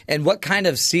 Wow. And what kind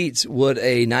of seats would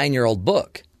a 9-year-old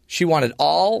book? She wanted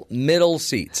all middle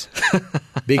seats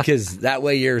because that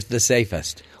way you're the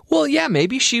safest. Well, yeah,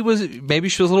 maybe she was a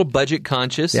little budget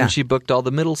conscious and she booked all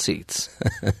the middle seats.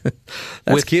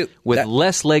 That's cute. With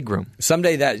less legroom.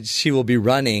 Someday that she will be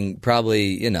running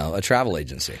probably, a travel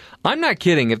agency. I'm not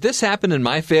kidding. If this happened in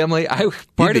my family,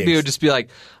 part of me would just be like,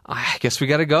 I guess we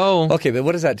got to go. Okay, but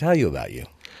what does that tell you about you?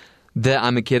 That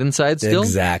I'm a kid inside still?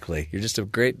 Exactly. You're just a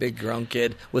great big grown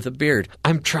kid with a beard.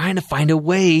 I'm trying to find a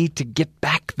way to get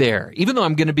back there, even though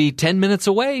I'm going to be 10 minutes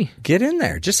away. Get in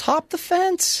there. Just hop the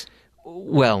fence.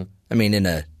 Well, I mean,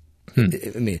 I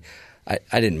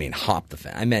didn't mean hop the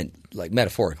fence. I meant like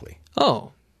metaphorically.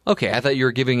 Oh, okay. I thought you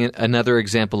were giving another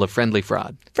example of friendly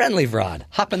fraud. Friendly fraud.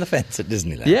 Hop in the fence at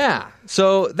Disneyland. Yeah.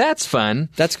 So that's fun.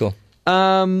 That's cool.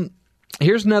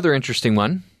 Here's another interesting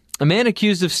one. A man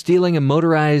accused of stealing a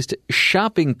motorized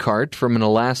shopping cart from an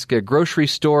Alaska grocery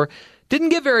store didn't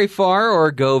get very far or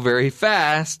go very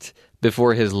fast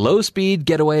before his low-speed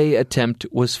getaway attempt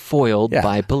was foiled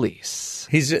by police.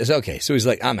 He's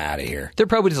like, I'm out of here. They're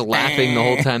probably just laughing the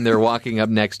whole time they're walking up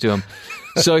next to him.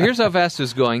 So here's how fast it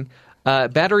was going.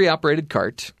 Battery-operated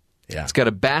cart. Yeah. It's got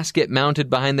a basket mounted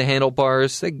behind the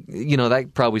handlebars.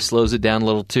 That probably slows it down a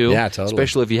little too. Yeah, totally.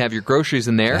 Especially if you have your groceries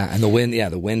in there. Yeah, and the wind,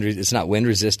 it's not wind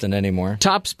resistant anymore.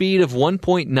 Top speed of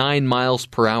 1.9 miles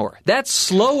per hour. That's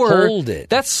slower. Hold it.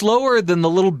 That's slower than the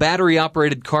little battery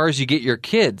operated cars you get your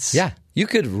kids. Yeah, you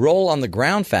could roll on the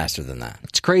ground faster than that.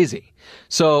 It's crazy.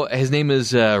 So his name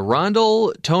is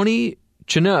Rondell Tony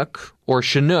Chinook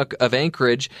of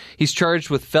Anchorage. He's charged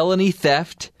with felony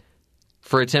theft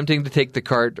for attempting to take the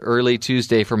cart early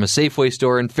Tuesday from a Safeway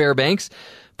store in Fairbanks.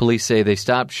 Police say they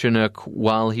stopped Chinook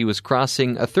while he was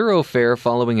crossing a thoroughfare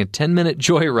following a 10-minute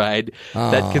joyride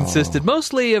that consisted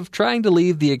mostly of trying to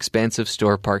leave the expansive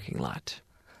store parking lot.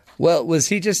 Well, was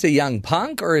he just a young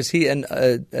punk, or is he an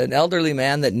elderly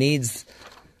man that needs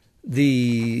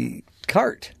the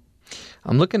cart?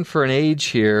 I'm looking for an age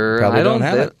here. Probably don't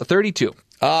have it. 32.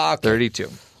 Okay. 32.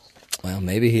 Well,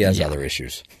 maybe he has other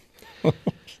issues.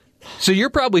 So you're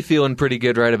probably feeling pretty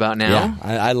good right about now. Yeah,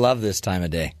 I love this time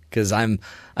of day because I'm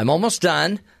almost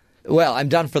done. Well, I'm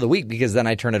done for the week because then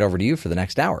I turn it over to you for the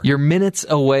next hour. You're minutes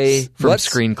away from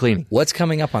screen cleaning. What's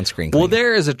coming up on screen cleaning? Well,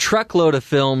 there is a truckload of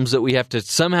films that we have to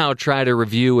somehow try to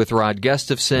review with Rod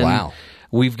Gustafson. Wow.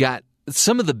 We've got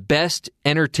some of the best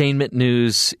entertainment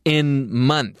news in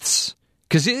months.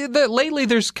 Because lately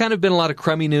there's kind of been a lot of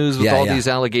crummy news with these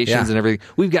allegations and everything.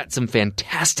 We've got some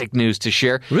fantastic news to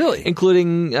share. Really?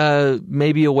 Including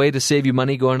maybe a way to save you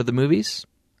money going to the movies.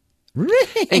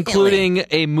 Really? Including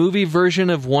a movie version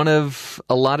of one of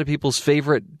a lot of people's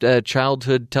favorite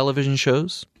childhood television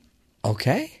shows.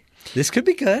 Okay. This could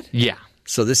be good. Yeah.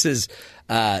 So this is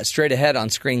straight ahead on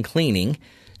screen cleaning.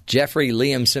 Jeffrey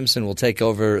Liam Simpson will take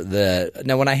over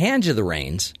Now, when I hand you the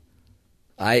reins,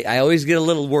 I always get a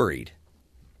little worried.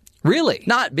 Really?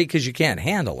 Not because you can't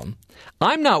handle them.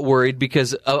 I'm not worried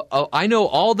because I know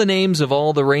all the names of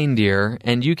all the reindeer,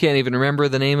 and you can't even remember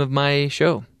the name of my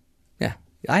show. Yeah.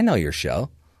 I know your show.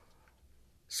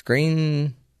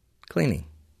 Screen cleaning.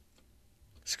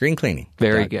 Screen cleaning.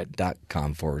 Very good.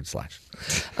 .com/.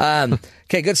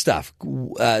 Okay, good stuff.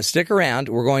 Stick around.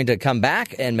 We're going to come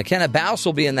back, and Makena Bauss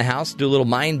will be in the house, do a little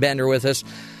mind bender with us.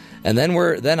 And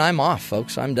then I'm off,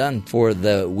 folks. I'm done for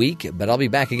the week, but I'll be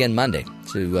back again Monday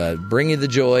to bring you the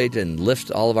joy and lift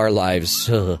all of our lives.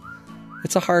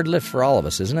 It's a hard lift for all of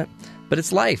us, isn't it? But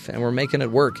it's life, and we're making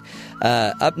it work.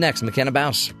 Up next, Makena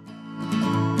Bauss.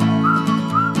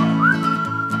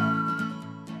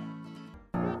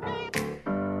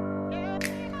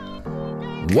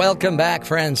 Welcome back,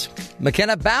 friends.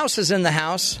 Makena Bauss is in the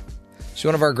house. She's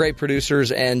one of our great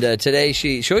producers, and today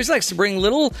she always likes to bring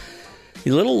little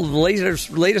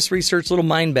latest research, little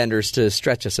mind benders to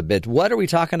stretch us a bit. What are we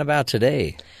talking about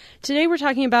today? Today we're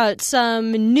talking about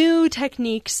some new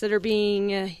techniques that are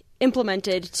being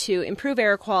implemented to improve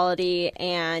air quality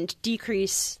and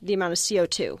decrease the amount of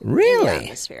CO2 really? in the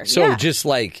atmosphere. So just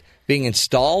like being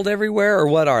installed everywhere, or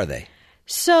what are they?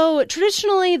 So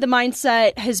traditionally the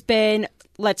mindset has been,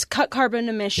 let's cut carbon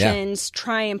emissions,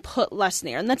 try and put less in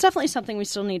the air. And that's definitely something we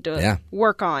still need to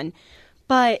work on.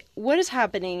 But what is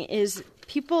happening is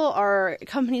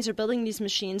companies are building these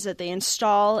machines that they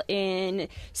install in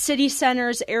city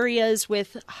centers, areas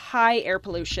with high air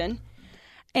pollution.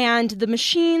 And the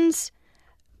machines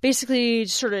basically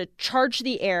sort of charge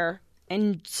the air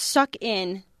and suck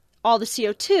in all the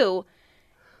CO2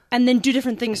 and then do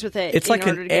different things with it. It's like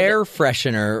an air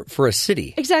freshener for a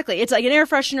city. Exactly. It's like an air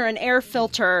freshener, an air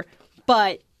filter,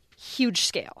 but huge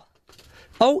scale.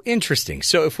 Oh, interesting.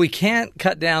 So if we can't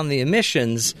cut down the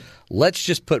emissions, let's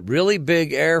just put really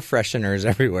big air fresheners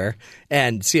everywhere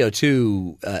and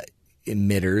CO2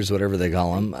 emitters, whatever they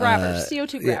call them. Grabbers,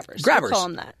 CO2 grabbers. Grabbers. We'll call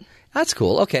them that. That's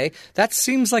cool. Okay. That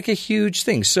seems like a huge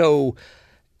thing. So,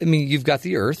 I mean, you've got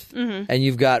the earth and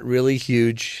you've got really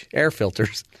huge air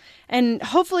filters. And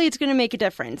hopefully it's going to make a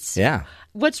difference. Yeah.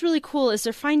 What's really cool is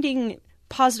they're finding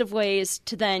positive ways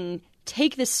to then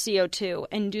take this CO2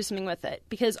 and do something with it,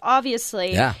 because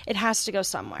obviously it has to go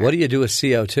somewhere. What do you do with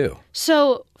CO2?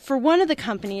 So for one of the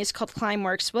companies called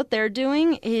Climeworks, what they're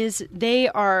doing is they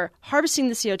are harvesting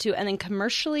the CO2 and then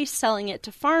commercially selling it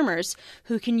to farmers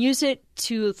who can use it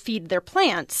to feed their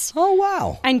plants. Oh,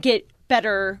 wow. And get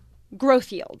better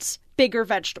growth yields, bigger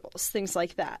vegetables, things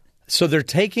like that. So they're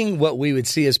taking what we would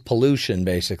see as pollution,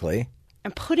 basically,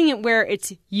 and putting it where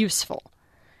it's useful.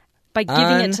 By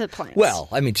giving it to plants. Well,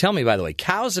 I mean, tell me, by the way,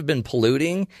 cows have been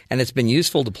polluting, and it's been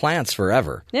useful to plants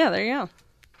forever. Yeah, there you go.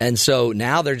 And so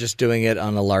now they're just doing it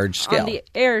on a large scale. On the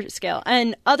air scale.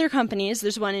 And other companies,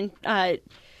 there's one in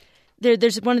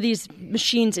there's one of these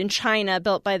machines in China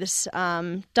built by this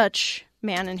Dutch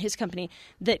man and his company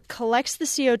that collects the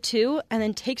CO2 and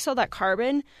then takes all that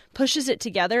carbon, pushes it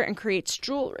together, and creates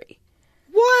jewelry.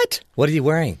 What? What are you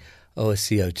wearing? Oh, a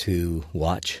CO2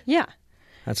 watch? Yeah.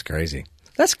 That's crazy.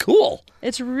 That's cool.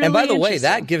 It's really And by the way, interesting.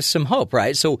 that gives some hope,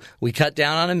 right? So we cut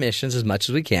down on emissions as much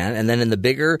as we can, and then in the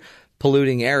bigger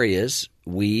polluting areas,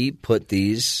 we put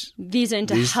these in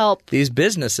to help these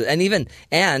businesses, and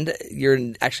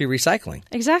you're actually recycling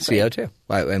exactly CO2.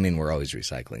 I mean, we're always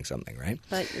recycling something, right?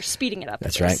 But you're speeding it up.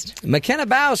 That's right. Makena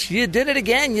Bauss, you did it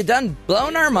again. You done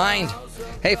blown our mind.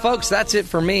 Hey, folks, that's it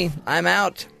for me. I'm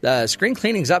out. Screen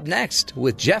cleaning's up next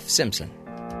with Jeff Simpson.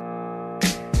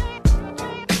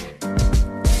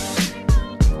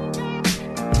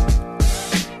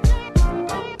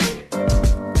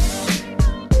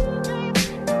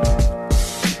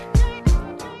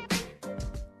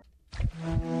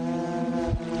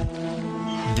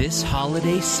 This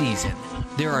holiday season,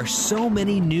 there are so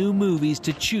many new movies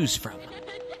to choose from.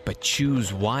 But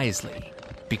choose wisely,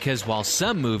 because while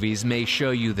some movies may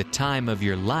show you the time of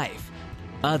your life,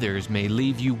 others may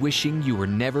leave you wishing you were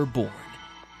never born.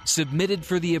 submitted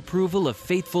for the approval of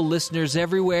faithful listeners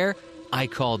everywhere, I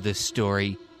called this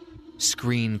story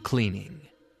Screen Cleaning.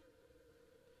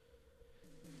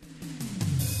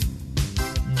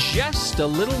 Just a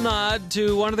little nod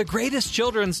to one of the greatest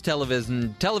children's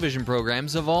television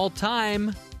programs of all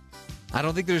time. I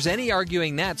don't think there's any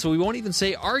arguing that, so we won't even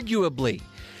say arguably.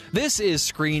 This is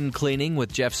Screen Cleaning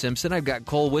with Jeff Simpson. I've got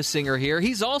Cole Wissinger here.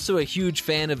 He's also a huge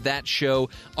fan of that show,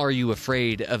 Are You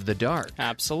Afraid of the Dark?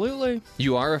 Absolutely.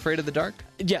 You are afraid of the dark?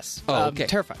 Yes. Oh, okay.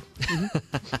 Terrified.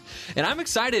 And I'm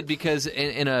excited because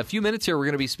in a few minutes here, we're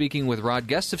going to be speaking with Rod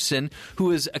Gustafson,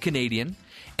 who is a Canadian.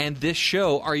 And this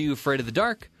show, Are You Afraid of the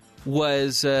Dark,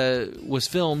 was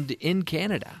filmed in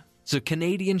Canada. It's a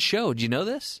Canadian show. Do you know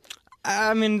this?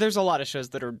 I mean, there's a lot of shows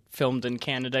that are filmed in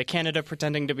Canada. Canada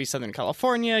pretending to be Southern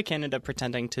California. Canada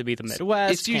pretending to be the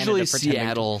Midwest. It's usually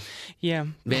Seattle. Yeah.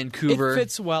 Vancouver. It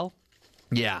fits well.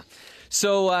 Yeah.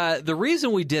 So the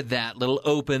reason we did that little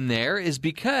open there is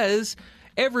because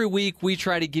every week we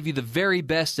try to give you the very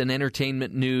best in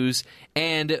entertainment news.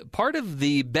 And part of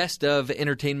the best of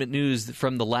entertainment news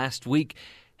from the last week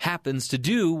happens to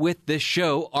do with this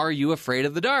show, Are You Afraid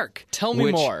of the Dark? Tell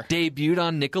me more. Which debuted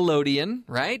on Nickelodeon,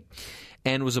 right?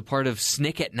 And was a part of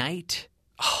Snick at Night.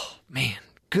 Oh, man,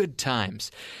 good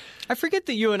times. I forget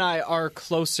that you and I are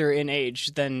closer in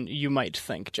age than you might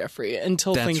think, Jeffrey,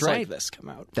 until things like this come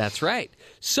out. That's right.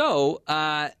 So,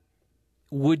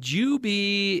 would you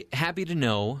be happy to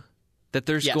know that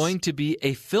there's going to be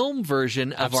a film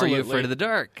version of Are You Afraid of the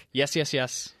Dark? Yes, yes,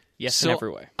 yes. Yes, so in every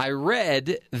way. I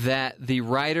read that the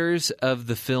writers of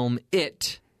the film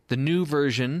It, the new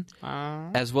version,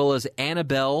 as well as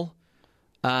Annabelle,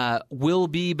 will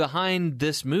be behind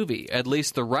this movie, at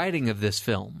least the writing of this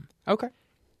film. Okay.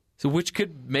 So, which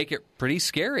could make it pretty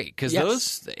scary, because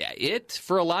It,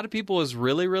 for a lot of people, is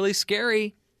really, really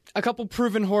scary. A couple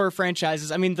proven horror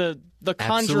franchises. I mean, the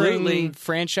Conjuring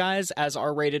franchise, as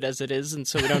R-rated as it is, and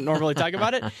so we don't normally talk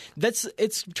about it,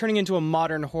 it's turning into a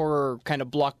modern horror kind of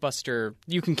blockbuster.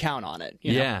 You can count on it.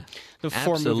 You know? The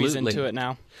 4 movies into it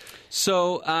now.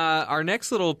 So our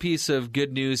next little piece of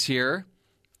good news here,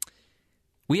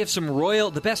 we have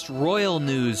the best royal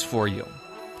news for you.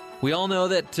 We all know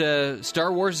that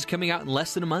Star Wars is coming out in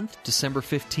less than a month, December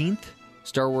 15th.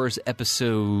 Star Wars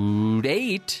Episode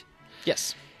 8.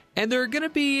 Yes. And there are going to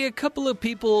be a couple of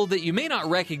people that you may not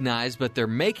recognize, but they're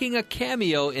making a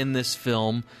cameo in this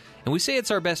film. And we say it's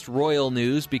our best royal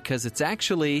news because it's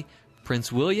actually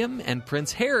Prince William and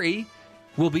Prince Harry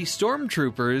will be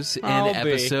stormtroopers in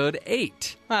Episode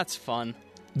 8. That's fun.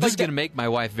 This is going to make my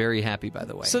wife very happy, by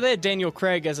the way. So they had Daniel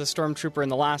Craig as a stormtrooper in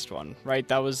the last one, right?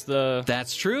 That was the...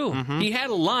 That's true. Mm-hmm. He had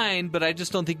a line, but I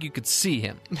just don't think you could see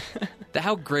him.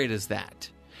 How great is that?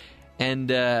 And,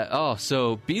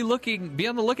 so be on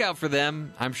the lookout for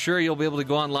them. I'm sure you'll be able to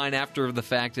go online after the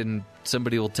fact and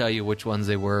somebody will tell you which ones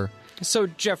they were. So,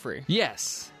 Jeffrey.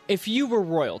 Yes. If you were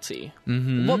royalty,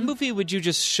 what movie would you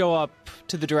just show up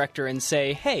to the director and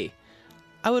say, hey,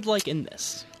 I would like in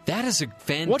this? That is a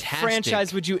fantastic... What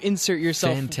franchise would you insert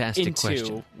yourself into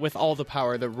question. With all the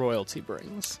power that royalty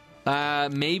brings?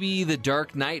 Maybe the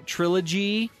Dark Knight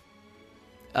trilogy.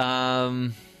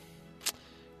 Gosh...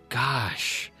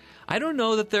 I don't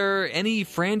know that there are any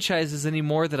franchises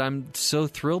anymore that I'm so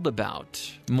thrilled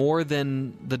about more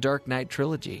than the Dark Knight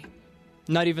trilogy.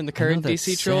 Not even the current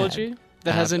DC trilogy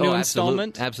that has a new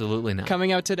installment? Absolutely not.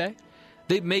 Coming out today?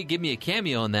 They may give me a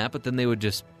cameo on that, but then they would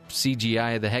just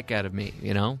CGI the heck out of me,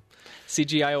 you know?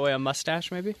 CGI away a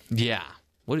mustache, maybe? Yeah.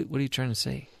 What are you trying to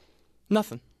say?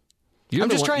 Nothing. You're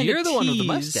the one with the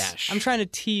mustache. I'm trying to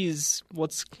tease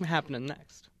what's happening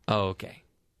next. Oh, okay.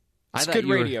 It's good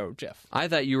radio, Jeff. I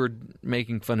thought you were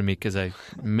making fun of me because I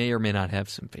may or may not have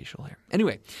some facial hair.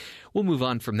 Anyway, we'll move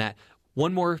on from that.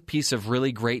 One more piece of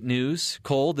really great news.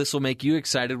 Cole, this will make you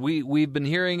excited. We've been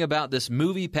hearing about this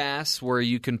Movie Pass where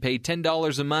you can pay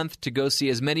 $10 a month to go see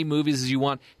as many movies as you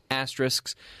want,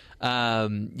 asterisks. You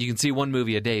can see one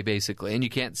movie a day, basically, and you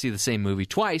can't see the same movie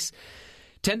twice.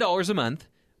 $10 a month.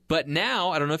 But now,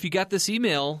 I don't know if you got this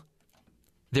email,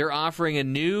 they're offering a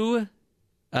new...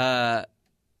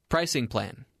 pricing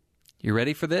plan. You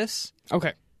ready for this?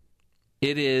 Okay.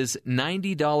 It is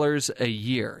 $90 a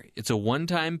year. It's a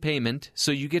one-time payment,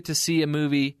 so you get to see a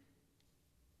movie,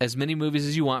 as many movies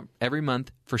as you want every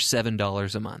month for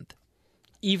 $7 a month.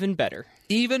 Even better.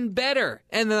 Even better.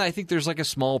 And then I think there's like a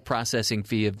small processing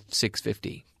fee of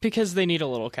 $6.50. Because they need a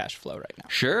little cash flow right now.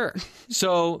 Sure.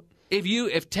 So if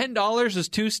 $10 is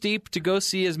too steep to go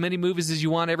see as many movies as you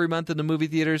want every month in the movie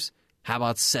theaters, how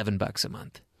about $7 a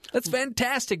month? That's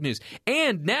fantastic news.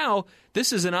 And now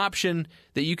this is an option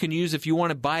that you can use if you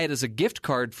want to buy it as a gift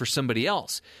card for somebody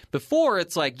else. Before,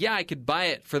 it's like, yeah, I could buy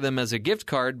it for them as a gift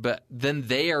card, but then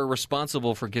they are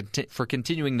responsible for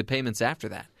continuing the payments after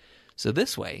that. So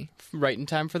this way... Right in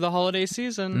time for the holiday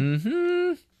season.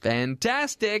 Mm-hmm.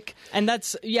 Fantastic. And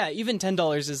that's, even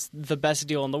 $10 is the best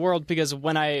deal in the world, because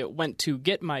when I went to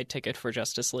get my ticket for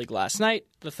Justice League last night,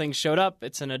 the thing showed up.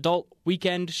 It's an adult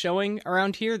weekend showing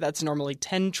around here. That's normally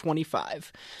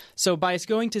 $10.25. So by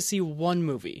going to see one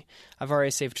movie, I've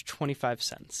already saved 25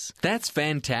 cents. That's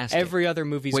fantastic. Every other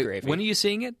movie's gravy. When are you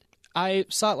seeing it? I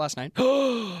saw it last night.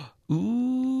 Ooh,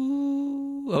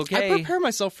 okay. I prepare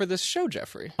myself for this show,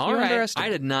 Jeffrey. All right. I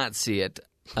did not see it.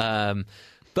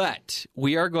 But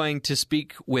we are going to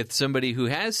speak with somebody who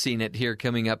has seen it here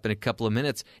coming up in a couple of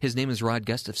minutes. His name is Rod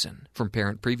Gustafson from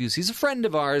Parent Previews. He's a friend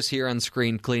of ours here on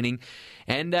Screen Cleaning,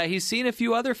 and he's seen a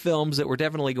few other films that we're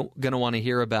definitely going to want to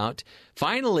hear about.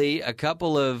 Finally, a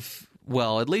couple of,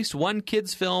 at least one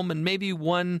kids film and maybe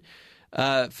one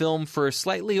film for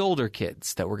slightly older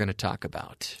kids that we're going to talk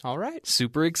about. All right.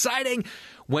 Super exciting.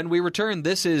 When we return,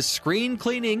 this is Screen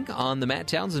Cleaning on The Matt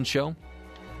Townsend Show.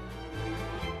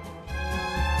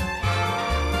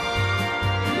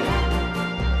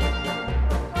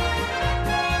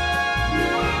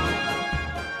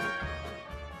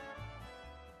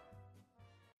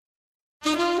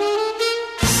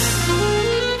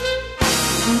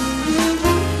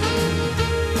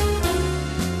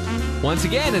 Once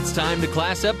again, it's time to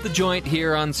class up the joint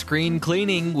here on Screen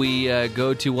Cleaning. We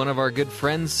go to one of our good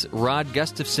friends, Rod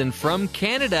Gustafson from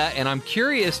Canada, and I'm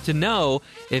curious to know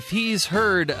if he's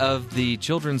heard of the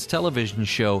children's television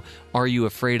show Are You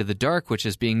Afraid of the Dark, which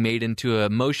is being made into a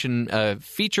motion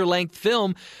feature-length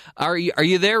film. Are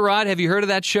you there, Rod? Have you heard of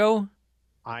that show?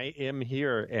 I am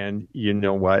here, and you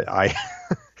know what?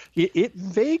 It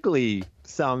vaguely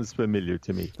sounds familiar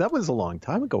to me. That was a long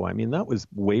time ago. I mean, that was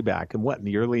way back in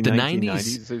the early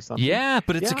 1990s or something. Yeah,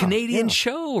 but it's a Canadian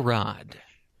show, Rod.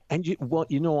 And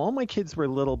all my kids were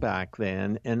little back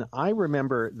then, and I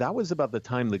remember that was about the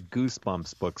time the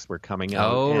Goosebumps books were coming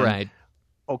out. Oh, right.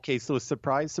 Okay, so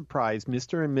surprise, surprise,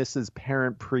 Mr. and Mrs.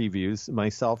 Parent Previews,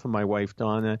 myself and my wife,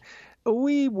 Donna,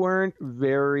 we weren't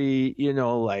very,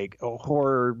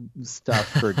 horror stuff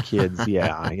for kids.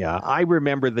 Yeah. I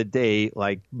remember the day,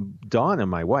 like Donna,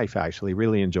 my wife, actually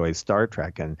really enjoys Star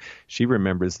Trek, and she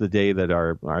remembers the day that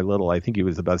our little, I think he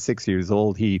was about 6 years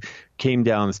old, he came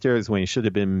downstairs when he should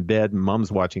have been in bed, and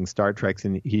Mom's watching Star Trek,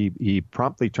 and he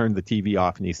promptly turned the TV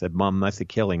off, and he said, "Mom, that's a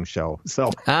killing show."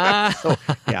 So, that's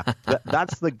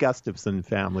the Gustafson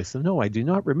family. So, no, I do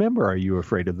not remember Are You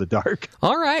Afraid of the Dark?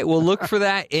 All right, well, look for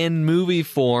that in movie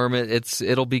form.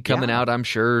 It'll be coming out, I'm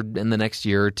sure, in the next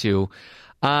year or two.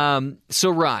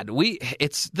 So, Rod,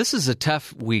 this is a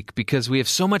tough week because we have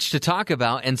so much to talk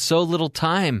about and so little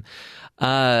time.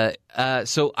 What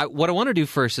I want to do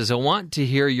first is I want to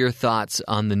hear your thoughts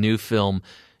on the new film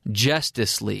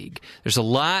Justice League. There's a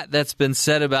lot that's been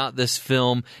said about this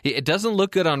film. It doesn't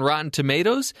look good on Rotten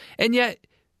Tomatoes, and yet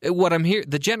what I'm hearing,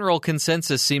 the general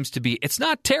consensus seems to be it's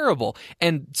not terrible.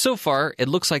 And so far, it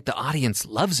looks like the audience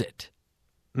loves it.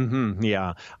 Mm-hmm,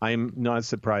 yeah, I'm not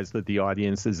surprised that the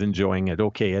audience is enjoying it.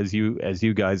 Okay, as you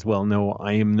guys well know,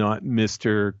 I am not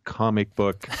Mr. Comic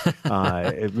Book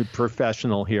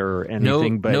professional here or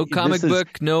anything. No comic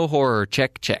book, no horror.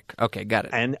 Check. Okay, got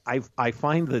it. And I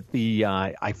find that the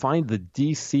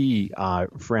DC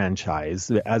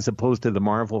franchise, as opposed to the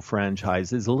Marvel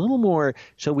franchise, is a little more,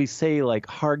 shall we say, like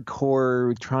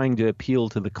hardcore, trying to appeal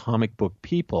to the comic book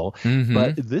people. Mm-hmm.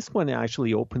 But this one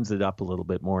actually opens it up a little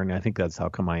bit more, and I think that's how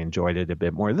I enjoyed it a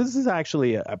bit more. This is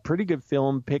actually a pretty good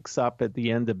film. Picks up at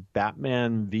the end of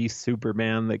Batman v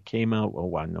Superman that came out,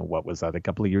 I don't know, what was that, a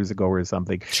couple of years ago or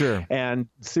something? Sure. And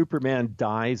Superman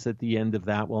dies at the end of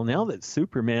that. Well, now that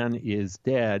Superman is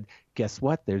dead, guess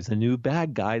what? There's a new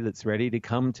bad guy that's ready to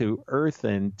come to Earth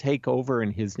and take over,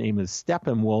 and his name is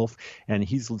Steppenwolf, and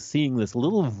he's seeing this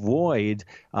little void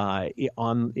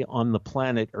on the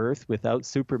planet Earth without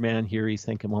Superman here. He's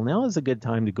thinking, well, now is a good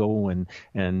time to go and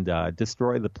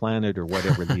destroy the planet or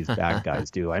whatever these bad guys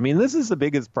do. I mean, this is the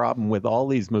biggest problem with all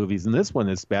these movies, and this one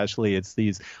especially. It's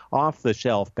these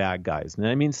off-the-shelf bad guys. And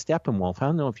I mean, Steppenwolf, I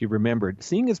don't know if you remember,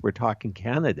 seeing as we're talking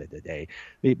Canada today,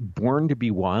 Born to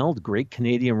Be Wild, great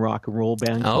Canadian rock and roll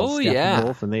band called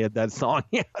Steppenwolf, and they had that song.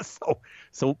 Yeah,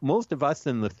 so most of us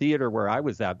in the theater where I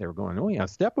was at, they were going, "Oh yeah,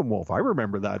 Steppenwolf, I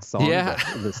remember that song." Yeah.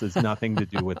 But this has nothing to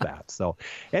do with that. So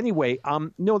anyway,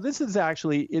 no, this is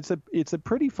actually it's a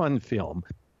pretty fun film.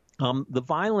 The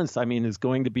violence, is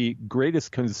going to be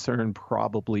greatest concern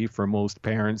probably for most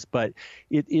parents, but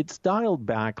it's dialed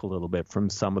back a little bit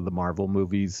from some of the Marvel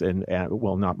movies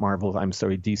not Marvel,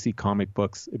 DC comic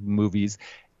books movies,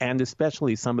 and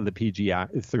especially some of the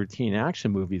PG-13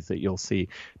 action movies that you'll see.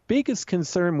 Biggest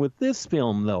concern with this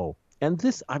film, though, and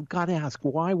this, I've got to ask,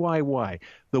 why?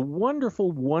 The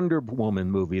wonderful Wonder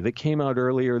Woman movie that came out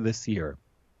earlier this year.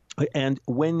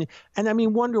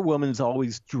 Wonder Woman's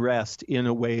always dressed in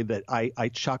a way that I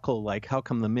chuckle, like, how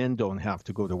come the men don't have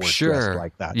to go to work dressed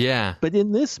like that? Yeah. But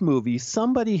in this movie,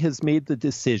 somebody has made the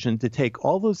decision to take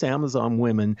all those Amazon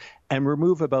women and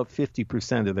remove about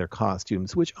 50% of their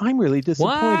costumes, which I'm really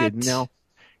disappointed. What? Now,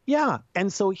 yeah,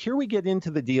 and so here we get into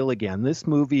the deal again. This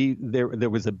movie, there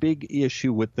was a big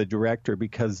issue with the director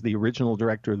because the original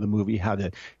director of the movie had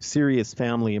a serious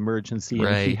family emergency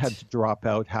and he had to drop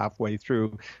out halfway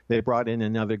through. They brought in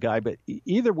another guy, but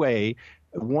either way,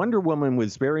 Wonder Woman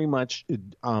was very much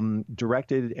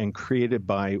directed and created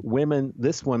by women,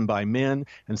 this one by men,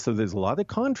 and so there's a lot of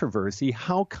controversy.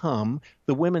 How come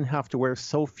the women have to wear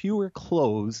so fewer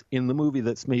clothes in the movie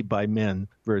that's made by men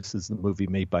versus the movie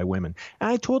made by women? And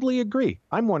I totally agree.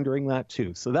 I'm wondering that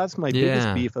too. So that's my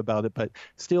biggest beef about it, but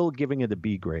still giving it a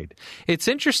B grade. It's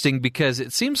interesting because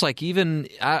it seems like even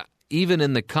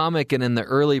in the comic and in the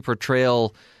early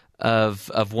portrayal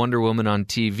of Wonder Woman on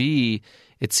TV,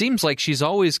 it seems like she's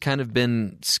always kind of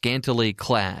been scantily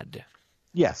clad.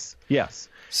 Yes.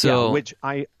 So,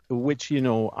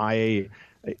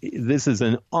 this is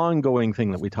an ongoing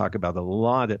thing that we talk about a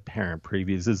lot at parent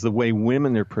previews, is the way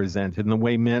women are presented and the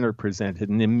way men are presented.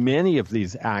 And in many of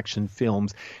these action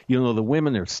films, the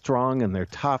women are strong and they're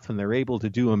tough and they're able to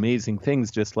do amazing things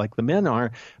just like the men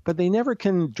are, but they never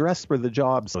can dress for the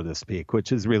job, so to speak,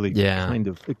 which is really kind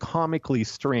of comically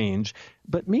strange,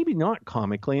 but maybe not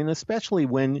comically. And especially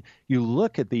when you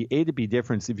look at the A to B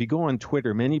difference, if you go on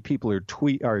Twitter, many people are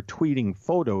tweeting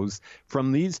photos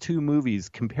from these two movies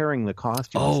comparing the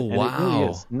costumes. Oh, wow. And it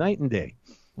really is night and day.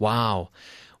 Wow.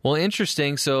 Well,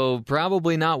 interesting. So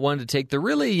probably not one to take the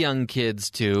really young kids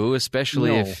to,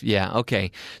 especially if,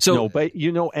 okay. So, no, but,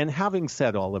 and having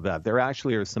said all of that, there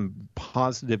actually are some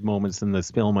positive moments in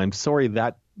this film. I'm sorry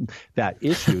that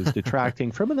issue is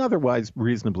detracting from an otherwise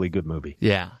reasonably good movie.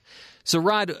 Yeah. So,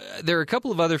 Rod, there are a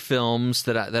couple of other films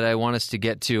that I want us to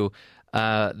get to.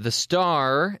 The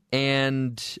Star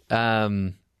and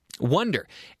Wonder.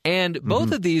 And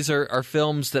both of these are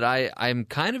films that I'm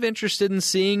kind of interested in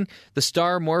seeing. The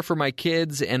Star more for my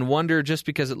kids, and Wonder just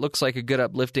because it looks like a good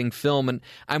uplifting film. And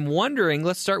I'm wondering,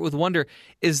 let's start with Wonder.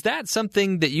 Is that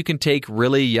something that you can take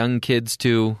really young kids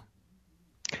to?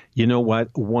 You know what?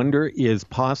 Wonder is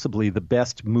possibly the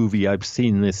best movie I've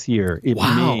seen this year. It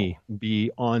may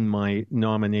be on my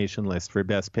nomination list for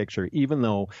Best Picture, even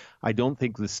though I don't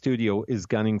think the studio is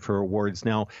gunning for awards.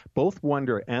 Now, both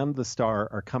Wonder and The Star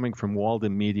are coming from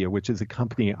Walden Media, which is a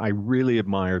company I really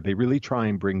admire. They really try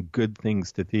and bring good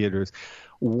things to theaters.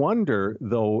 Wonder,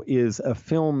 though, is a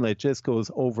film that just goes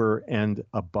over and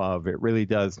above. It really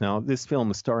does. Now, this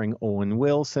film is starring Owen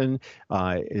Wilson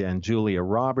and Julia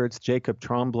Roberts, Jacob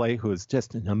Tremblay, who is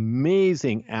just an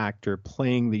amazing actor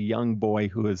playing the young boy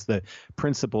who is the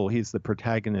principal. He's the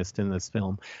protagonist in this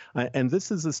film. And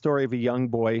this is the story of a young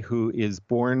boy who is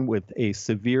born with a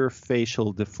severe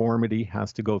facial deformity,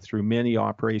 has to go through many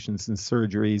operations and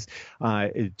surgeries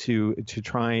to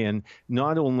try and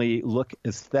not only look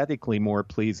aesthetically more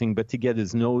pleasing, but to get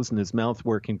his nose and his mouth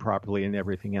working properly and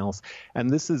everything else. And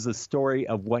this is a story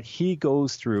of what he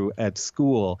goes through at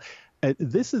school.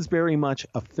 This is very much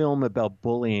a film about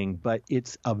bullying, but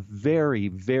it's a very,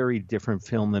 very different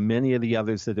film than many of the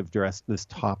others that have addressed this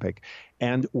topic.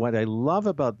 And what I love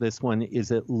about this one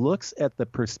is it looks at the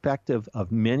perspective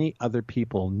of many other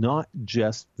people, not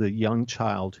just the young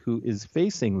child who is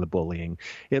facing the bullying.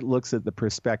 It looks at the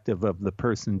perspective of the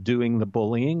person doing the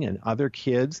bullying and other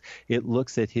kids. It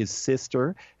looks at his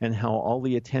sister and how all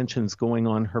the attention's going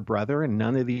on her brother and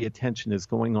none of the attention is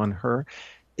going on her.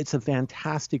 It's a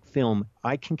fantastic film.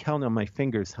 I can count on my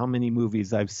fingers how many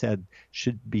movies I've said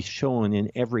should be shown in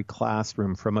every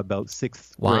classroom from about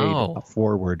sixth grade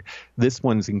forward. This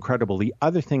one's incredible. The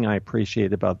other thing I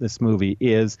appreciate about this movie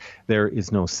is there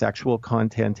is no sexual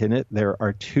content in it. There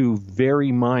are two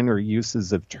very minor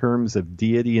uses of terms of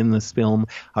deity in this film.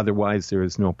 Otherwise, there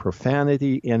is no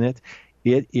profanity in it.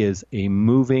 It is a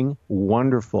moving,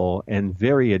 wonderful, and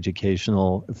very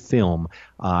educational film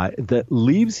that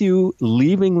leaves you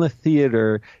leaving the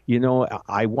theater.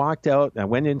 I walked out, I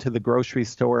went into the grocery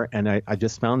store, and I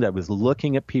just found I was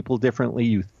looking at people differently.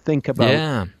 You think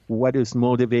about what is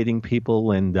motivating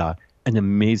people, and an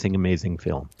amazing, amazing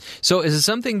film. So is it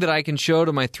something that I can show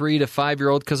to my 3 to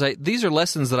 5-year-old? Because these are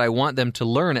lessons that I want them to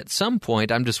learn at some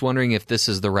point. I'm just wondering if this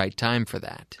is the right time for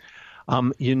that. A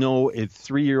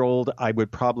 3-year-old, I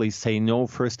would probably say no.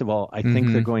 First of all, I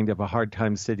think they're going to have a hard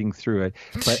time sitting through it.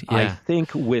 But I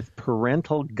think with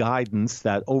parental guidance,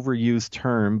 that overused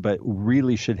term, but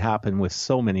really should happen with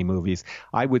so many movies,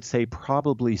 I would say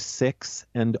probably 6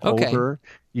 and over.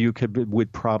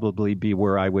 Would probably be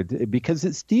where I would, because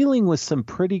it's dealing with some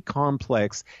pretty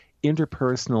complex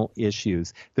interpersonal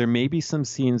issues. There may be some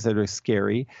scenes that are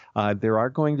scary. There are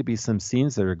going to be some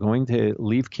scenes that are going to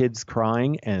leave kids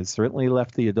crying, and certainly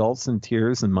left the adults in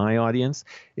tears in my audience.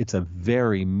 It's a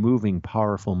very moving,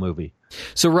 powerful movie.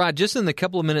 So, Rod, just in the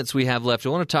couple of minutes we have left, I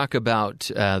want to talk about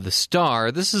The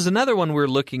Star. This is another one we're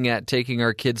looking at taking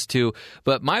our kids to,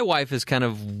 but my wife is kind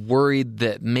of worried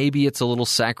that maybe it's a little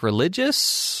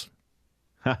sacrilegious.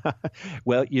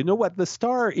 Well, you know what? The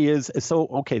Star is, this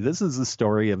is the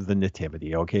story of the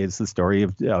Nativity, okay? It's the story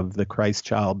of the Christ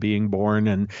child being born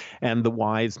and the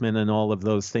wise men and all of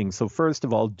those things. So first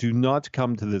of all, do not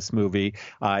come to this movie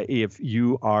if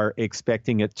you are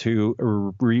expecting it to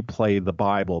replay the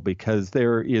Bible, because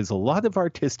there is a lot of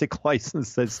artistic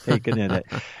license that's taken in it.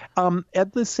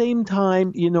 At the same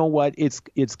time, you know what?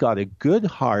 It's got a good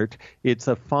heart. It's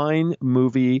a fine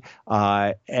movie.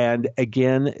 And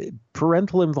again,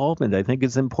 parental involvement, I think,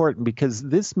 is important, because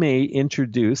this may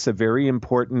introduce a very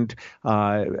important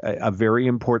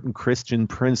Christian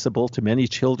principle to many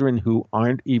children who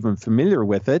aren't even familiar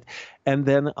with it, and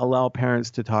then allow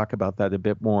parents to talk about that a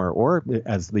bit more. Or,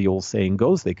 as the old saying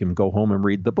goes, they can go home and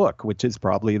read the book, which is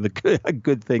probably a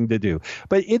good thing to do.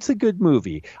 But it's a good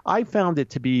movie. I found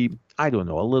it to be, a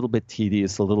little bit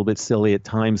tedious, a little bit silly at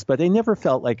times, but I never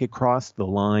felt like it crossed the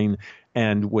line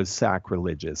and was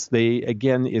sacrilegious. They,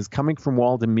 again, is coming from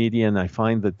Walden Media, and I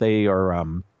find that they are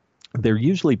they're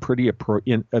usually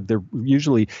they're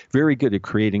usually very good at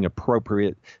creating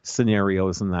appropriate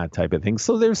scenarios and that type of thing.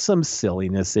 So there's some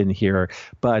silliness in here,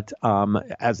 but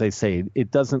as I say, it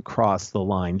doesn't cross the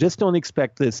line. Just don't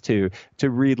expect this to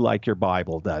read like your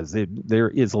Bible does. There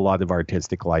is a lot of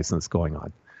artistic license going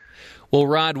on. Well,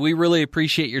 Rod, we really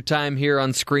appreciate your time here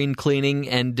on Screen Cleaning,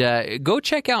 and go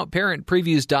check out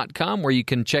parentpreviews.com, where you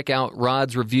can check out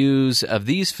Rod's reviews of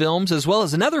these films, as well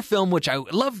as another film which I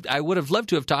would have loved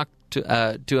to have talked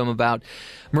to him about,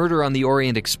 Murder on the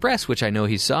Orient Express, which I know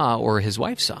he saw, or his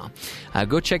wife saw.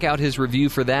 Go check out his review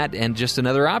for that, and just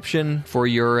another option for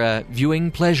your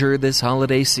viewing pleasure this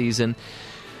holiday season.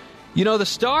 You know, The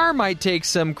Star might take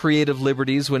some creative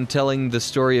liberties when telling the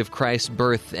story of Christ's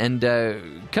birth. And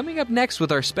coming up next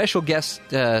with our special guest,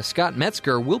 Scott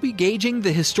Metzger, we'll be gauging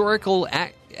the historical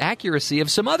accuracy of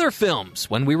some other films.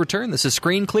 When we return, this is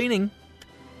Screen Cleaning.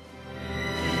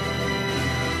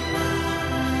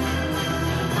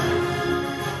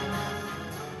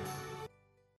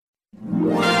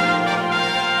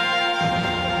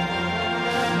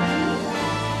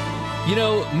 You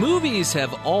know, movies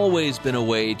have always been a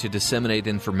way to disseminate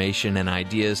information and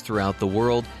ideas throughout the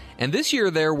world, and this year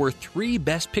there were 3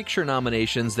 Best Picture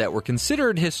nominations that were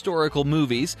considered historical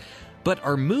movies. But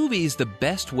are movies the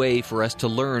best way for us to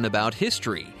learn about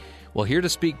history? Well, here to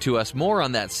speak to us more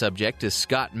on that subject is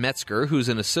Scott Metzger, who's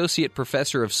an associate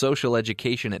professor of social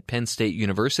education at Penn State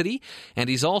University, and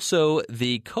he's also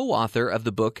the co-author of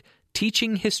the book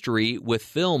Teaching History with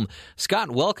Film.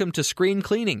 Scott, welcome to Screen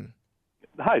Cleaning.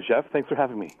 Hi, Jeff. Thanks for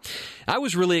having me. I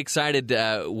was really excited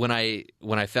when I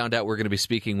found out we're going to be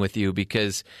speaking with you,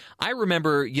 because I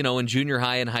remember, in junior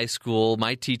high and high school,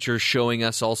 my teachers showing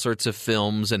us all sorts of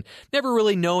films and never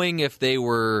really knowing if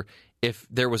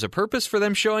there was a purpose for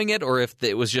them showing it or if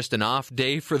it was just an off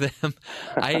day for them.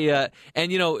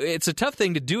 It's a tough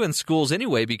thing to do in schools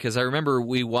anyway, because I remember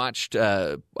we watched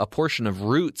a portion of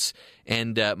Roots,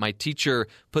 and my teacher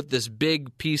put this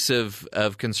big piece of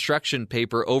construction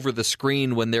paper over the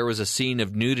screen when there was a scene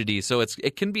of nudity. So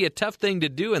it can be a tough thing to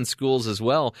do in schools as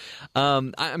well.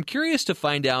 I'm curious to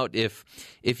find out if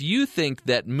you think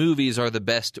that movies are the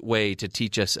best way to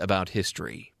teach us about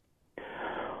history.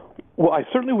 Well, I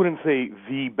certainly wouldn't say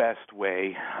the best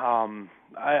way.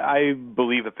 I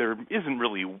believe that there isn't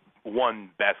really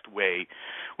one best way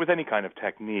with any kind of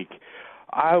technique.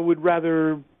 I would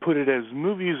rather put it as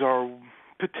movies are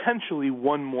potentially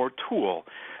one more tool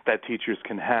that teachers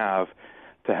can have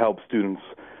to help students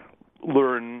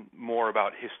learn more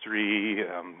about history,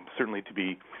 certainly to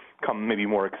become maybe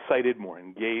more excited, more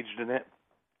engaged in it.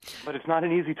 But it's not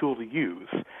an easy tool to use,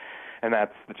 and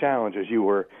that's the challenge, as you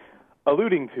were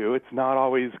alluding to. It's not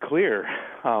always clear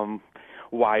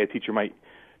why a teacher might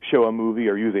show a movie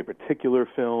or use a particular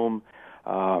film,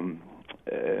 and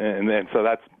so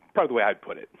that's probably the way I'd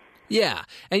put it. Yeah,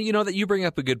 and that you bring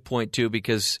up a good point, too,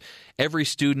 because every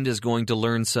student is going to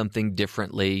learn something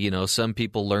differently. Some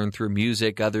people learn through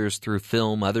music, others through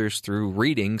film, others through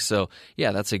reading. So,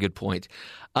 yeah, that's a good point.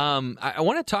 I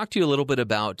want to talk to you a little bit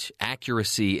about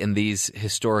accuracy in these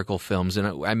historical films.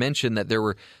 And I mentioned that there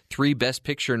were 3 Best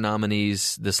Picture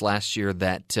nominees this last year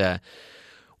that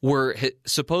were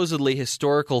supposedly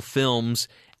historical films.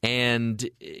 And,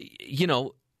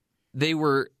 they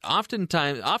were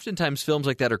oftentimes films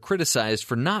like that are criticized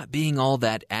for not being all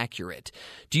that accurate.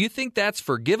 Do you think that's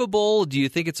forgivable? Do you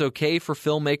think it's okay for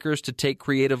filmmakers to take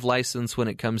creative license when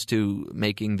it comes to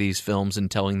making these films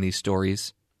and telling these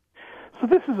stories? So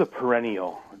this is a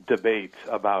perennial debate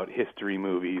about history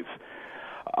movies.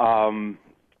 One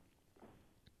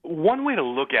way to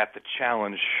look at the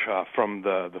challenge from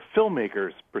the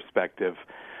filmmaker's perspective,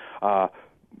 a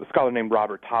scholar named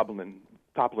Robert Toplin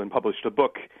published a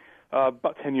book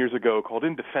about 10 years ago called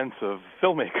In Defense of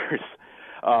Filmmakers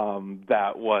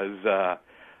that was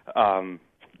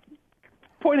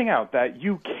pointing out that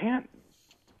you can't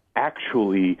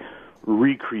actually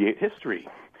recreate history.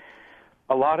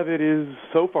 A lot of it is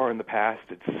so far in the past,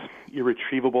 it's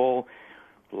irretrievable,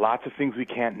 lots of things we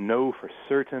can't know for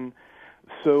certain.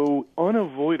 So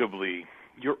unavoidably,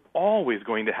 you're always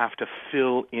going to have to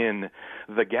fill in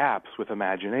the gaps with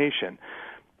imagination.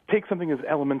 Take something as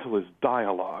elemental as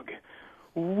dialogue.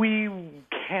 We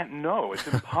can't know. It's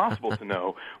impossible to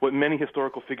know what many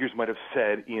historical figures might have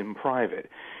said in private.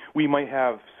 We might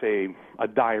have, say, a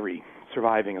diary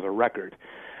surviving as a record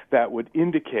that would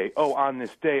indicate, on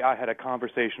this day I had a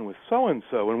conversation with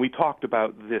so-and-so and we talked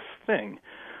about this thing.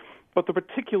 But the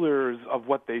particulars of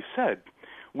what they said,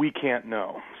 we can't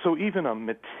know. So even a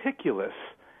meticulous,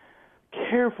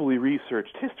 carefully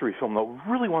researched history film that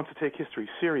really wants to take history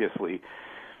seriously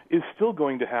is still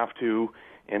going to have to,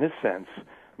 in a sense,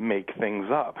 make things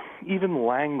up. Even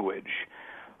language.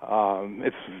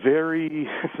 It's a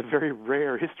very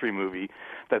rare history movie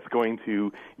that's going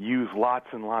to use lots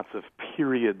and lots of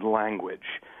period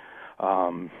language.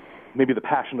 Maybe The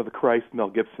Passion of the Christ, Mel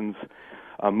Gibson's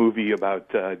movie about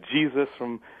Jesus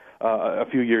from a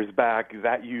few years back,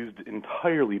 that used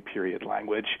entirely period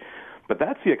language. But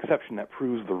that's the exception that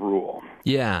proves the rule.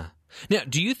 Yeah. Now,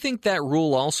 do you think that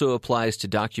rule also applies to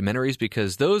documentaries?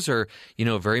 Because those are,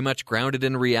 very much grounded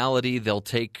in reality. They'll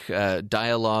take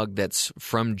dialogue that's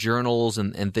from journals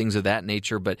and things of that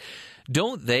nature. But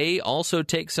don't they also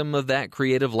take some of that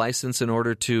creative license in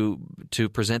order to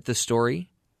present this story?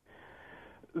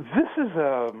 This is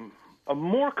a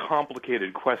more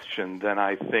complicated question than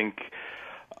I think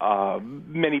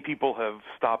many people have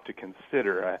stopped to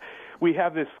consider. We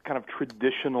have this kind of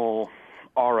traditional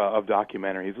aura of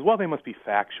documentaries. Well, they must be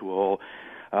factual.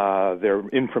 They're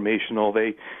informational.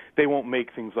 They won't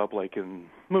make things up like in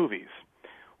movies.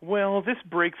 Well, this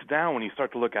breaks down when you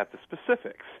start to look at the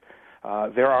specifics.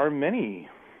 There are many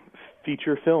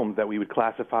feature films that we would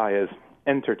classify as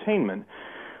entertainment,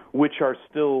 which are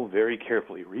still very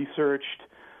carefully researched,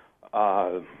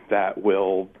 that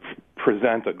will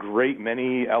present a great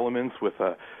many elements with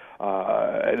an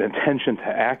attention to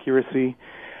accuracy.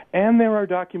 And there are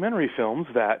documentary films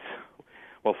that,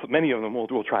 well, many of them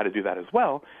will try to do that as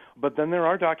well, but then there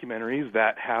are documentaries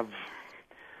that have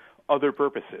other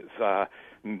purposes.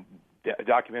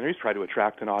 Documentaries try to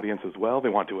attract an audience as well. They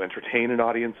want to entertain an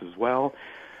audience as well.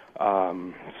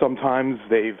 Sometimes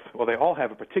they all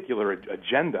have a particular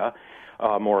agenda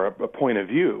or a point of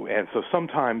view, and so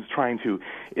sometimes trying to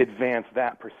advance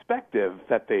that perspective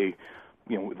that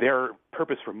their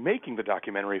purpose for making the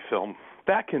documentary film,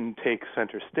 that can take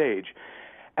center stage,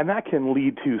 and that can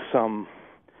lead to some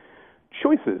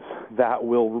choices that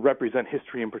will represent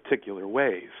history in particular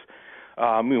ways.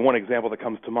 One example that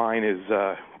comes to mind is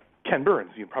Ken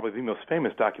Burns, probably the most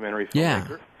famous documentary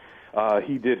filmmaker. Yeah.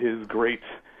 He did his great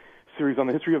series on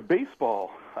the history of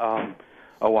baseball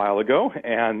a while ago,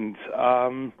 and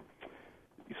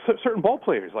certain ball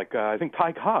players, like I think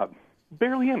Ty Cobb,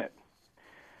 barely in it.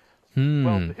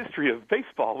 Well, the history of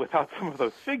baseball without some of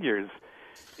those figures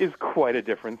is quite a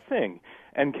different thing.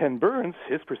 And Ken Burns,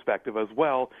 his perspective as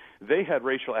well, they had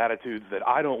racial attitudes that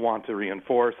I don't want to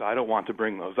reinforce. I don't want to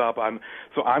bring those up.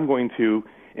 So I'm going to,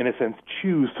 in a sense,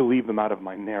 choose to leave them out of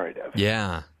my narrative.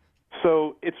 Yeah.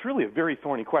 So it's really a very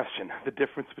thorny question, the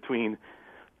difference between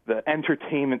the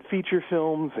entertainment feature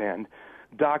films and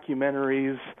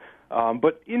documentaries.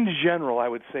 But in general, I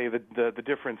would say that the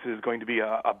difference is going to be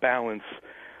a balance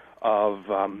of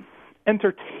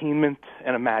entertainment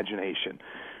and imagination,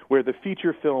 where the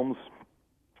feature films,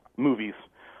 movies,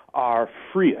 are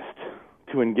freest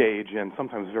to engage in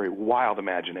sometimes very wild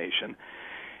imagination,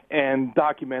 and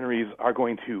documentaries are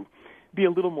going to be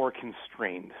a little more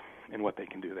constrained in what they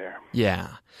can do there. Yeah.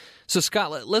 So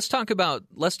Scott, let's talk about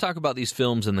these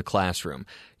films in the classroom.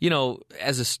 You know,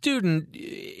 as a student,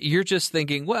 you're just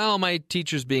thinking, well, my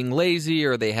teacher's being lazy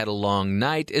or they had a long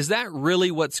night. Is that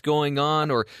really what's going on,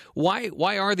 or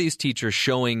why are these teachers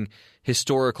showing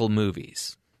historical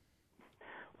movies?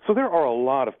 So there are a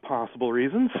lot of possible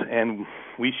reasons, and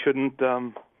we shouldn't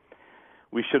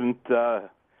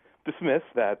dismiss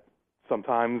that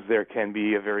sometimes there can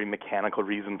be a very mechanical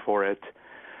reason for it.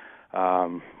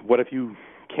 What if you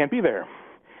can't be there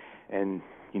and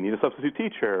you need a substitute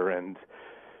teacher, and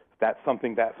that's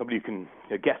something that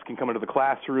a guest can come into the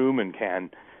classroom and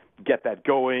can get that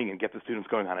going and get the students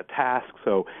going on a task.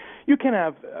 So you can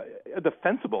have a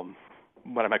defensible,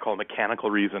 what I might call a mechanical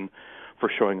reason for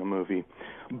showing a movie.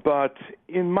 But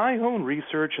in my own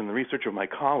research and the research of my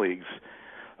colleagues,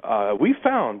 we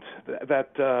found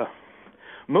that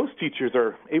most teachers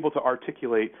are able to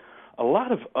articulate a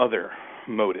lot of other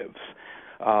motives,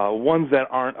 ones that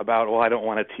aren't about, well, I don't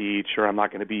want to teach or I'm not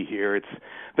going to be here.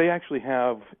 They actually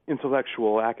have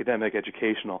intellectual, academic,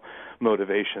 educational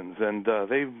motivations, and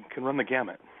they can run the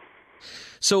gamut.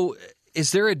 So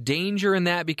is there a danger in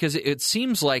that? Because it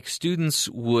seems like students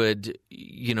would,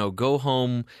 go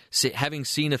home having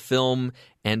seen a film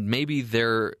and maybe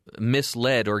they're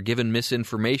misled or given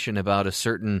misinformation about a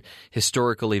certain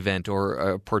historical event or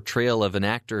a portrayal of an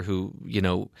actor who,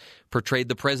 portrayed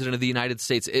the President of the United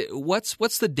States.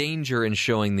 What's the danger in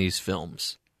showing these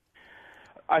films?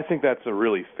 I think that's a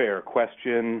really fair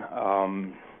question.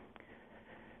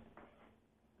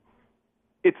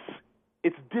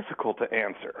 It's difficult to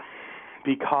answer,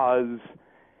 because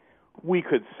we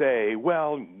could say,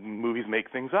 well, movies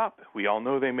make things up. We all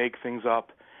know they make things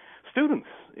up. Students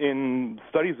in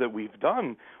studies that we've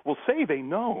done will say they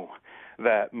know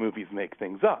that movies make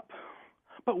things up.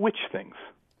 But which things?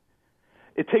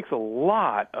 It takes a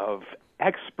lot of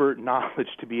expert knowledge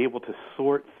to be able to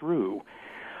sort through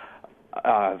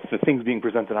the things being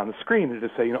presented on the screen and to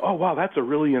say, oh, wow, that's a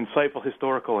really insightful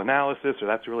historical analysis, or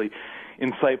that's a really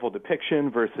insightful depiction,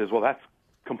 versus, well, that's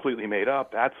completely made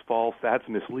up, that's false, that's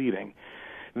misleading.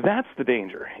 That's the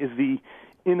danger, is the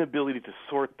inability to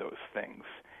sort those things.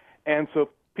 And so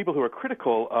people who are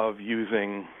critical of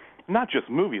using not just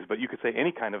movies, but you could say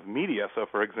any kind of media, so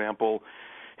for example,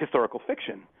 historical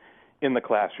fiction in the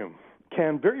classroom,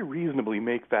 can very reasonably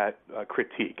make that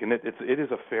critique, and it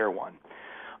is a fair one.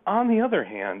 On the other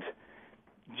hand,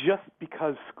 just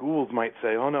because schools might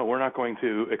say, oh no, we're not going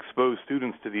to expose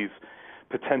students to these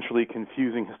potentially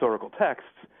confusing historical texts,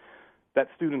 that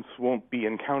students won't be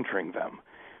encountering them.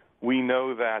 We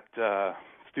know that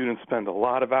students spend a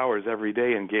lot of hours every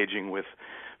day engaging with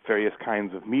various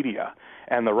kinds of media,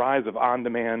 and the rise of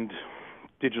on-demand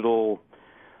digital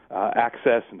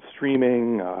access and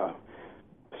streaming,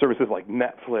 services like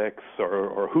Netflix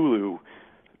or Hulu,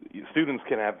 students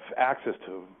can have access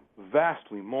to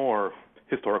vastly more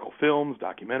historical films,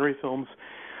 documentary films,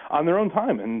 on their own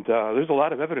time, and there's a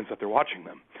lot of evidence that they're watching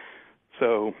them.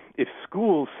 So if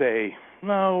schools say,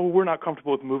 no, we're not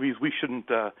comfortable with movies, we shouldn't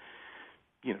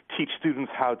teach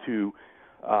students how to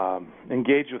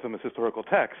engage with them as historical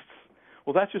texts,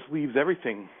 well, that just leaves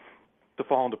everything to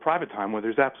fall into private time where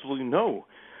there's absolutely no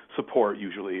support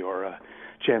usually or a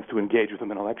chance to engage with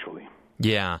them intellectually.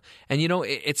 Yeah. And,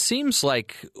 it seems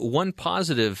like one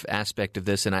positive aspect of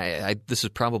this, and I this is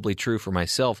probably true for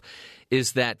myself,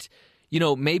 is that,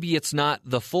 maybe it's not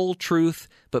the full truth,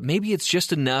 but maybe it's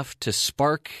just enough to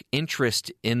spark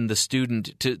interest in the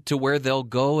student to where they'll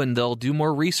go and they'll do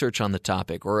more research on the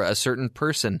topic or a certain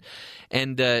person.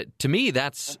 And to me,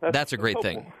 that's a great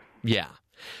thing. Yeah.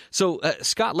 So,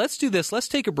 Scott, let's do this. Let's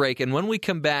take a break, and when we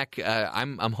come back,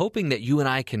 I'm hoping that you and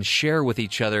I can share with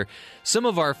each other some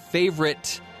of our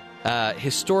favorite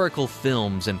historical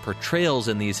films and portrayals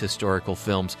in these historical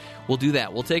films. We'll do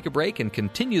that. We'll take a break and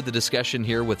continue the discussion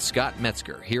here with Scott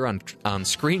Metzger here on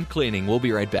Screen Cleaning. We'll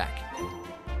be right back.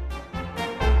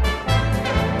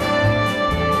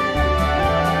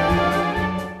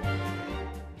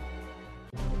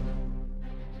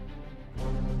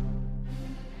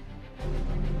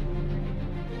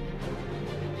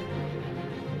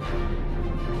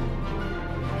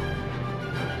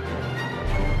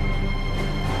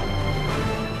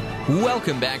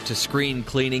 Welcome back to Screen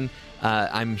Cleaning.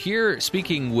 I'm here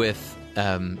speaking with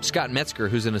Scott Metzger,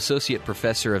 who's an associate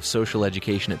professor of social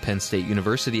education at Penn State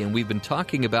University, and we've been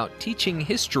talking about teaching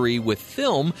history with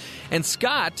film. And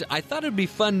Scott, I thought it'd be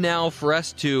fun now for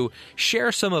us to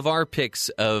share some of our picks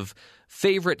of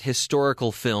favorite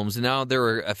historical films. Now, there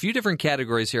are a few different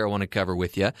categories here I want to cover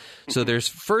with you. So there's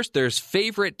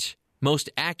favorite, most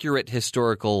accurate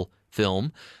historical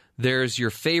film. There's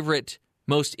your favorite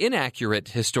most inaccurate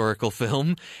historical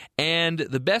film, and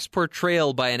the best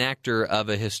portrayal by an actor of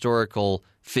a historical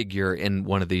figure in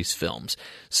one of these films.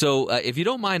 So if you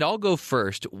don't mind, I'll go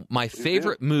first. My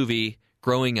favorite movie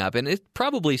growing up, and it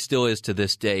probably still is to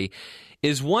this day,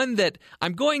 is one that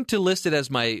I'm going to list it as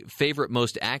my favorite,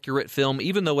 most accurate film,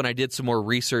 even though when I did some more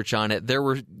research on it, there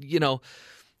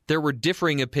were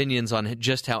differing opinions on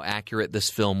just how accurate this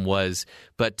film was.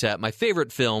 But my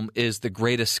favorite film is The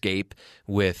Great Escape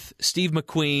with Steve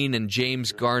McQueen and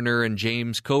James Garner and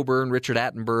James Coburn, Richard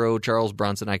Attenborough, Charles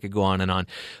Bronson. I could go on and on.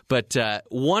 But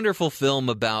wonderful film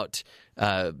about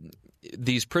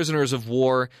these prisoners of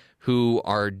war who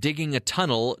are digging a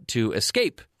tunnel to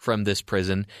escape from this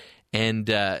prison. And,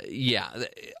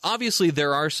 obviously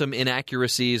there are some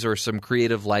inaccuracies or some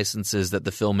creative licenses that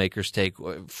the filmmakers take.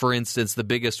 For instance, the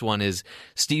biggest one is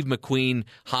Steve McQueen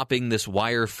hopping this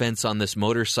wire fence on this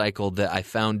motorcycle that I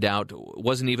found out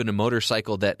wasn't even a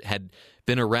motorcycle that had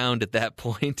been around at that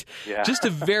point. Yeah. Just a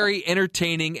very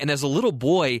entertaining, and as a little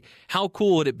boy, how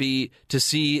cool would it be to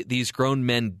see these grown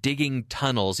men digging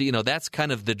tunnels? You know, that's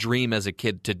kind of the dream as a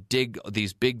kid, to dig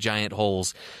these big giant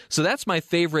holes. So that's my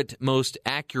favorite, most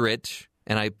accurate,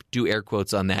 and I do air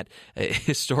quotes on that,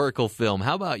 historical film.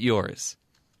 How about yours?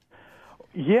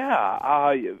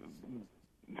 Yeah,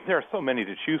 there are so many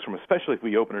to choose from, especially if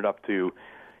we open it up to,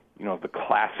 the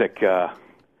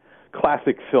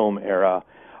classic film era.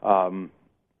 As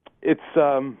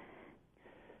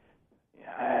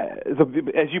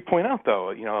you point out,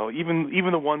 though,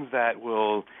 even the ones that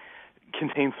will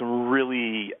contain some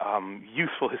really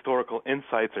useful historical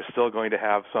insights are still going to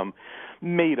have some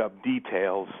made-up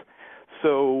details.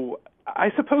 So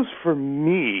I suppose for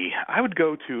me, I would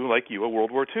go to, like you, a World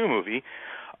War II movie.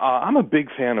 I'm a big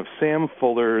fan of Sam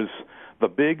Fuller's The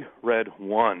Big Red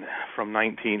One from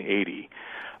 1980.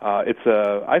 It's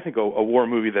I think a war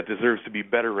movie that deserves to be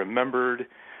better remembered.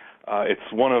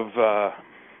 It's one of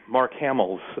Mark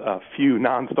Hamill's few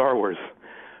non-Star Wars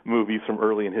movies from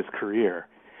early in his career.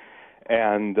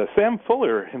 And Sam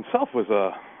Fuller himself was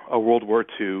a World War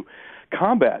II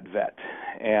combat vet,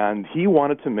 and he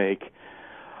wanted to make,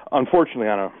 unfortunately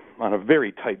on a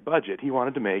very tight budget, he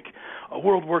wanted to make a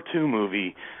World War II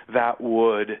movie that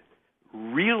would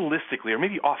realistically or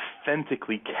maybe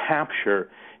authentically capture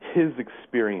his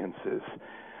experiences.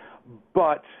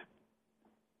 But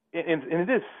and it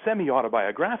is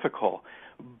semi-autobiographical,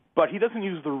 but he doesn't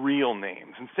use the real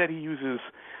names. Instead, he uses,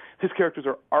 his characters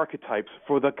are archetypes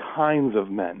for the kinds of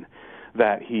men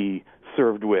that he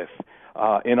served with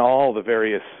in all the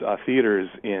various theaters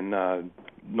in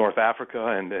North Africa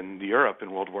and in Europe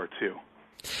in World War II.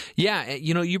 Yeah,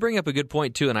 you bring up a good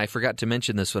point, too, and I forgot to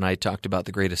mention this when I talked about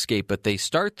The Great Escape, but they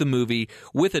start the movie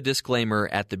with a disclaimer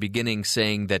at the beginning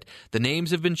saying that the names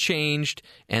have been changed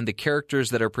and the characters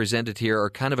that are presented here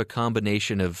are kind of a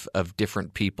combination of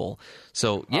different people.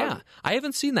 So, yeah, I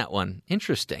haven't seen that one.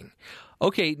 Interesting.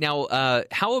 Okay, now,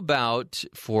 how about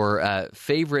for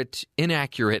favorite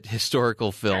inaccurate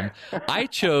historical film? I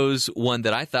chose one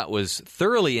that I thought was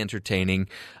thoroughly entertaining,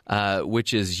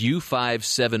 which is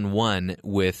U-571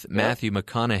 with Matthew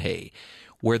McConaughey,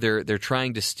 where they're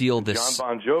trying to steal this.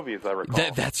 John Bon Jovi, as I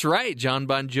recall. That's right, John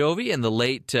Bon Jovi and the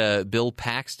late Bill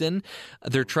Paxton.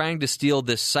 They're trying to steal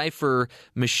this cipher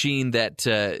machine that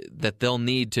they'll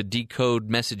need to decode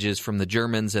messages from the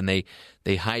Germans, and they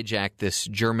hijack this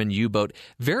German U-boat.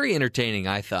 Very entertaining,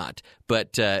 I thought,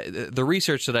 but the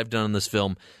research that I've done on this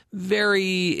film,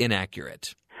 very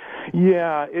inaccurate.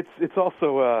 Yeah, it's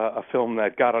also a film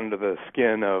that got under the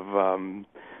skin of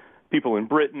people in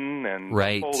Britain and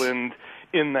Poland,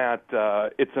 in that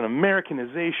it's an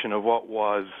Americanization of what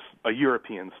was a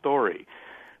European story.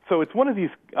 So it's one of these,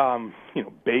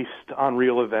 based on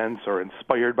real events or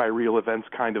inspired by real events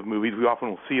kind of movies. We often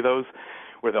will see those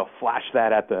where they'll flash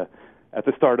that at the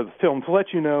start of the film to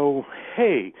let you know,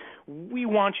 hey, we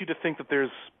want you to think that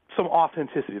there's some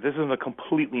authenticity. This isn't a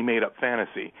completely made-up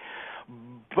fantasy.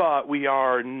 But we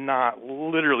are not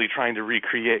literally trying to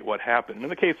recreate what happened. In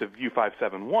the case of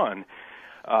U-571,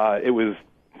 it was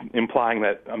implying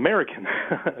that American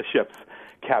ships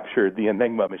captured the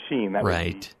Enigma machine. That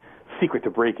was the secret to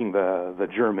breaking the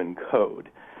German code.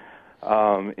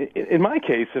 In my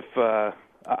case, if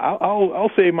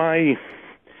I'll say my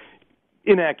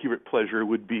inaccurate pleasure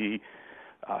would be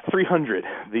 300,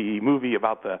 the movie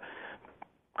about the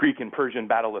Greek and Persian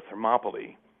Battle of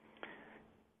Thermopylae.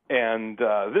 And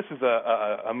this is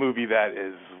a movie that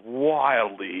is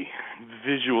wildly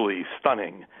visually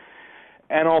stunning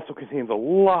and also contains a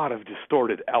lot of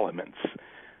distorted elements.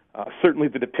 Certainly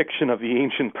the depiction of the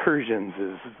ancient Persians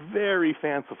is very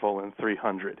fanciful in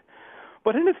 300.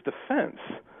 But in its defense,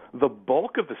 the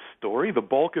bulk of the story, the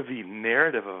bulk of the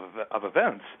narrative of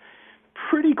events,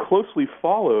 pretty closely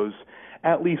follows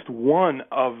at least one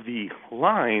of the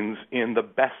lines in the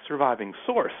best surviving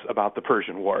source about the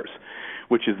Persian Wars,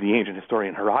 which is the ancient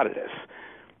historian Herodotus.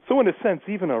 So in a sense,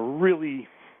 even a really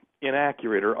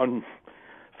inaccurate or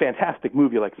fantastic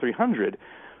movie like 300,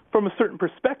 from a certain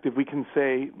perspective, we can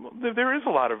say there is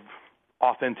a lot of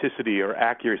authenticity or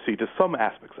accuracy to some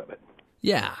aspects of it.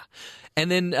 Yeah.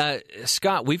 And then,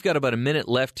 Scott, we've got about a minute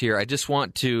left here. I just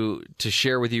want to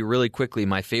share with you really quickly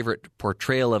my favorite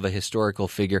portrayal of a historical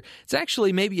figure. It's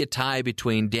actually maybe a tie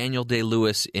between Daniel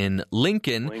Day-Lewis in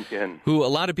Lincoln, who a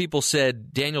lot of people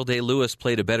said Daniel Day-Lewis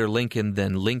played a better Lincoln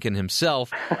than Lincoln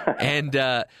himself,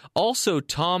 and also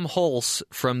Tom Hulce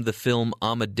from the film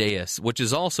Amadeus, which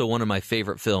is also one of my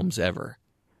favorite films ever.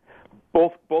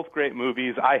 Both great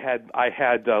movies. I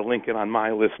had Lincoln on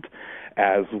my list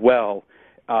as well.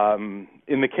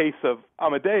 In the case of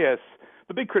Amadeus,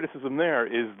 the big criticism there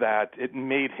is that it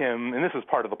made him, and this is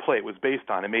part of the play it was based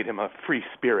on, it made him a free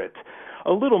spirit,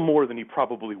 a little more than he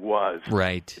probably was.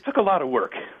 Right. It took a lot of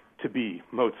work to be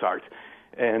Mozart,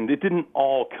 and it didn't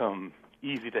all come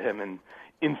easy to him and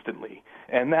instantly.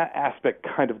 And that aspect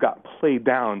kind of got played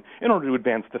down in order to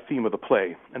advance the theme of the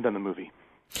play and then the movie.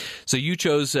 So you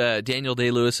chose Daniel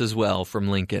Day-Lewis as well from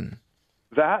Lincoln.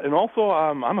 That, and also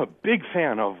I'm a big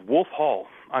fan of Wolf Hall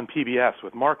on PBS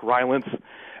with Mark Rylance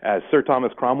as Sir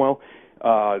Thomas Cromwell,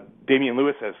 Damian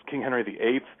Lewis as King Henry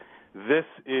VIII. This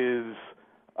is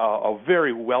a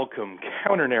very welcome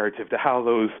counter-narrative to how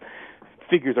those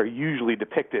figures are usually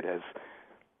depicted as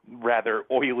rather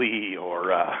oily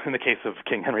or, in the case of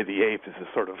King Henry VIII, as a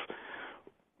sort of,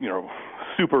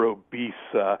 super obese,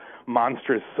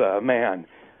 monstrous man.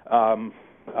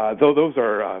 Though those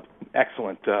are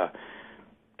excellent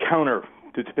counter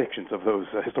depictions of those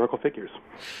historical figures.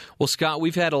 Well, Scott,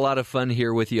 we've had a lot of fun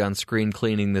here with you on Screen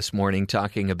Cleaning this morning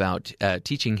talking about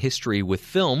teaching history with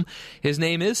film. His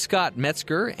name is Scott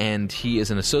Metzger, and he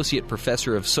is an associate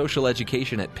professor of social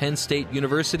education at Penn State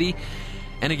University.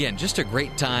 And again, just a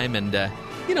great time. And,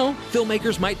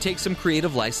 filmmakers might take some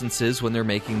creative licenses when they're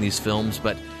making these films,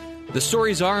 but the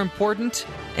stories are important,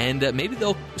 and maybe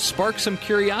they'll spark some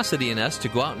curiosity in us to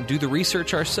go out and do the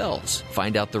research ourselves,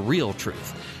 find out the real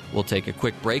truth. We'll take a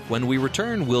quick break. When we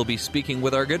return, we'll be speaking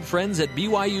with our good friends at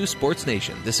BYU Sports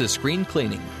Nation. This is Screen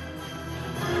Cleaning.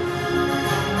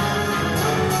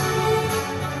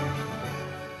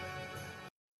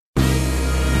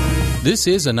 This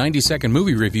is a 90-second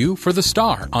movie review for The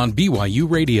Star on BYU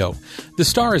Radio. The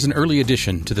Star is an early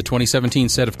addition to the 2017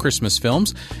 set of Christmas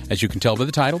films. As you can tell by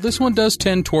the title, this one does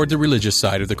tend toward the religious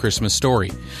side of the Christmas story.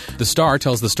 The Star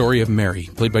tells the story of Mary,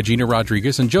 played by Gina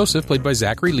Rodriguez, and Joseph, played by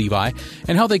Zachary Levi,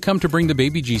 and how they come to bring the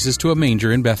baby Jesus to a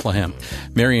manger in Bethlehem.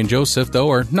 Mary and Joseph,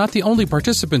 though, are not the only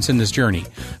participants in this journey.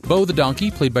 Bo the donkey,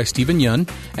 played by Stephen Yun,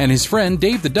 and his friend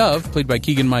Dave the dove, played by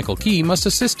Keegan-Michael Key, must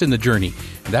assist in the journey.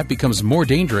 That becomes more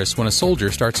dangerous when a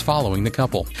soldier starts following the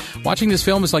couple. Watching this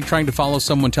film is like trying to follow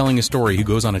someone telling a story who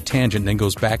goes on a tangent and then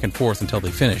goes back and forth until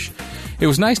they finish. It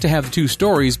was nice to have the two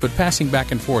stories, but passing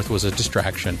back and forth was a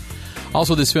distraction.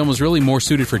 Also, this film is really more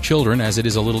suited for children, as it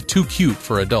is a little too cute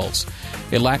for adults.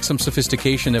 It lacks some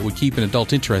sophistication that would keep an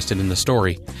adult interested in the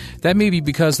story. That may be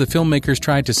because the filmmakers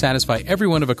tried to satisfy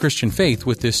everyone of a Christian faith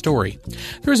with this story.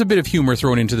 There is a bit of humor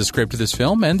thrown into the script of this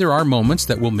film, and there are moments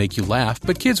that will make you laugh,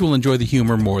 but kids will enjoy the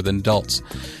humor more than adults.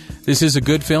 This is a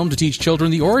good film to teach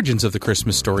children the origins of the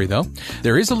Christmas story, though.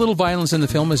 There is a little violence in the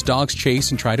film as dogs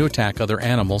chase and try to attack other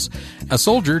animals. A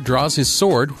soldier draws his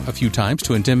sword a few times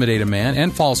to intimidate a man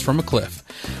and falls from a cliff.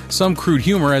 Some crude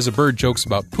humor as a bird jokes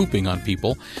about pooping on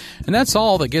people. And that's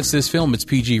all that gets this film its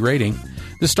PG rating.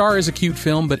 The Star is a cute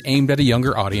film, but aimed at a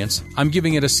younger audience. I'm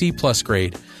giving it a C+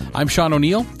 grade. I'm Sean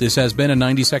O'Neill. This has been a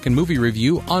 90-second movie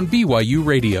review on BYU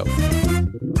Radio.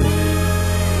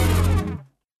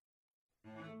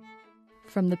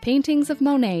 From the paintings of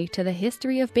Monet to the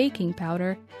history of baking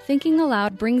powder, Thinking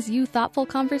Aloud brings you thoughtful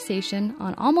conversation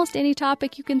on almost any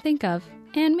topic you can think of,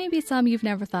 and maybe some you've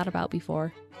never thought about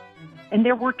before. And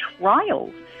there were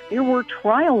trials. There were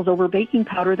trials over baking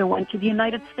powder that went to the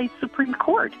United States Supreme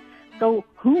Court. So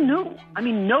who knew? I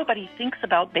mean, nobody thinks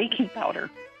about baking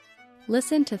powder.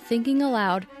 Listen to Thinking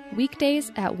Aloud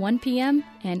weekdays at 1 p.m.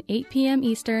 and 8 p.m.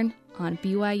 Eastern on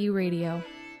BYU Radio.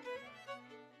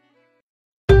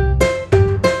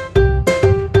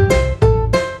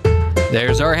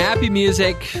 There's our happy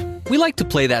music. We like to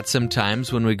play that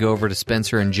sometimes when we go over to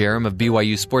Spencer and Jerem of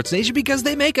BYU Sports Nation because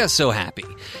they make us so happy.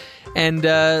 And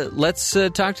let's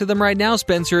talk to them right now.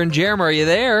 Spencer and Jerem, are you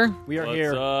there? We are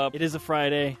here. Up? It is a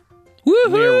Friday.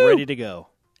 Woohoo! We are ready to go.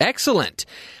 Excellent.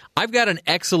 I've got an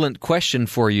excellent question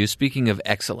for you. Speaking of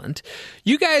excellent,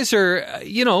 you guys are,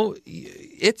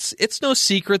 it's no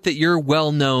secret that you're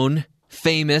well-known,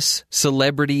 famous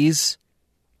celebrities.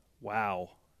 Wow.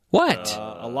 What?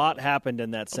 A lot happened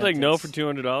in that sentence. I'll take no for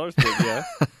 $200, but yeah.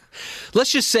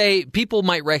 Let's just say people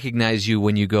might recognize you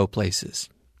when you go places.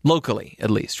 Locally, at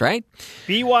least, right?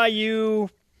 BYU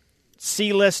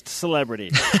C-list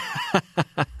celebrity.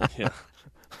 Yeah.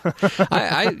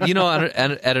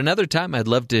 At another time, I'd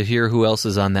love to hear who else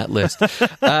is on that list.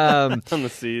 On the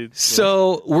seeds.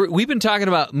 So we've been talking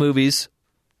about movies.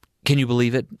 Can you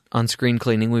believe it? On Screen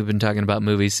Cleaning, we've been talking about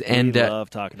movies. And we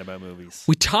love talking about movies.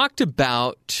 We talked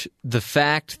about the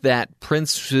fact that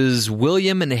Princes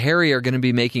William and Harry are going to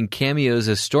be making cameos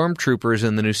as stormtroopers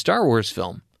in the new Star Wars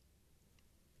film.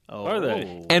 Oh. Are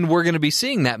they? And we're going to be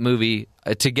seeing that movie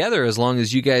together as long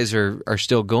as you guys are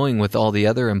still going with all the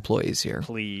other employees here.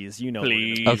 Please, you know.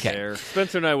 Please. Okay. There.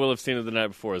 Spencer and I will have seen it the night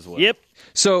before as well. Yep.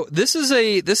 So this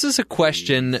is a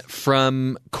question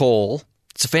from Cole.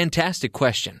 It's a fantastic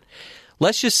question.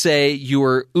 Let's just say you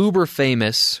were uber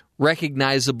famous,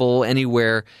 recognizable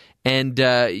anywhere, and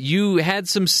you had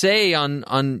some say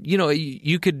on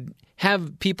you could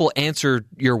have people answer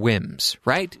your whims,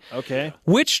 right? Okay.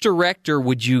 Which director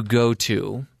would you go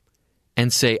to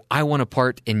and say, I want a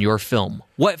part in your film?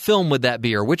 What film would that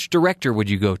be, or which director would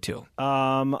you go to?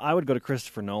 I would go to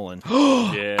Christopher Nolan.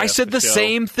 Yeah, I said the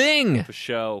same thing. For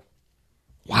show.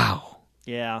 Wow.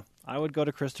 Yeah, I would go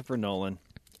to Christopher Nolan.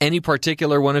 Any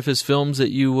particular one of his films that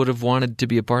you would have wanted to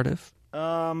be a part of?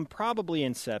 Probably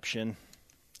Inception.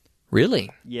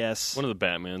 Really? Yes. One of the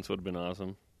Batmans would have been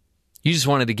awesome. You just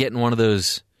wanted to get in one of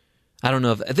those, I don't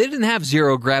know, if they didn't have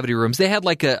zero gravity rooms. They had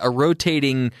like a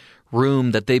rotating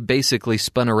room that they basically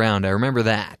spun around. I remember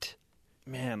that.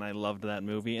 Man, I loved that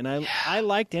movie. And I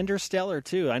liked Interstellar,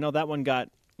 too. I know that one got,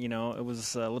 it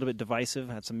was a little bit divisive,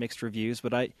 had some mixed reviews,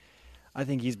 but I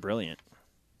think he's brilliant.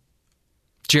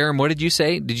 Jerem, what did you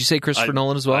say? Did you say Christopher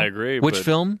Nolan as well? I agree. Which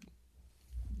film?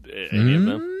 Any of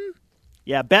them?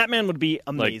 Yeah, Batman would be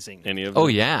amazing. Like any of them? Oh,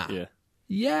 yeah. Yeah.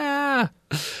 Yeah.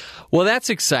 Well, that's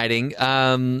exciting.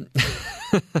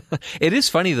 It is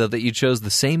funny, though, that you chose the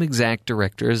same exact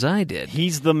director as I did.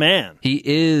 He's the man. He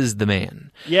is the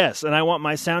man. Yes, and I want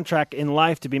my soundtrack in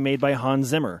life to be made by Hans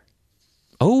Zimmer.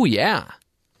 Oh, yeah.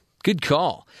 Good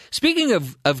call. Speaking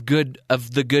of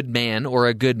the good man or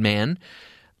a good man,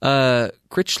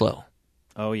 Critchlow.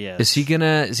 Oh, yes. Is he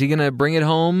gonna bring it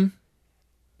home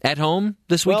at home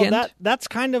this weekend? Well, that's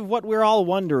kind of what we're all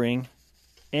wondering,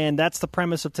 and that's the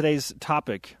premise of today's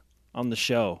topic on the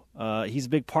show. He's a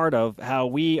big part of how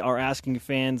we are asking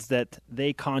fans that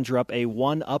they conjure up a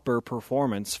one-upper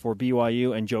performance for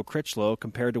BYU and Joe Critchlow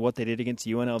compared to what they did against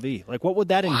UNLV. Like, what would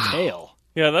that entail?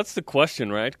 Yeah, that's the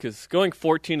question, right? Because going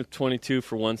 14 of 22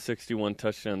 for 161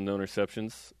 touchdowns, no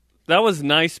interceptions, that was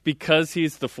nice because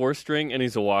he's the fourth string and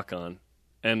he's a walk-on,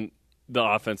 and the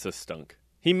offense has stunk.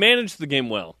 He managed the game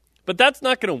well, but that's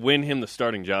not going to win him the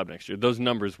starting job next year. Those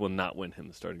numbers will not win him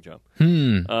the starting job.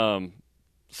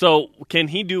 So can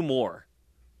he do more?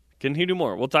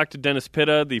 We'll talk to Dennis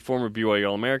Pitta, the former BYU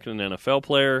All-American and NFL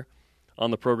player,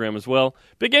 on the program as well.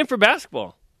 Big game for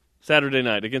basketball Saturday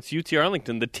night against UT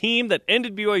Arlington, the team that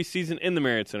ended BYU's season in the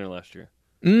Marriott Center last year.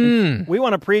 We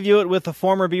want to preview it with the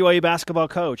former BYU basketball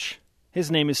coach. His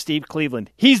name is Steve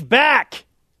Cleveland. He's back!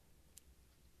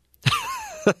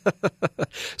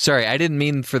 Sorry, I didn't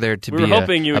mean for there to we be were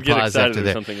hoping you would a get pause excited after or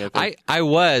there. something. I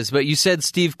was, but you said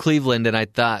Steve Cleveland, and I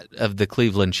thought of the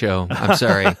Cleveland Show. I'm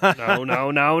sorry.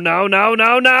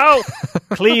 No.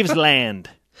 Cleveland.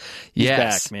 He's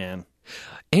yes. back, man.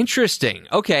 Interesting.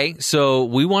 Okay, so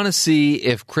we want to see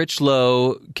if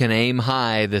Critchlow can aim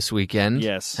high this weekend.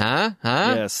 Yes. Huh?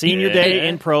 Yeah, senior day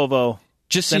in Provo.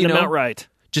 Just Send so you him know, out right.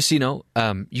 Just so you know,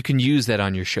 you can use that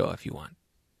on your show if you want.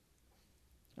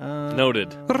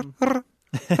 Noted.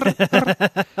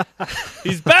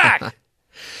 He's back!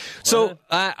 So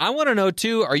I want to know,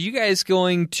 too, are you guys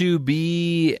going to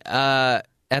be at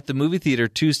the movie theater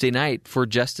Tuesday night for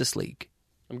Justice League?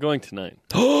 I'm going tonight.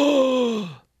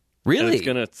 Really? And it's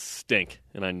going to stink,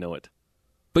 and I know it.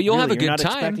 But you'll Really? have a You're good not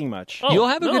time. expecting much. You'll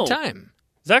have a no. good time.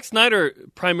 Zack Snyder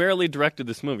primarily directed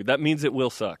this movie. That means it will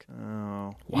suck.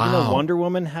 Oh. Wow. Even though Wonder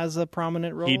Woman has a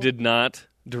prominent role? He did not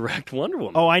direct Wonder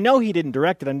Woman. Oh, I know he didn't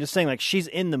direct it. I'm just saying, like, she's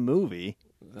in the movie.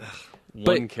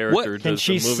 One character does Can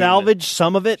she the movie salvage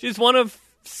some of it? She's one of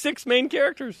 6 main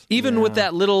characters. Even with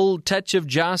that little touch of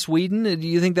Joss Whedon, do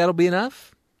you think that'll be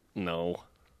enough? No.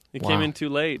 It came in too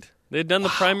late. They had done the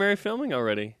primary filming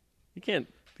already. You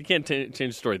can't You can't change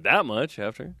the story that much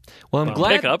after. Well,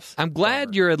 pickups. I'm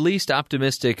glad you're at least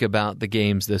optimistic about the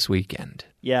games this weekend.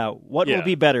 Yeah, what will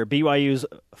be better, BYU's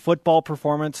football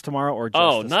performance tomorrow or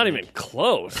Justice not League? even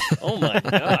close. Oh, my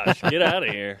gosh. Get out of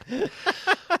here.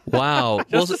 Wow.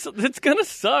 It's going to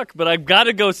suck, but I've got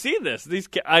to go see this.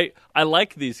 I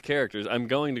like these characters. I'm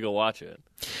going to go watch it.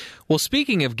 Well,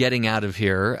 speaking of getting out of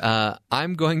here,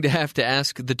 I'm going to have to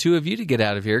ask the two of you to get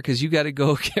out of here because you got to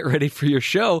go get ready for your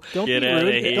show. Don't be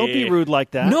rude. Don't be rude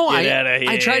like that. No,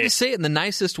 I tried to say it in the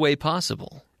nicest way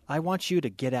possible. I want you to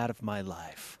get out of my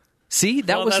life. See,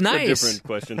 that was that's nice. A different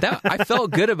question. I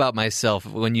felt good about myself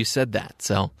when you said that.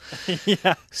 So,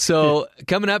 yeah. So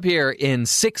coming up here in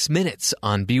 6 minutes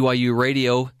on BYU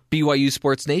Radio, BYU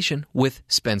Sports Nation with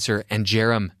Spencer and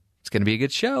Jerem. It's going to be a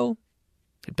good show.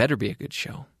 It better be a good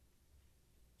show.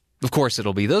 Of course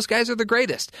it'll be. Those guys are the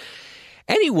greatest.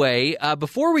 Anyway,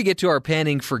 before we get to our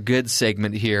Panning for Good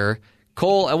segment here,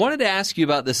 Cole, I wanted to ask you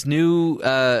about this new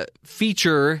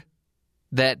feature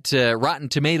that Rotten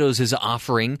Tomatoes is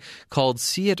offering called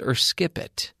See It or Skip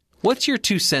It. What's your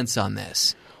 2 cents on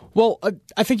this? Well,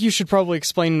 I think you should probably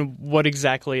explain what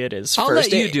exactly it is I'll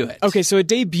first. let you do it. Okay, so it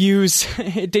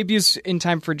debuts in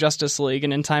time for Justice League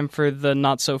and in time for the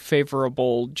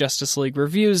not-so-favorable Justice League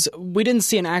reviews. We didn't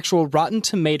see an actual Rotten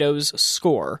Tomatoes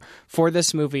score for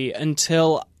this movie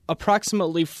until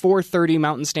approximately 4:30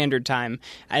 Mountain Standard Time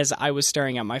as I was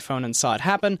staring at my phone and saw it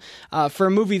happen for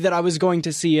a movie that I was going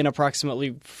to see in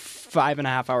approximately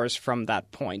 5.5 hours from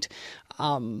that point.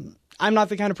 I'm not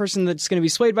the kind of person that's going to be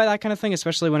swayed by that kind of thing,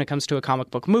 especially when it comes to a comic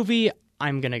book movie.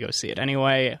 I'm going to go see it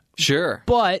anyway. Sure.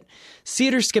 But See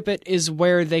It or Skip It is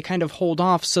where they kind of hold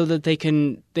off so that they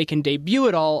can debut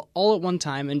it all at one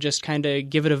time and just kind of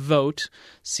give it a vote,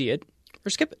 see it or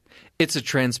skip it. It's a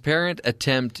transparent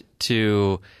attempt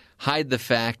to hide the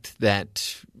fact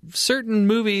that certain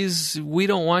movies, we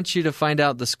don't want you to find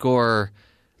out the score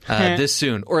this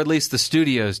soon, or at least the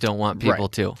studios don't want people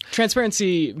to.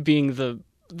 Transparency being the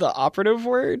operative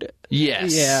word.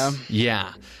 Yes.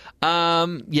 Yeah.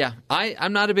 I'm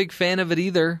not a big fan of it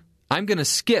either. I'm going to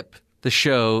skip the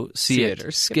show, see it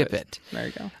or skip it. There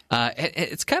you go.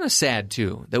 It's kind of sad,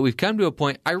 too, that we've come to a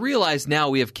point. I realize now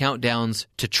we have countdowns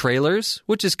to trailers,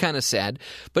 which is kind of sad.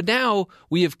 But now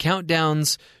we have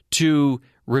countdowns to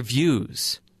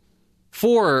reviews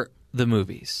for the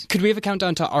movies. Could we have a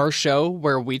countdown to our show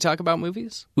where we talk about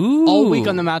movies? Ooh, all week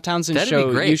on the Matt Townsend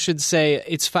show, great. You should say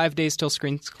it's 5 days till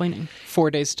screen cleaning,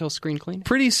 4 days till screen cleaning.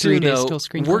 Pretty soon, 3 days though, till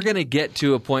screen we're cleaning. going to get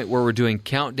to a point where we're doing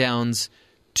countdowns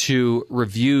to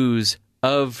reviews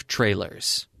of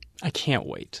trailers. I can't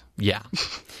wait. Yeah.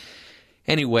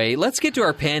 Anyway, let's get to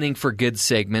our Panning for Good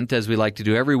segment, as we like to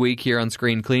do every week here on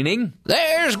Screen Cleaning.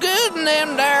 There's good in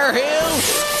them there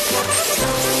hills.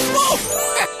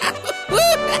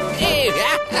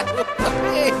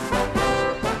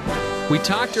 We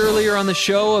talked earlier on the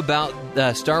show about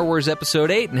Star Wars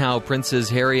Episode 8 and how Princes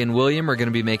Harry and William are going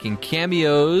to be making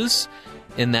cameos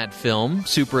in that film.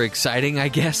 Super exciting, I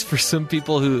guess, for some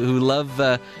people who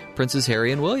love Princes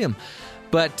Harry and William.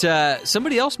 But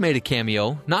somebody else made a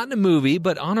cameo, not in a movie,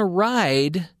 but on a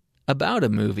ride about a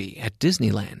movie at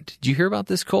Disneyland. Did you hear about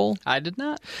this, Cole? I did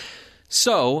not.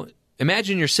 So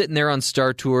imagine you're sitting there on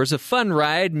Star Tours, a fun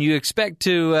ride, and you expect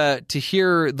to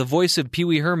hear the voice of Pee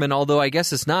Wee Herman, although I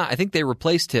guess it's not. I think they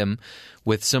replaced him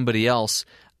with somebody else.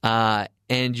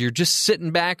 And you're just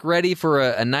sitting back ready for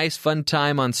a nice, fun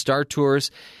time on Star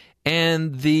Tours.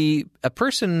 And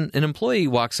an employee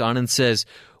walks on and says,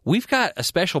 "We've got a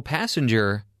special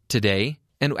passenger today."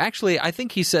 And actually, I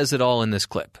think he says it all in this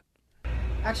clip.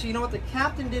 Actually, you know what? The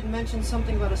captain did mention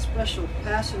something about a special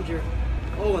passenger.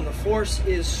 Oh, and the force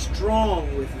is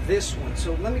strong with this one.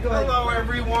 So let me go ahead. Hello,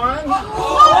 everyone.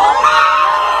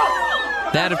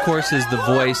 That, of course, is the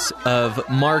voice of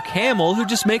Mark Hamill, who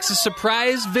just makes a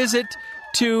surprise visit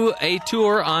to a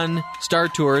tour on Star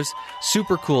Tours.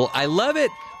 Super cool. I love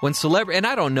it when celebrity, and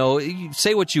I don't know,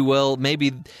 say what you will, maybe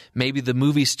the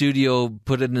movie studio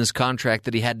put it in his contract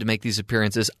that he had to make these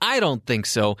appearances. I don't think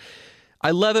so.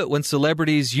 I love it when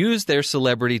celebrities use their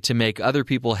celebrity to make other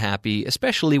people happy,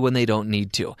 especially when they don't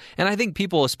need to. And I think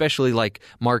people, especially like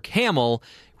Mark Hamill,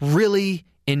 really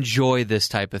enjoy this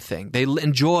type of thing. They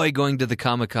enjoy going to the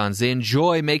Comic-Cons. They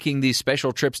enjoy making these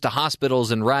special trips to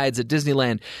hospitals and rides at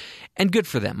Disneyland. And good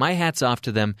for them. My hat's off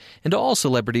to them and to all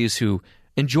celebrities who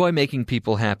enjoy making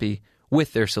people happy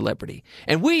with their celebrity.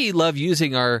 And we love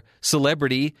using our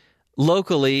celebrity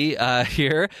locally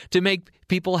here to make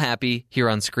people happy here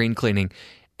on Screen Cleaning.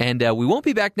 And we won't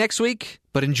be back next week,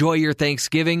 but enjoy your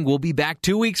Thanksgiving. We'll be back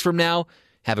 2 weeks from now.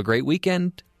 Have a great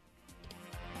weekend.